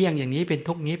ไม่เที่ยงอย่างนี้เป็น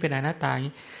ทุกข์นี้เป็นอนัตตาอย่าง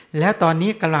นี้แล้วตอนนี้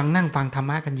กำลังนั่งฟังธรร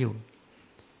มะกันอยู่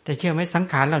แต่เชื่อไหมสัง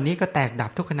ขารเหล่านี้ก็แตกดั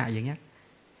บทุกขณะอย่างเงี้ย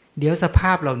เดี๋ยวสภ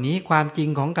าพเหล่านี้ความจริง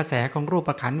ของกระแสของรูป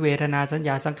ขันธ์เวทนาสัญญ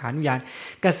าสังขารวิญญาณ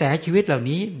กระแสชีวิตเหล่า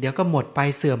นี้เดี๋ยวก็หมดไป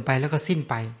เสื่อมไปแล้วก็สิ้น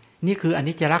ไปนี่คืออ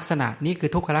นิจจลักษณะนี่คือ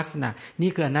ทุกขลักษณะนี่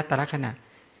คืออนัตตลักษณะ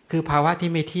คือภาวะที่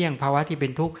ไม่เที่ยงภาวะที่เป็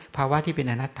นทุกข์ภาวะที่เป็น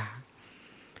อนัตตา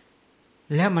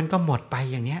แล้วมันก็หมดไป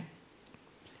อย่างเนี้ย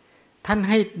ท่าน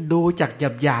ให้ดูจาก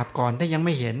หยาบๆก่อนถ้ายังไ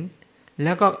ม่เห็นแ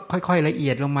ล้วก็ค่อยๆละเอี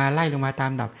ยดลงมาไล่ลงมาตา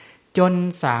มดับจน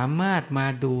สามารถมา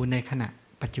ดูในขณะ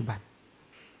ปัจจุบัน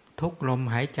ทุกลม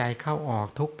หายใจเข้าออก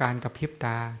ทุกการกระพริบต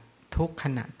าทุกข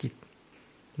ณะจิต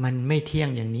มันไม่เที่ยง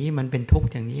อย่างนี้มันเป็นทุกข์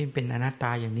อย่างนี้เป็นอนัตต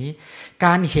าอย่างนี้ก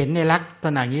ารเห็นในลักษ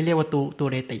ณะนี้เรียกว่าตัว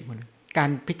เรติหมดการ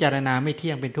พิจารณาไม่เที่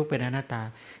ยงเป็นทุกข์เป็นอนัตตา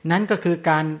นั้นก็คือ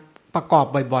การประกอบ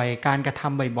บ่อยๆการกระท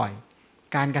ำบ่อย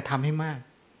ๆการกระทำให้มาก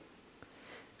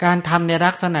การทำใน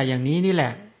ลักษณะอย่างนี้นี่แหล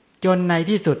ะจนใน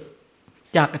ที่สุด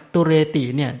จากตุเรติ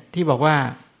เนี่ยที่บอกว่า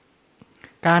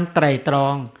การไตร่ตรอ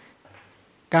ง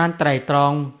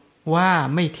ว่า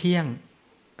ไม่เที่ยง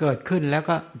เกิดขึ้นแล้ว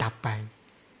ก็ดับไป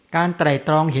การไตร่ต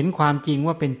รองเห็นความจริง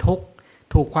ว่าเป็นทุกข์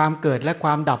ถูกความเกิดและคว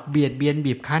ามดับเบียดเบียน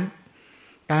บีบคั้น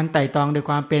การไตร่ตรองโดย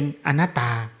ความเป็นอนัตต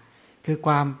าคือค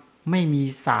วามไม่มี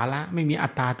สาระไม่มีอั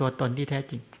ตตาตัวตนที่แท้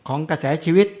จริงของกระแส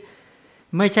ชีวิต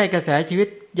ไม่ใช่กระแสชีวิต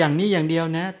อย่างนี้อย่างเดียว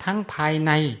นะทั้งภายใ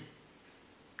น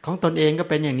ของตนเองก็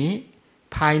เป็นอย่างนี้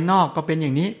ภายนอกก็เป็นอย่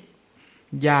างนี้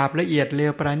หยาบละเอียดเล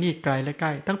วประณีตไกลและใก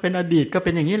ล้ทั้งเป็นอดีตก็เ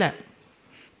ป็นอย่างนี้แหละ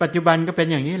ปัจจุบันก็เป็น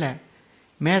อย่างนี้แหละ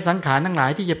แม้สังขารทั้งหลา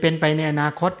ยที่จะเป็นไปในอนา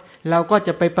คตเราก็จ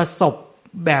ะไปประสบ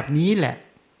แบบนี้แหละ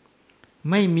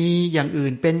ไม่มีอย่างอื่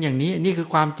นเป็นอย่างนี้นี่คือ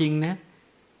ความจริงนะ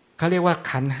เขาเรียกว่า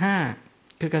ขันธ์ห้า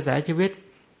คือกระแสชีวิต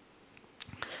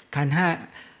ขันธ์ห้า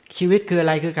ชีวิตคืออะ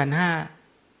ไรคือขันธ์ห้า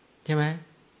ใช่ไหม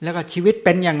แล้วก็ชีวิตเ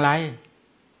ป็นอย่างไร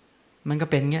มันก็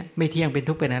เป็นเงี้ยไม่เที่ยงเป็น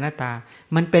ทุกข์เป็นอนัตตา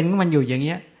มันเป็นมันอยู่อย่างเ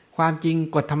งี้ยความจริง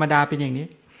กฎธรรมดาเป็นอย่างนี้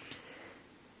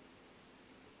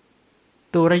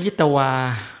ตุรยิตวา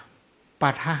ปั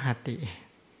ฏหติ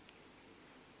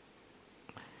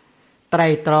ไตร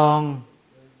ตรอง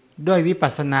ด้วยวิปั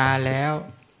สสนาแล้ว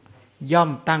ย่อม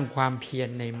ตั้งความเพียร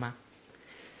ในมรรค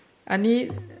อันนี้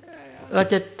เรา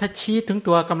จะถ้าชี้ถึง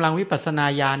ตัวกำลังวิปัสสนา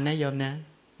ญาณนะโยมนะ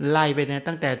ไล่ไปเนี่ย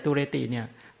ตั้งแต่ตุเรติเนี่ย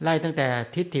ไล่ตั้งแต่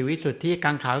ทิฏฐิวิสุทธิ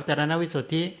กังขาวิจารณวิสุท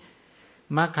ธิ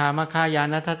มัคคายา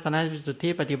นทัศนวิสุทธิ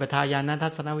ปฏิปทาญาณทั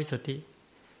ศนวิสุทธิ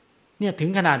เนี่ยถึง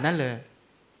ขนาดนั้นเลย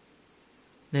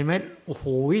เห็นไหมโอ้โห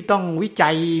ต้องวิจั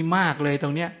ยมากเลยตร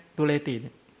งเนี้ยตุเรติเ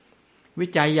นี่ยวิ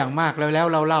จัยอย่างมากแล้ว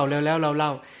เราเล่าแล้วเราเล่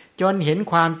าจนเห็น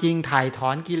ความจริงถ่ายถอ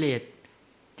นกิเลส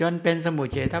จนเป็นสมุจ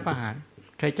เฉทประหาร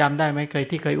เคยจำได้ไหมเ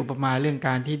คยอุปมาเรื่องก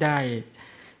ารที่ไ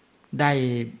ด้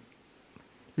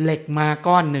เหล็กมา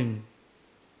ก้อนหนึ่ง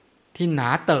ที่หนา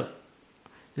เตอะ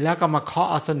แล้วก็มาเคาะ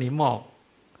เอาสนิมออก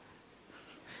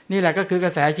นี่แหละก็คือกร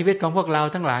ะแสชีวิตของพวกเรา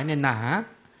ทั้งหลายเนี่ยหนา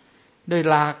ด้วย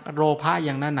ราโลภะอ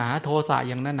ย่างหนาโทสะ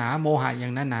อย่างหนาโมหะอย่า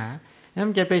งหนาแล้ว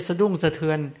มันจะไปสะดุ้งสะเทื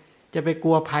อนจะไปก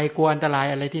ลัวภัยกลัวอันตราย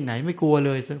อะไรที่ไหนไม่กลัวเ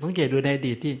ลยสังเกตดูในอ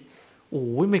ดีตที่โ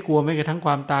อ้ยไม่กลัวไม่กระทั่งค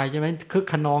วามตายใช่ไหมคึก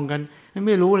ขนองกันไ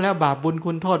ม่รู้แล้วบาปบุญ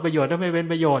คุณโทษประโยชน์และไม่เป็น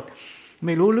ประโยชน์ไ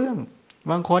ม่รู้เรื่อง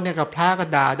บางคนเนี่ยกับพระก็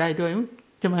ด่าได้ด้วย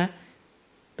ใช่ไหม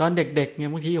ตอนเด็กๆเนี่ย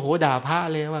บางทีโหด่าพระ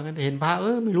เลยว่างั้นเห็นพระ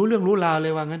ไม่รู้เรื่องรู้ราวเล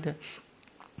ยว่างั้นเถอะ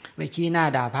ไปชี้หน้า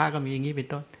ด่าพระก็มีอย่างนี้เป็น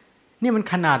ต้นนี่มัน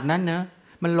ขนาดนั้นเนอะ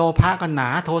มันโลภะก็หนา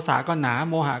โทสะก็หนา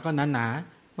โมหะก็หนา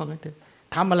ว่างั้นเถอะ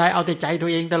ทำอะไรเอาแต่ใจตั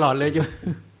วเองตลอดเลยจ้ะ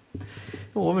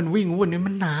โอ้มันวิ่งวุ่นนี่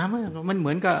มันหนามากมันเห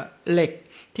มือนกับเหล็ก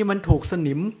ที่มันถูกส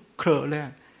นิมเคลอะเลย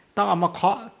ต้องเอามาเค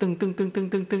าะตึง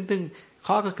เค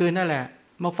าะก็คือนั่นแหละ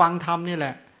มาฟังธรรมนี่แหล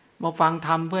ะมาฟังธ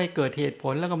รรมเพื่อให้เกิดเหตุผ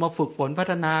ลแล้วก็มาฝึกฝนพั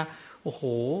ฒนาโอ้โห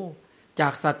จา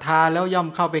กศรัทธาแล้วย่อม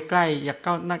เข้าไปใกล้อยากเ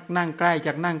ข้านั่งใกล้จ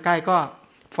ากนั่งใกล้ก็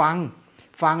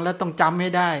ฟังแล้วต้องจำให้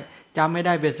ได้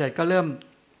เบ็ดเสร็จก็เริ่ม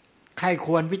ใคร่ค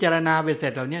วรพิจารณาเบ็ดเสร็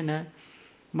จเหล่านี้นะ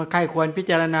เมื่อใคร่ควรพิ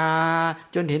จารณา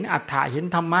จนเห็นอัตถะเห็น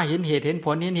ธรรมะเห็นเหตุเห็นผ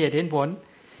ล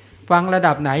ฟังระ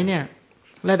ดับไหนเนี่ย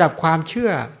ระดับความเชื่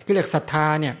อที่เรียกศรัทธา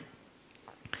เนี่ย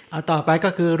เอาต่อไปก็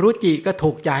คือรุจิก็ถู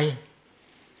กใจ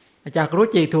จากรุ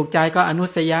จิถูกใจก็อนุ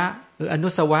สยะหรืออนุ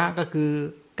สวะก็คือ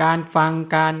การฟัง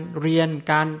การเรียน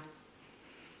การ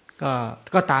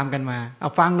ก็ตามกันมาเอา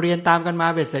ฟังเรียนตามกันมา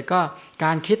เบ็ดเสร็จก็ก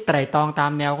ารคิดไตร่ตรองตา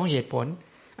มแนวของเหตุผล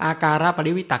อาการป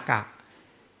ริวิตกะ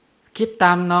คิดต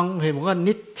ามน้องเห็นผมก็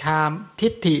นิชชาทิ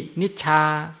ฏฐินิชชา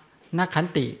นักขัน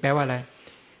ติแปลว่าอะไร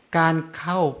การเ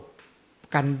ข้า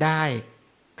กันได้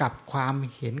กับความ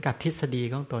เห็นกับทฤษฎี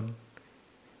ของตน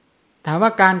ถามว่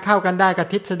าการเข้ากันได้กับ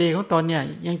ทฤษฎีของตนเนี่ย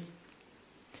ยัง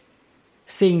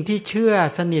สิ่งที่เชื่อ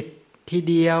สนิทที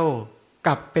เดียว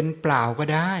กับเป็นเปล่าก็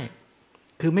ได้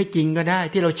คือไม่จริงก็ได้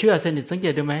ที่เราเชื่อสนิทสังเก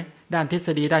ตดูไหมด้านทฤษ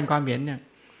ฎีด้านความเห็นเนี่ย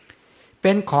เ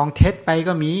ป็นของเท็จไป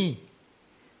ก็มี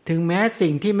ถึงแม้สิ่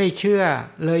งที่ไม่เชื่อ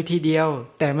เลยทีเดียว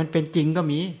แต่มันเป็นจริงก็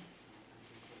มี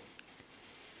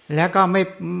แล้วก็ไ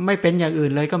ม่เป็นอย่างอื่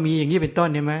นเลยก็มีอย่างนี้เป็นต้น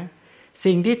เห็นไหม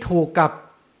สิ่งที่ถูกกับ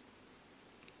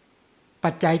ปั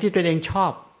จจัยที่ตัวเองชอ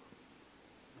บ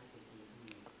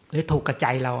หรือถูกกับใจ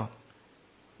เรา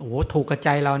โอ้โหถูกกับใจ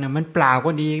เราเนี่ยมันเปล่า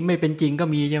ก็ดีไม่เป็นจริงก็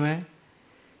มีใช่ไหม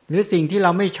หรือสิ่งที่เร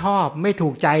าไม่ชอบไม่ถู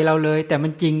กใจเราเลยแต่มั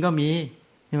นจริงก็มี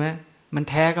ใช่ไหมมัน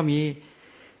แท้ก็มี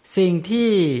สิ่งที่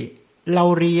เรา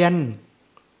เรียน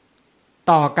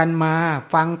ต่อกันมา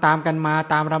ฟังตามกันมา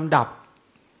ตามลำดับ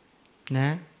น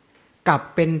ะกับ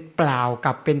เป็นเปล่า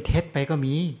กับเป็นเท็จไปก็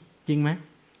มีจริงไหม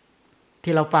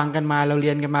ที่เราฟังกันมาเราเรี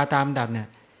ยนกันมาตามลำดับเนี่ย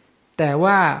แต่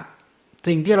ว่า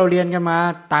สิ่งที่เราเรียนกันมา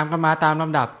ตามกันมาตามล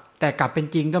ำดับแต่กลับเป็น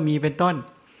จริงก็มีเป็นต้น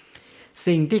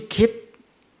สิ่งที่คิด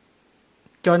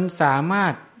จนสามา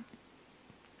รถ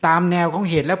ตามแนวของ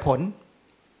เหตุและผล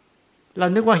เรา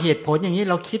นึกว่าเหตุผลอย่างนี้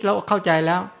เราคิดแล้วเข้าใจแ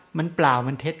ล้วมันเปล่า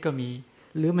มันเท็จก็มี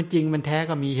หรือมันจริงมันแท้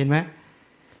ก็มีเห็นไหม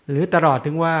หรือตลอด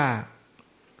ถึงว่า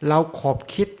เราขบ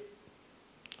คิด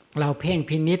เราเพ่ง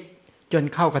พินิจจน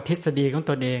เข้ากับทฤษฎีของ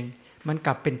ตนเองมันก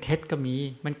ลับเป็นเท็จก็มี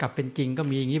มันกลับเป็นจริงก็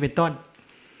มีอย่างนี้เป็นต้น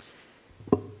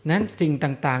นั้นสิ่ง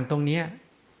ต่างๆตรงนี้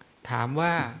ถามว่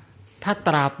าถ้าต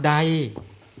ราบใด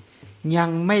ยัง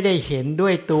ไม่ได้เห็นด้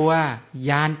วยตัว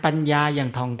ญาณปัญญาอย่า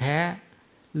งท่องแท้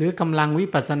หรือกำลังวิ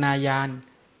ปัสสนาญาณ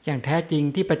อย่างแท้จริง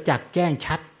ที่ประจักษ์แจ้ง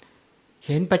ชัดเ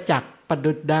ห็นประจักษ์ประ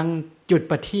ดุจดังจุด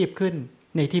ประทีปขึ้น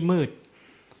ในที่มืด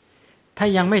ถ้า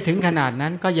ยังไม่ถึงขนาดนั้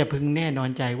นก็อย่าพึงแน่นอน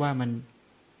ใจว่ามัน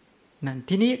นั่น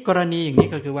ทีนี้กรณีอย่างนี้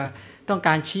ก็คือว่าต้องก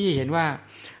ารชี้เห็นว่า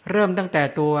เริ่มตั้งแต่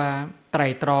ตัวไตร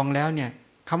ตรองแล้วเนี่ย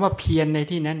คำว่าเพียรใน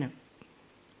ที่นั้นเนี่ย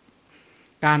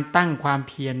การตั้งความ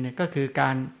เพียรเนี่ยก็คือกา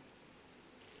ร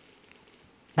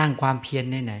ตั้งความเพียร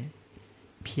ในไหน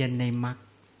เพียรในมรรค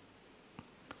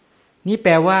นี่แป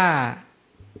ลว่า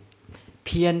เ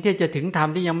พียรที่จะถึงธรรม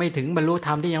ที่ยังไม่ถึงบรรลุธ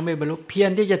รรมที่ยังไม่บรรลุเพียร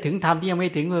ที่จะถึงธรรมที่ยังไม่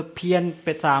ถึงเพียรเ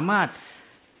ป็นสามารถ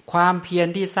ความเพียร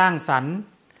ที่สร้างสรรค์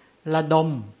ระดม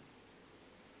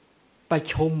ประ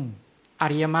ชุมอ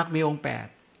ริยมรรคมีองค์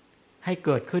ให้เ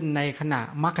กิดขึ้นในขณะ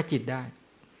มรรคจิตได้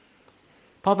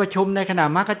พอประชุมในขณะ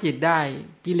มรรคจิตได้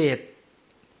กิเลส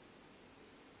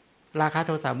ราคะโ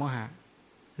ทสะโมหะ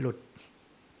หลุด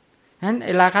นั้นไ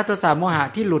อ้ราคะโทสะโมหะ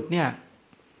ที่หลุดเนี่ย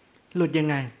หลุดยัง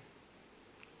ไง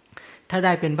ถ้าไ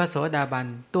ด้เป็นพระโสดาบัน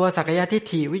ตัวสักยทิฏ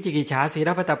ฐิวิจิกิจฉาสีล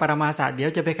พัตตปรมาสะเดี๋ยว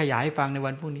จะไปขยายให้ฟังใน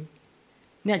วันพรุ่งนี้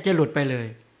เนี่ยจะหลุดไปเลย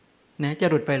นะจะ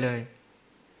หลุดไปเลย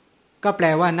ก็แปล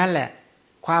ว่านั่นแหละ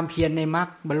ความเพียรในมรรค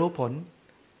บรรลุผล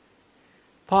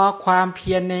พอความเ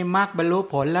พียรในมรรคบรรลุ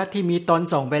ผลแล้วที่มีตน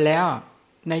ส่งไปแล้ว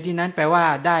ในที่นั้นแปลว่า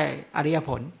ได้อริยผ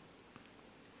ล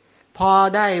พอ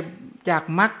ได้จาก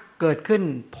มรรคเกิดขึ้น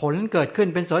ผลเกิดขึ้น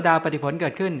เป็นโสดาปัตติผลเกิ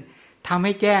ดขึ้นทำใ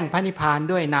ห้แจ้งพระนิพพาน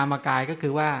ด้วยนามกายก็คื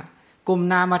อว่ากลุ่ม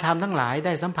นามธรรมทั้งหลายไ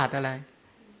ด้สัมผัสอะไร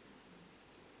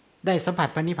ได้สัมผัส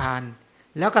พระนิพพาน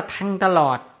แล้วก็แทงตล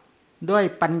อดด้วย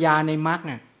ปัญญาในมรรคเ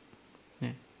นี่ย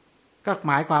ก็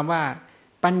หมายความว่า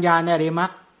ปัญญาในอริยมรร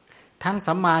คทั้ง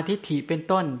สัมมาทิฏฐิเป็น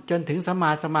ต้นจนถึงสัมมา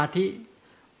สมาธิ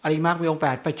อริยมรรคมีองค์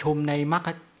8ประชุมในมรรค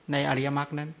ในอริยมรรค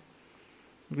นั้น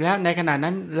แล้วในขณะ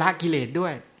นั้นละกิเลสด้ว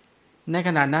ยในข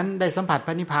ณะนั้นได้สัมผัสพ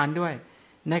ระนิพพานด้วย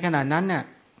ในขณะนั้นเนี่ย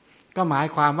ก็หมาย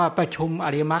ความว่าประชุมอ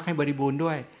ริยมรรคให้บริบูรณ์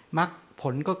ด้วยมรรคผ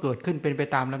ลก็เกิดขึ้นเป็นไป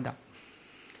ตามลำดับ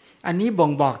อันนี้บ่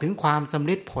งบอกถึงความสำ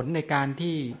ลิดผลในการ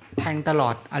ที่แทงตลอ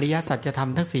ดอริยสัจธรรม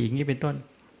ทั้ง4อย่างนี้เป็นต้น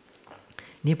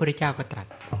นี่พระพุทธเจ้าก็ตรัส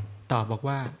ตอบบอก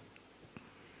ว่า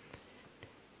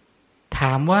ถ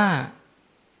ามว่า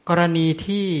กรณี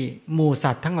ที่หมู่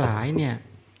สัตว์ทั้งหลายเนี่ย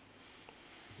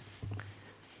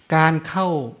กา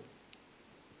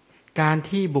ร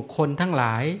ที่บุคคลทั้งหล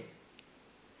าย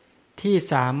ที่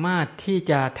สามารถที่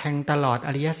จะแทงตลอดอ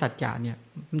ริยสัจจะเนี่ย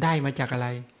ได้มาจากอะไร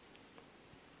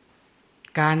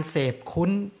การเสพคุ้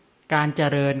นการเจ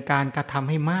ริญการกระทำ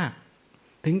ให้มาก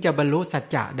ถึงจะบรรลุสัจ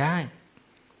จะได้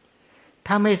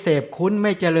ถ้าไม่เสพคุ้นไ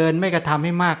ม่เจริญไม่กระทำใ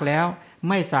ห้มากแล้ว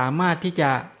ไม่สามารถที่จะ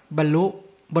บรรลุ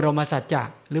บรมสัจจะ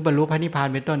หรือบรรลุพระนิพพาน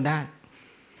เป็นต้นได้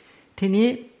ทีนี้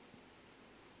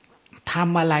ท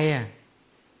ำอะไร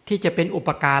ที่จะเป็นอุป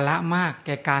การะมากแ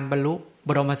ก่การบรรลุบ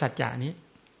รมสัจจะนี้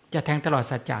จะแทงตลอด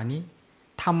สัจจะนี้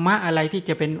ธรรมะอะไรที่จ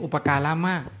ะเป็นอุปการะม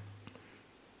าก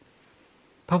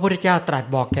พระพุทธเจ้าตรัส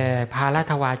บอกแก่ภาลั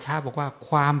ทวาชาบอกว่า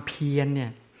ความเพียรเนี่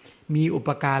ยมีอุป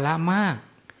การะมาก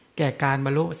แก่การบร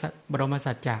รลุบรม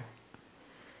สัจจะ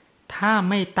ถ้า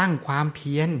ไม่ตั้งความเ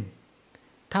พียร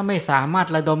ถ้าไม่สามารถ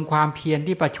ระดมความเพียร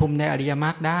ที่ประชุมในอริยมร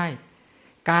รคได้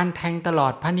การแทงตลอ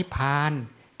ดพระนิพพาน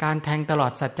การแทงตลอ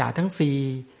ดสัจจะทั้ง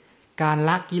4การล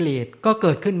ะกิเลสก็เ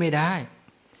กิดขึ้นไม่ได้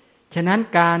ฉะนั้น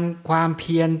การความเ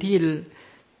พียรที่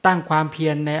ตั้งความเพีย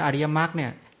รในอริยมรรคเนี่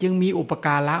ยจึงมีอุปก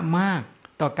าระมาก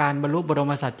ต่อการบรรลุบร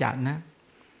มสัจจะนะ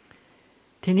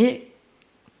ทีนี้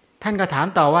ท่านก็ถาม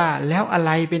ต่อว่าแล้วอะไ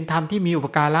รเป็นธรรมที่มีอุป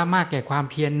การะมากแก่ความ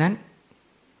เพียรนั้น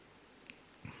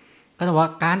ก็ต้องว่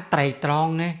าการไตร่ตรอง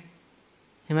ไง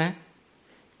เห็นไหม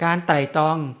การไตร่ตรอ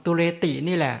งตุเรติ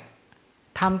นี่แหละ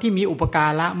ธรรมที่มีอุปกา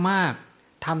ระมาก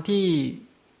ธรรมที่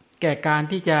แก่การ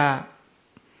ที่จะ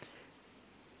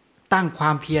ตั้งคว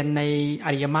ามเพียรในอ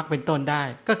ริยมรรคเป็นต้นได้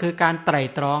ก็คือการไตร่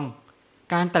ตรอง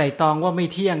การไตร่ตรองว่าไม่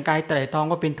เที่ยงการไตร่ตรอง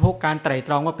ว่าเป็นทุกข์การไตร่ต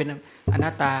รองว่าเป็นอนั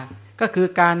ตตาก็คือ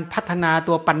การพัฒนา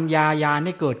ตัวปัญญาญาณใ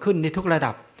ห้เกิดขึ้นในทุกระ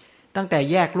ดับตั้งแต่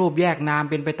แยกรูปแยกนาม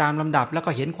เป็นไปตามลำดับแล้ว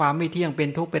ก็เห็นความไม่เที่ยงเป็น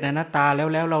ทุกข์เป็นอนัตตาแล้ว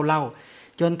เล่า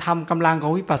จนทำกำลังขอ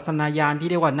งวิปัสสนาญาณที่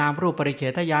เรียกว่านามรูปปริเฉ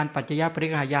ทญาณปัจจยปริ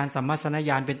ฆาญาณสัมมัสสน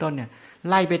ญาณเป็นต้นเนี่ย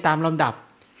ไล่ไปตามลำดับ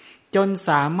จน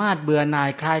สามารถเบื่อหน่าย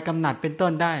คลายกำหนัดเป็นต้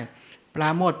นได้ปรา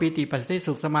โมทย์ปีติปัสสติ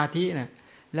สุขสมาธิเนี่ย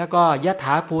แล้วก็ยถ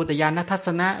าภูตญาณทัศ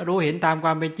นะรู้เห็นตามคว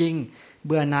ามเป็นจริงเ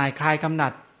บื่อหน่ายคลายกำหนั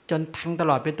ดจนทั้งต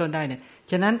ลอดเป็นต้นได้เนี่ย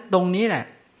ฉะนั้นตรงนี้แหละ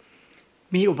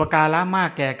มีอุปการะมาก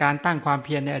แก่การตั้งความเ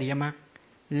พียรในอริยมรรค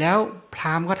แล้วพร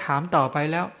าหมณ์ก็ถามต่อไป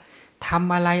แล้วท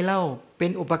ำอะไรเล่าเป็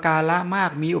นอุปการะมาก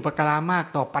มีอุปการะมาก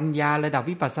ต่อปัญญาระดับ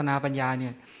วิปัสสนาปัญญาเนี่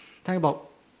ยท่านบอก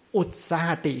อุตสาห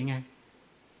ติไง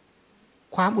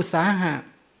ความอุตสาห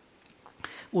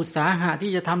ะ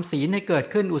ที่จะทำศีลให้เกิด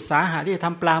ขึ้นอุตสาหะที่จะท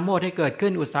ำปราโมทย์ให้เกิดขึ้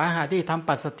นอุตสาหะที่จะทำ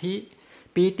ปัสสัทธิ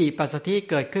ปีติปัสสัทธิ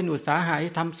เกิดขึ้นอุตสาหะ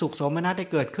ที่ทำสุขโสมนัสให้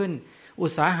เกิดขึ้นอุ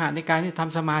ตสาหะในการที่ท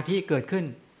ำสมาธิเกิดขึ้น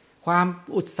ความ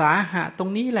อุตสาหะตร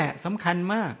งนี้แหละสำคัญ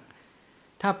มาก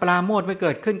ถ้าปราโมทย์ไม่เ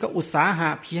กิดขึ้นก็อุตสาหะ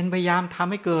เพียรพยายามท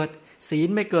ำให้เกิดศีล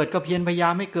ไม่เกิดก็เพียรพยายา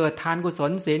มให้เกิดทานกุศ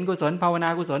ลศีลกุศลภาวนา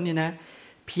กุศลนี่นะ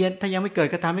เพียรถ้ายังไม่เกิด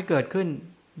ก็ทำให้เกิดขึ้น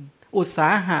อุตสา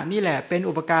หะนี่แหละเป็น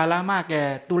อุปการะมากแก่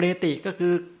ตุเรติก็คื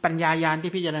อปัญญาญาณ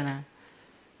ที่พิจารณา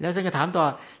แล้วท่านก็ถามต่อ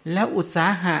แล้วอุตสา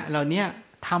หะเหล่านี้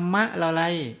ธรรมะ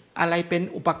อะไรเป็น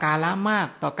อุปการะมาก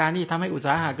ต่อการที่ทำให้อุตส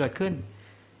าหะเกิดขึ้น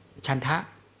ฉันทะ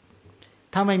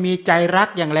ถ้าไม่มีใจรัก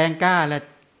อย่างแรงกล้าแล้ว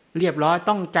เรียบร้อย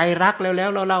ต้องใจรักแล้ว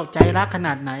ใจรักขน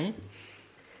าดไหน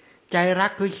ใจรั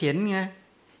กคือเห็นไง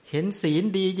เห็นศีล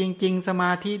ดีจริงๆสม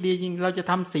าธิดีจริงเราจะ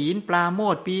ทำศีลปราโม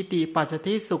ทย์ปีติปัสส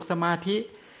ติสุขสมาธิ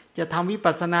จะทำวิ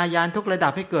ปัสสนาญาณทุกระดั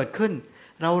บให้เกิดขึ้น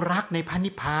เรารักในพระ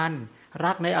นิพพาน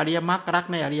รักในอริยมรรครัก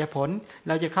ในอริยผลเ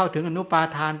ราจะเข้าถึงอนุปา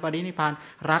ทานปรินิพพาน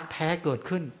รักแท้เกิด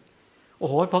ขึ้นโอ้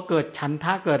โหพอเกิดฉันท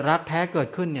ะเกิดรักแท้เกิด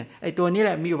ขึ้นเนี่ยไอ้ตัวนี้แห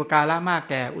ละมีอุปการะมาก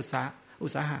แก่อุต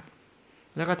สาหะ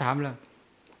แล้วก็ถามเลย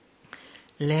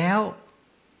แล้ว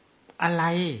อะไร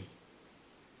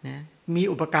นะมี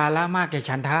อุปการะมากแก่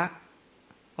ฉันทะ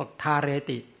ออกทาเร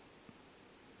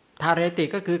ติ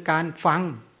ก็คือการฟัง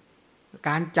ก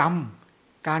ารจ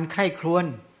ำการไข้ครวญ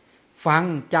ฟัง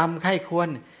จำไข้ควร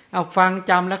เอาฟัง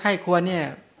จำแล้วไข้ควรเนี่ย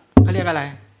เขาเรียกอะไร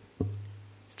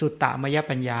สุตตมย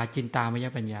ปัญญาจินตามย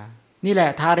ปัญญานี่แหละ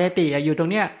ทาเรติอยู่ตร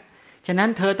งเนี้ยฉะนั้น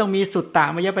เธอต้องมีสุตต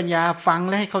มยปัญญาฟัง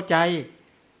และให้เข้าใจ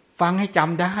ฟังให้จ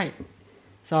ำได้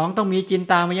สองต้องมีจิน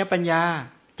ตามยปัญญา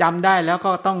จำได้แล้ว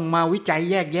ก็ต้องมาวิจัย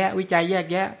แยกแ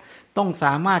ยะต้องส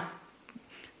ามารถ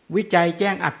วิจัยแจ้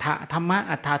งอัฏฐธร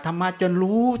รมะจน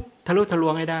รู้ทะลุทะล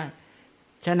วงให้ได้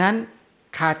ฉะนั้น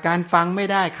ขาดการฟังไม่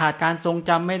ได้ขาดการทรง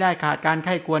จำไม่ได้ขาดการไ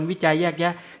ข้ควรวิจัยแยกแย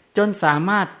ะจนสา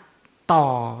มารถต่อ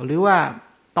หรือว่า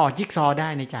ต่อจิ๊กซอได้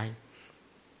ในใจ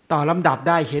ต่อลำดับไ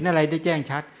ด้เห็นอะไรได้แจ้ง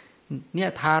ชัดเนี่ย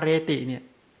ทาเรติเนี่ย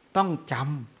ต้องจ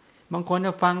ำบางคนจ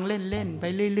ะฟังเล่นๆไป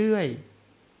เรื่อย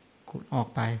ๆคุณออก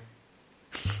ไป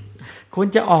คุณ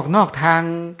จะออกนอกทาง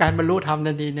การบรรลุธรรม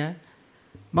ทันทีนะ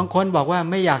บางคนบอกว่า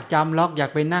ไม่อยากจำล็อกอยา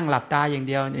กไปนั่งหลับตาอย่างเ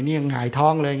ดียวอันนี้หงายท้อ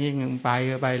งเลยงี้ไป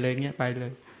เลยเงี้ยไปเล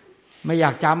ยไม่อย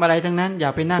ากจำอะไรทั้งนั้นอย่า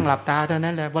ไปนั่งหลับตาเท่า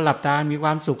นั้นแหละเพราะหลับตามีคว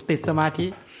ามสุขติดสมาธิ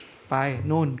ไป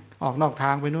นู่นออกนอกท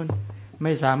างไปนู่นไ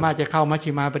ม่สามารถจะเข้ามัช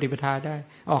ฌิมาปฏิปทาได้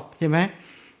ออกใช่ไหม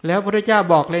แล้วพระพุทธเจ้า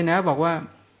บอกเลยนะบอกว่า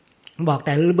บอกแ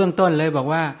ต่เบื้องต้นเลยบอก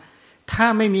ว่าถ้า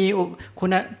ไม่มีคุณ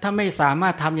ถ้าไม่สามา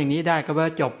รถทำอย่างนี้ได้ก็ว่า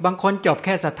จบบางคนจบแ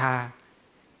ค่ศรัทธา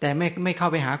แต่ไม่เข้า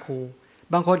ไปหาครู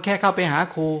บางคนแค่เข้าไปหา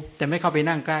ครูแต่ไม่เข้าไป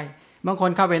นั่งใกล้บางคน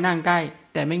เข้าไปนั่งใกล้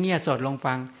แต่ไม่เงี่ยโสดลง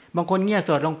ฟังบางคนเงี่ยโส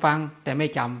ดลงฟังแต่ไม่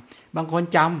จำบางคน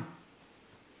จ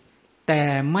ำแต่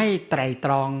ไม่ไตร่ต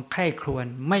รองใคร่ครวญ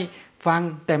ไม่ฟัง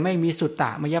แต่ไม่มีสุตต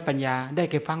มยปัญญาได้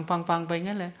แค่ฟังไป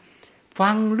งั้นแหละฟั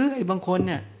งเรื่อยบางคน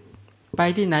เนี่ยไป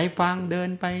ที่ไหนฟังเดิน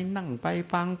ไปนั่งไป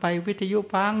ฟังไปวิทยุ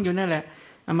ฟังอยู่นั่นแหละ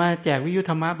เอามาแจกวิทยุ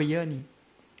ธรรมะไปเยอะนี่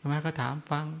เอามาก็ถาม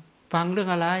ฟังเรื่อง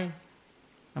อะไร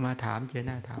เอามาถามเจอห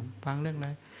น้าถามฟังเรื่องอะไร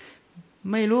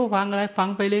ไม่รู้ฟังอะไรฟัง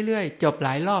ไปเรื่อยๆจบหล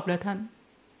ายรอบแล้วท่าน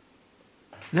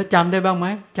แล้วจำได้บ้างไหม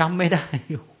จำไม่ได้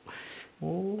โ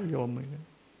อ้โยม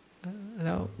แ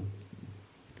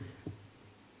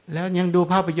ล้วยังดู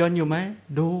ภาพยนตร์อยู่ไหม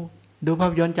ดูภา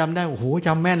พยนตร์จำได้โอ้โหจ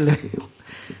ำแม่นเลย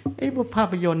ไอ้พวกภา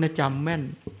พยนตร์เนี่ยจำแม่น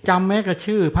จำแม้กระ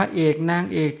ชื่อพระเอกนาง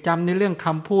เอกจำในเรื่องค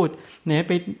ำพูดเนี่ยไ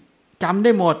ปจำไ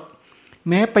ด้หมด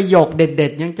แม้ประโยคเด็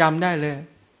ดๆยังจำได้เลย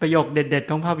ประโยคเด็ดๆ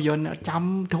ของภาพยนตร์จ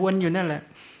ำทวนอยู่นั่นแหละ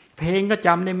เพลงก็จ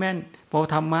ำได้แม่นพอ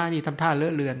ธรรมะนี่ทำท่าเลอ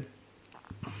ะเลือน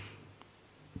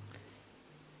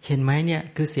เห็นไหมเนี่ย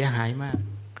คือเสียหายมาก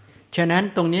ฉะนั้น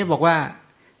ตรงนี้บอกว่า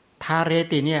ทาเร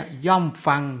ติเนี่ยย่อม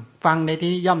ฟังในที่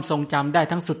นี้ย่อมทรงจำได้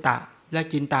ทั้งสุตตะและ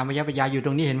จินตามยปัญญาอยู่ต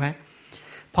รงนี้เห็นไหม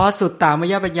พอสุตตาม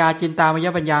ยปัญญาจินตามย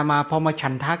ปัญญามาพอมาฉั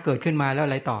นทะเกิดขึ้นมาแล้วอ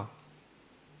ะไรต่อ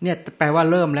เนี่ยแปลว่า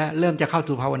เริ่มจะเข้า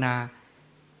สู่ภาวนา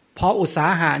พออุตสา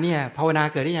หะเนี่ยภาวนา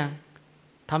เกิดได้ยัง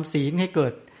ทำศีลให้เกิ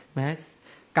ดแม้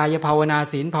กายภาวนา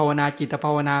ศีลภาวนาจิตภ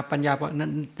าวนาปัญญานั้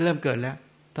นเริ่มเกิดแล้ว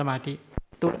สมาธิ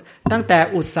ตั้งแต่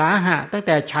อุตสาหะตั้งแ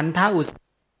ต่ฉันทะ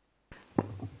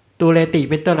ตุเรติ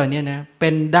เป็นต้นเหล่านี้นะเป็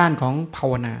นด้านของภา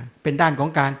วนาเป็นด้านของ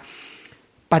การ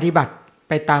ปฏิบัติ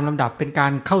ไปตามลำดับเป็นกา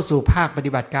รเข้าสู่ภาคป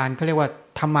ฏิบัติการเขาเรียกว่า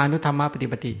ธรรมานุธรรมปฏิ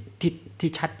บัติที่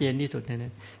ชัดเจนที่สุดน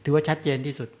ะถือว่าชัดเจน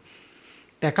ที่สุด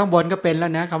แต่ข้างบนก็เป็นแล้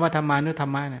วนะคำว่าธรรมานุธร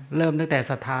รมะเนี่ยเริ่มตั้งแต่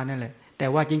ศรัทธานั่นแหละแต่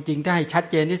ว่าจริงๆถ้าให้ชัด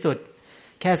เจนที่สุด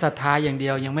แค่ศรัทธาอย่างเดี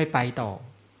ยวยังไม่ไปต่อ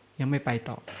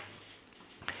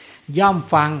ย่อม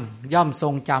ฟังย่อมทร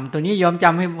งจำตัวนี้ยอมจ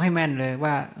ำให้แม่นเลย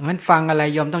ว่างั้นฟังอะไร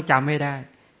ยอมต้องจำให้ได้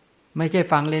ไม่ใช่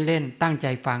ฟังเล่นๆตั้งใจ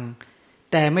ฟัง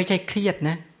แต่ไม่ใช่เครียด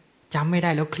นะจำไม่ได้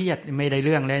แล้วเครียดไม่ได้เ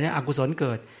รื่องเลยนะอกุศลเ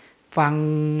กิดฟัง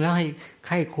แล้วให้ใ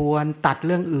คร่ควรตัดเ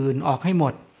รื่องอื่นออกให้หม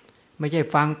ดไม่ใช่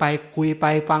ฟังไปคุยไป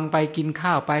ฟังไปกินข้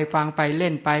าวไปฟังไปเล่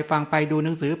นไปฟังไปดูห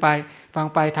นังสือไปฟัง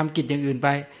ไปทำกิจอย่างอื่นไป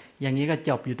อย่างนี้ก็จ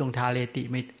บอยู่ตรงทาเรติ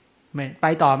ไม่ไป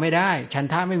ต่อไม่ได้ฉัน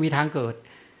ทะไม่มีทางเกิด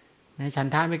นะฉัน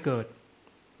ทะไม่เกิด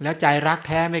แล้วใจรักแ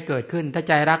ท้ไม่เกิดขึ้นถ้า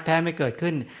ใจรักแท้ไม่เกิด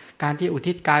ขึ้นการที่อุ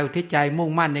ทิศกายอุทิศใจมุ่ง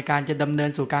มั่นในการจะดำเนิน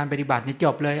สู่การปฏิบัตินี่จ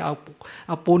บเลยเ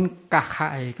อาปูนกะไข่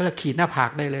ก็ขีดหน้าผา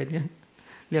กได้เลยเนี่ย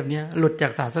เรียบเนี้ยหลุดจา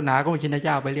กศาสนาของพระชินเ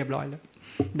จ้าไปเรียบร้อยแล้ว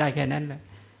ได้แค่นั้นแหละ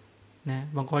นะ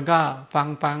บางคนก็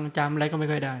ฟังจำอะไรก็ไม่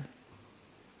ค่อยได้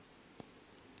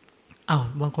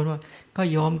บางคนว่าก็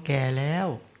ยอมแก่แล้ว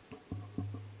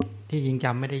ที่จริงจ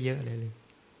ำไม่ได้เยอะเลย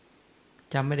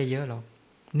จำไม่ได้เยอะหรอก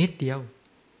นิดเดียว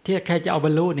ที่แค่จะเอาบร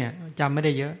รลุเนี่ยจำไม่ไ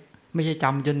ด้เยอะไม่ใช่จ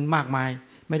ำจนมากมาย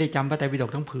ไม่ได้จำพระไตรปิฎ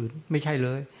กทั้งผืนไม่ใช่เล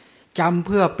ยจำเ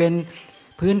พื่อเป็น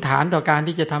พื้นฐานต่อการ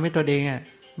ที่จะทำให้ตัวเอง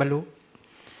บรรลุ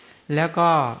แล้วก็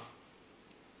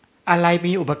อะไร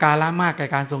มีอุปการะมากแก่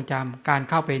การทรงจำการ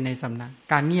เข้าไปในสำนัก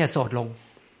การเงี่ยโสดลง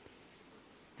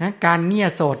นะการเงี่ย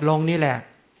โสดลงนี่แหละ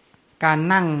การ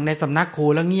นั่งในสำนักครู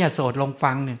แล้วเงี่ยโสดลง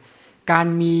ฟังเนี่ยการ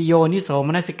มีโยนิโสม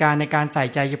นสิการในการใส่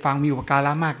ใจจะฟังมีอุปการ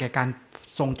ะมากแก่การ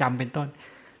ทรงจำเป็นต้น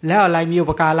แล้วอะไรมีอุ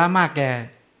ปการะมากแ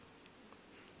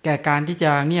ก่การที่จ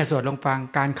ะเงี่ยโสดลงฟัง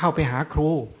การเข้าไปหาค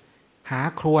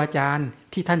รูอาจารย์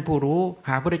ที่ท่านผู้รู้ห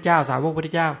าพระพุทธเจ้าสาวกพระพุทธ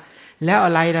เจ้าแล้วอ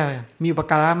ะไรล่ะมีอุป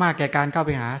การะมากแก่การเข้าไ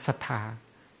ปหาศรัทธา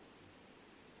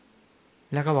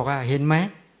แล้วก็บอกว่าเห็นไหม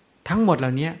ทั้งหมดเหล่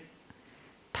านี้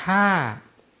ถ้า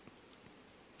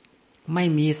ไม่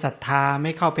มีศรัทธาไ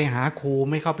ม่เข้าไปหาครู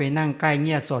ไม่เข้าไปนั่งใกล้เ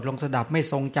งี่ยโสดลงสดับไม่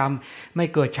ทรงจำไม่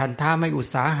เกิดฉันทะไม่อุต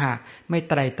สาหะไม่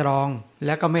ไตร่ตรองแ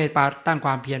ล้วก็ไม่ตั้งค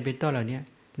วามเพียรเป็นต้นเหล่านี้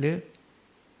หรือ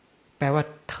แปลว่า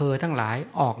เธอทั้งหลาย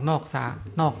ออกนอ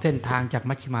กเส้นทางจาก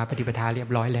มัชฌิมาปฏิปทาเรียบ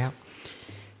ร้อยแล้ว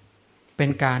เป็น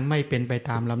การไม่เป็นไป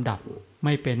ตามลำดับไ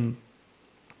ม่เป็น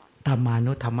ธรรมา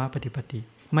นุธรรมปฏิปติ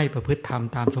ไม่ประพฤติธรรม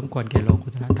ตามสมควรแก่โลกุ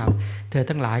ตตรธรรมเธอ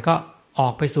ทั้งหลายก็ออ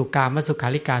กไปสู่กามสุขา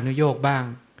ริการุโยคบ้าง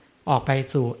ออกไป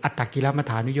สู่อัตตกิลมัฏ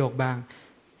ฐานุโยคบ้าง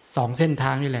สองเส้นท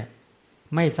างนี่แหละ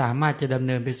ไม่สามารถจะดำเ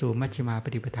นินไปสู่มัชฌิมาป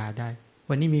ฏิปทาได้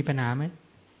วันนี้มีปัญหาไหม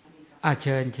เ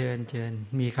ชิญ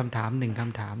มีคำถามหนึ่งค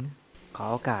ำถามขอ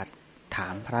โอกาสถา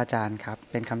มพระอาจารย์ครับ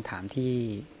เป็นคำถามที่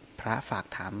พระฝาก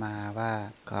ถามมาว่า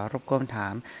ขอรบกวนถา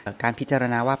มการพิจาร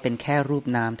ณาว่าเป็นแค่รูป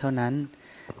นามเท่านั้น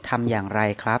ทำอย่างไร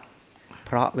ครับเ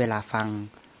พราะเวลาฟัง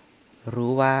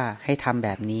รู้ว่าให้ทำแบ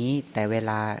บนี้แต่เว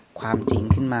ลาความจริง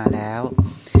ขึ้นมาแล้ว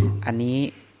อันนี้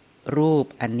รูป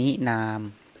อันนี้นาม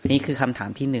อันนี้คือคำถาม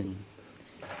ที่หนึ่ง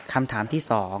คำถามที่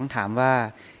สองถามว่า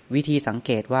วิธีสังเก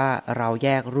ตว่าเราแย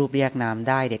กรูปแยกนาม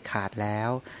ได้เด็ดขาดแล้ว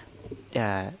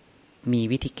มี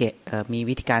วิ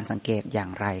ธีการสังเกตอย่า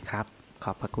งไรครับข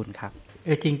อบพระคุณครับ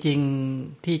จริง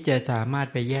ๆที่จะสามารถ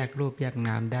ไปแยกรูปแยกน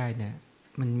ามได้เนี่ย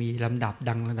มันมีลำดับ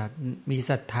ดังระดับมี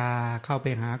ศรัทธาเข้าไป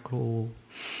หาครู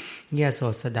เงี่ยโส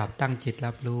ดสดับตั้งจิต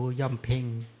รับรู้ย่อมเพ่ง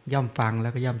ย่อมฟังแล้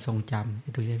วก็ย่อมทรงจ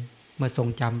ำตัวนี้เมื่อทรง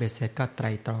จำเบ็ดเสร็จก็ไต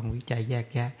ร่ตรองวิจัยแยก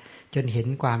แยะจนเห็น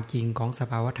ความจริงของส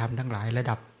ภาวธรรมทั้งหลายระ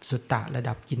ดับสุตตะระ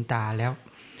ดับจินตาแ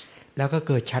ล้วก็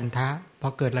เกิดฉันทะพอ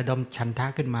เกิดระดมฉันทะ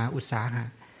ขึ้นมาอุตสาหะ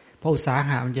พออุตสาห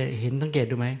ะมันจะเห็นสังเกต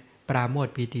ดูไหมปราโมท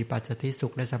ย์ปีติปัสสัทธิสุ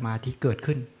ขและสมาธิเกิด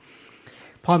ขึ้น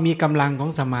พอมีกำลังขอ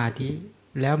งสมาธิ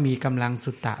แล้วมีกำลัง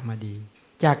สุตตะมาดี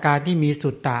จากการที่มีสุ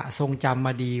ตตะทรงจำม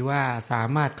าดีว่าสา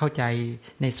มารถเข้าใจ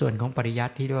ในส่วนของปริยั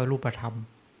ติที่เรียกว่ารูปธรรม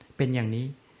เป็นอย่างนี้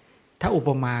ถ้าอุป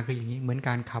มาคืออย่างนี้เหมือนก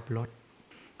ารขับรถ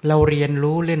เราเรียน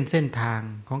รู้เล่นเส้นทาง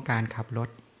ของการขับรถ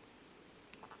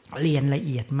เรียนละเ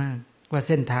อียดมากว่าเ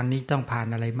ส้นทางนี้ต้องผ่าน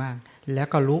อะไรมากแล้ว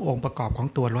ก็รู้องค์ประกอบของ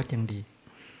ตัวรถอย่างดี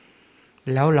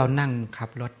แล้วเรานั่งขับ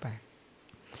รถไป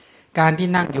การที่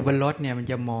นั่งอยู่บนรถเนี่ยมัน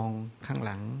จะมองข้างห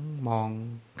ลังมอง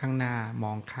ข้างหน้าม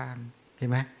องข้างเห็น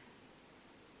ไหม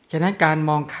ฉะนั้นการ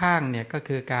มองข้างเนี่ยก็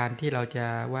คือการที่เราจะ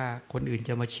ว่าคนอื่นจ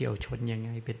ะมาเฉี่ยวชนยังไง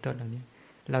เป็นต้นเหล่านี้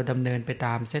เราดำเนินไปต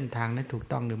ามเส้นทางนั้นถูก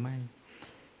ต้องหรือไม่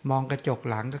มองกระจก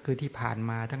หลังก็คือที่ผ่าน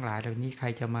มาทั้งหลายเหล่านี้ใคร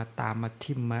จะมาตามมา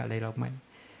ทิ่มมาอะไรเราไหม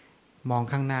มอง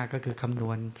ข้างหน้าก็คือคำน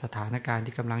วณสถานการณ์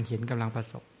ที่กำลังเห็นกำลังประ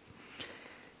สบ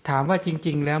ถามว่าจ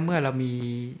ริงๆแล้วเมื่อเรามี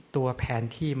ตัวแผน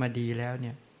ที่มาดีแล้วเ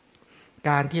นี่ย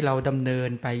การที่เราดำเนิน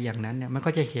ไปอย่างนั้นเนี่ยมัน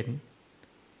ก็จะเห็น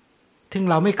ถึง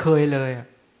เราไม่เคยเลย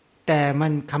แต่มั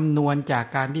นคำนวณจาก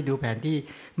การที่ดูแผนที่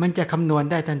มันจะคำนวณ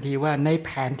ได้ทันทีว่าในแผ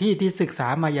นที่ที่ศึกษา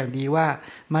มาอย่างดีว่า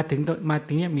มาถึง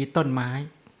นี้มีต้นไม้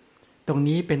ตรง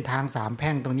นี้เป็นทาง3แพ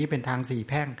ร่งตรงนี้เป็นทาง4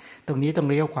แพร่งตรงนี้ต้อง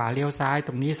เลี้ยวขวาเลี้ยวซ้ายต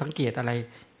รงนี้สังเกตอะไร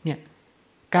เนี่ย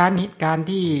การ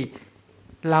ที่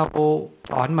เรา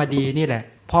สอนมาดีนี่แหละ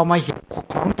พอมาเห็น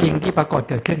ของจริงที่ปรากฏ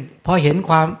เกิดขึ้นพอเห็นค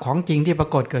วามของจริงที่ปรา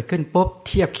กฏเกิดขึ้นปุ๊บเ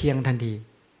ทียบเคียงทันที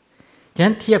ฉะ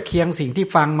นั้นเทียบเคียงสิ่งที่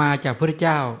ฟังมาจากพระพุทธเ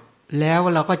จ้าแล้ว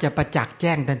เราก็จะประจักษ์แ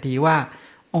จ้งทันทีว่า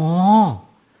อ๋อ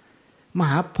ม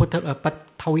หาพุทธป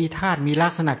ฐวีธาตุมีลั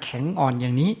กษณะแข็งอ่อนอย่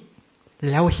างนี้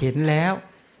แล้วเห็นแล้ว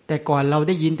แต่ก่อนเราไ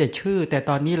ด้ยินแต่ชื่อแต่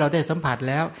ตอนนี้เราได้สัมผัส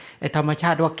แล้วไอ้ธรรมชา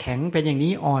ติว่าแข็งเป็นอย่าง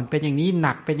นี้อ่อนเป็นอย่างนี้ห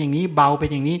นักเป็นอย่างนี้เบาเป็น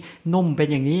อย่างนี้นุ่มเป็น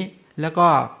อย่างนี้แล้วก็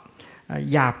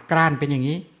หยาบกร้านเป็นอย่าง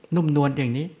นี้นุ่มนวลอย่า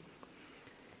งนี้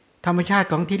ธรรมชาติ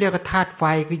ของที่เรียกว่าธาตุไฟ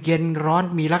คือเย็นร้อน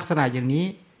มีลักษณะอย่างนี้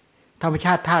ธรรมช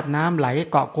าติธาตุน้ำไหล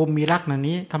เกาะกลุ่มมีลักษณะ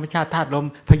นี้ธรรมชาติธาตุลม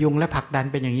พยุงและผลักดัน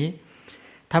เป็นอย่างนี้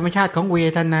ธรรมชาติของเว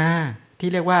ทนาที่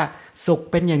เรียกว่าสุข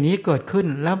เป็นอย่างนี้เกิดขึ้น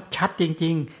แล้วชัดจริ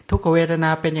งๆทุกขเวทนา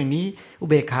เป็นอย่างนี้อุ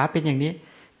เบกขาเป็นอย่างนี้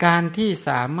การที่ส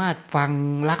ามารถฟัง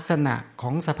ลักษณะขอ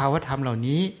งสภาวธรรมเหล่า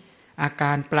นี้ อาก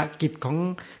ารประกิจของ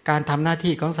การทำหน้า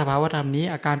ที่ของสภาวธรรมนี้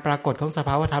อาการปรากฏของสภ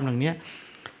าวธรรมเหล่านี้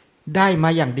ได้มา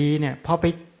อย่างดีเนี่ยพอไป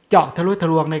เจาะทะลุทะ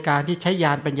ลวงในการที่ใช้ญ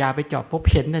าณปัญญาไปเจาะพบ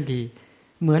เห็นทันที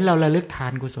เหมือนเราระลึกทา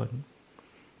นกุศล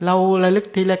เราระลึก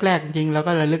ที่แรกๆจริงๆเรา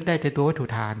ก็ระลึกได้แต่ตัววัตถุ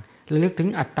ทานระลึกถึง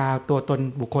อัตตาตัวตน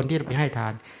บุคคลที่เราไปให้ทา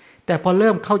นแต่พอเ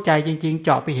ริ่มเข้าใจจริงๆเจ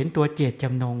าะไปเห็นตัวเจตจ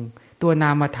ำนงตัวนา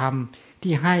มธรรม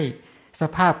ที่ให้ส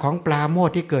ภาพของปราโมท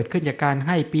ย์ที่เกิดขึ้นจากการใ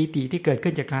ห้ปีติที่เกิด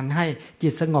ขึ้นจากการให้จิ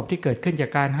ตสงบที่เกิดขึ้นจา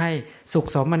กการให้สุข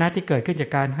สมนัสที่เกิดขึ้นจา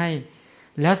กการให้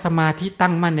แล้วสมาธิตั้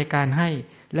งมั่นในการให้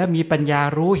แล้วมีปัญญา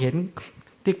รู้เห็น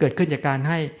ที่เกิดขึ้นจากการ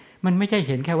ให้มันไม่ใช่เ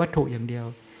ห็นแค่วัตถุอย่างเดียว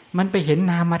มันไปเห็น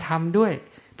นามธรรมด้วย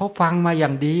เพราะฟังมาอย่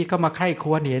างดีก็มาใคร่คร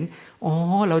วญเห็นอ๋อ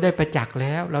เราได้ประจักษ์แ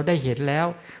ล้วเราได้เห็นแล้ว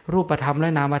รูปธรรมแล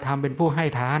ะนามธรรมเป็นผู้ให้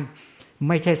ทานไ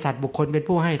ม่ใช่สัตว์บุคคลเป็น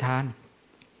ผู้ให้ทาน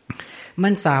มั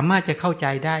นสามารถจะเข้าใจ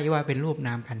ได้ว่าเป็นรูปน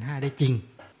ามขันธ์ห้าได้จริง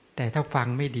แต่ถ้าฟัง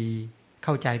ไม่ดีเ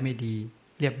ข้าใจไม่ดี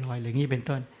เรียบร้อยอย่างนี้เป็น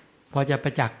ต้นพอจะปร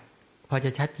ะจักษ์พอจ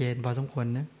ะชัดเจนพอสมควร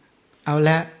นะเอา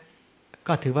ละ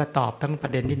ก็ถือว่าตอบทั้งปร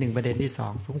ะเด็นที่1ประเด็นที่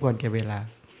2สมควรแก่เวลา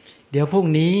เดี๋ยวพรุ่ง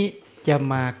นี้จะ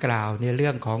มากล่าวในเรื่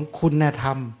องของคุณธร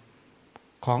รม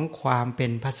ของความเป็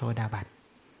นพระโสดาบัน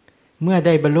เมื่อไ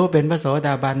ด้บรรลุเป็นพระโสด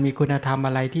าบันมีคุณธรรมอ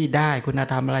ะไรที่ได้คุณ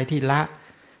ธรรมอะไรที่ละ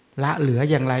เหลือ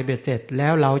อย่างไรเบ็ดเสร็จแล้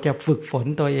วเราจะฝึกฝน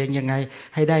ตัวเองยังไง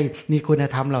ให้ได้มีคุณ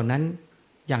ธรรมเหล่านั้น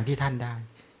อย่างที่ท่านได้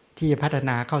ที่จะพัฒน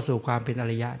าเข้าสู่ความเป็นอ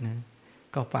ริยะนะ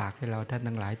ก็ฝากให้เราท่าน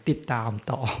ทั้งหลายติดตาม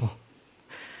ต่อ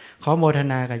ขอโมท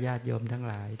นากับญาติโยมทั้ง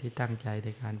หลายที่ตั้งใจใน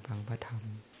การฟังพระธรรม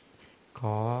ข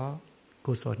อ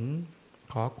กุศล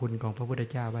ขอคุณของพระพุทธ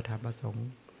เจ้าพระธรรมพระสงฆ์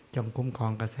จงคุ้มครอ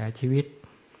งกระแสชีวิต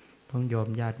ของโยม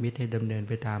ญาติมิตรให้ดำเนิน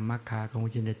ไปตามมรรคาของพระ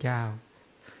พุทธเจ้า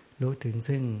รู้ถึง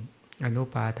ซึ่งอนุ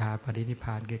ปาทาปรินิพพ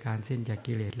านคือการสิ้นจาก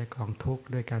กิเลสและกองทุกข์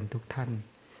ด้วยกันทุกท่าน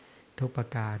ทุกประ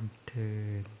การเทอ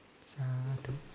ญสาธุ